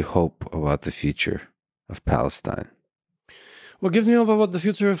gives you hope about the future of Palestine? What gives me hope about the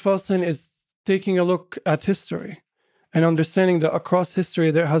future of Palestine is taking a look at history and understanding that across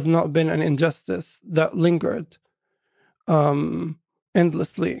history there has not been an injustice that lingered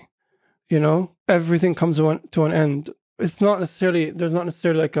endlessly. You know, everything comes to an end. It's not necessarily, there's not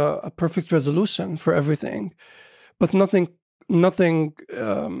necessarily like a perfect resolution for everything, but nothing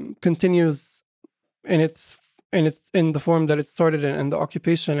continues in in the form that it started in, and the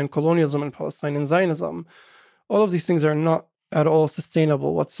occupation and colonialism in Palestine and Zionism. All of these things are not at all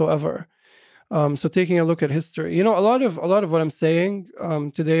sustainable whatsoever. So taking a look at history, you know, a lot of what I'm saying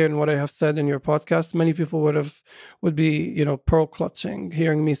today and what I have said in your podcast, many people would be, you know, pearl clutching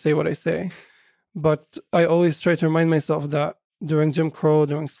hearing me say what I say. But I always try to remind myself that during Jim Crow,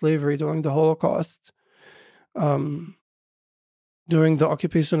 during slavery, during the Holocaust, during the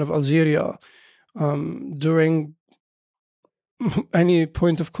occupation of Algeria, during any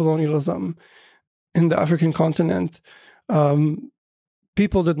point of colonialism in the African continent,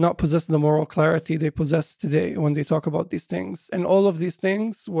 people did not possess the moral clarity they possess today when they talk about these things. And all of these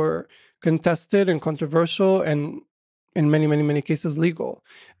things were contested and controversial and in many, many, many cases legal.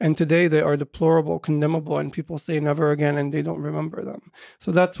 And today they are deplorable, condemnable, and people say never again and they don't remember them.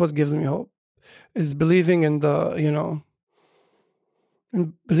 So that's what gives me hope, is believing in the, you know,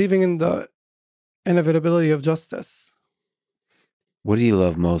 and believing in the inevitability of justice. What do you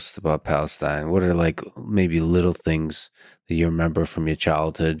love most about Palestine? What are like maybe little things that you remember from your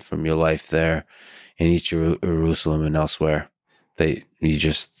childhood, from your life there in East Jerusalem and elsewhere that you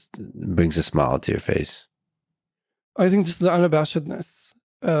just brings a smile to your face? I think just the unabashedness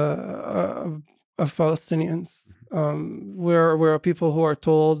of Palestinians. We're people who are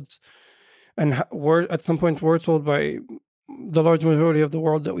told, and were at some point were told by the large majority of the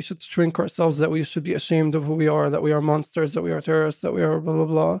world, that we should shrink ourselves, that we should be ashamed of who we are, that we are monsters, that we are terrorists, that we are blah blah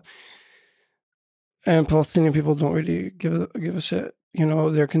blah. And Palestinian people don't really give a shit. You know,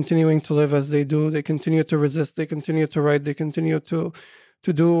 they're continuing to live as they do. They continue to resist. They continue to write. They continue to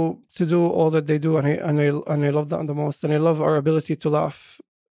do all that they do. And I love that the most. And I love our ability to laugh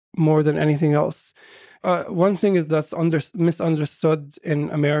more than anything else. One thing is that's misunderstood in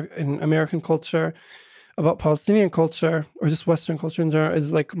American culture about Palestinian culture, or just Western culture in general,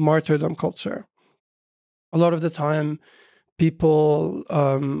 is like martyrdom culture. A lot of the time, people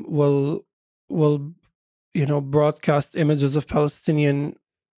will you know, broadcast images of Palestinian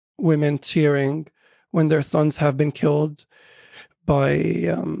women cheering when their sons have been killed by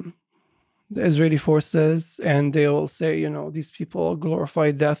the Israeli forces, and they will say, you know, these people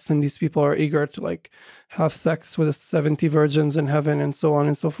glorify death, and these people are eager to like have sex with the 70 virgins in heaven, and so on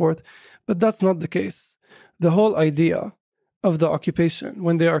and so forth. But that's not the case. The whole idea of the occupation,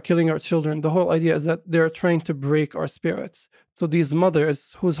 when they are killing our children, the whole idea is that they're trying to break our spirits. So these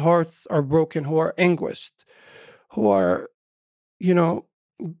mothers whose hearts are broken, who are anguished, who are, you know,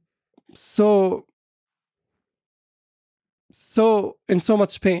 so in so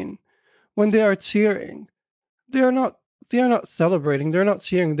much pain, when they are cheering, they are not celebrating, they're not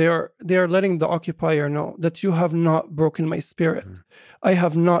cheering, they are letting the occupier know that you have not broken my spirit. I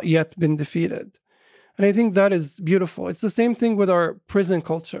have not yet been defeated. And I think that is beautiful. It's the same thing with our prison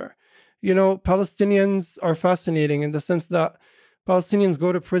culture. You know, Palestinians are fascinating in the sense that Palestinians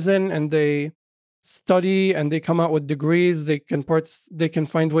go to prison and they study and they come out with degrees. They can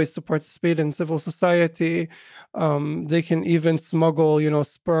find ways to participate in civil society. They can even smuggle, you know,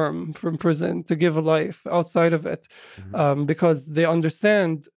 sperm from prison to give a life outside of it, because they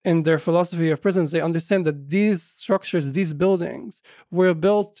understand in their philosophy of prisons, they understand that these structures, these buildings, were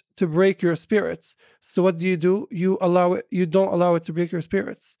built to break your spirits. So what do? You allow it. You don't allow it to break your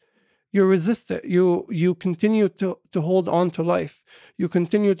spirits. You resist it. You continue to hold on to life. You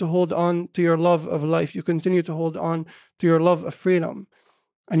continue to hold on to your love of life. You continue to hold on to your love of freedom.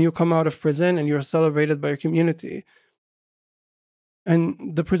 And you come out of prison and you're celebrated by your community.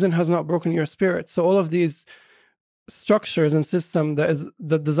 And the prison has not broken your spirit. So all of these structures and system that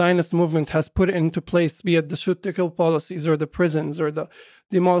the Zionist movement has put into place, be it the shoot to kill policies or the prisons or the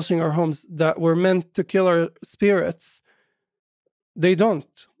demolishing our homes that were meant to kill our spirits, they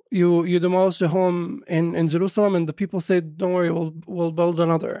don't. you demolish a home in Jerusalem, and the people say, "Don't worry, we'll build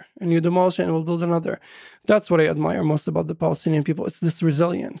another." And you demolish it, and we'll build another. That's what I admire most about the Palestinian people. It's this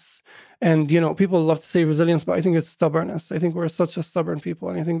resilience. And people love to say resilience, but I think it's stubbornness. I think we're such a stubborn people,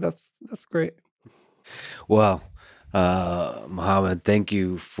 and I think that's great. Well, Mohammed, thank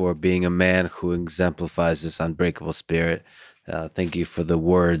you for being a man who exemplifies this unbreakable spirit. Thank you for the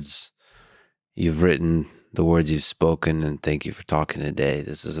words you've written, the words you've spoken, and thank you for talking today.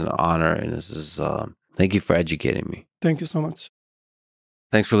 This is an honor, and this is thank you for educating me. Thank you so much.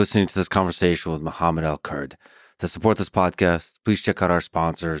 Thanks for listening to this conversation with Mohammed El-Kurd. To support this podcast, please check out our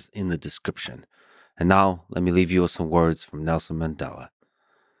sponsors in the description. And now, let me leave you with some words from Nelson Mandela.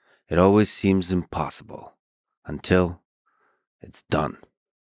 It always seems impossible until it's done.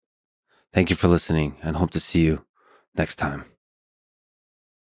 Thank you for listening, and hope to see you next time.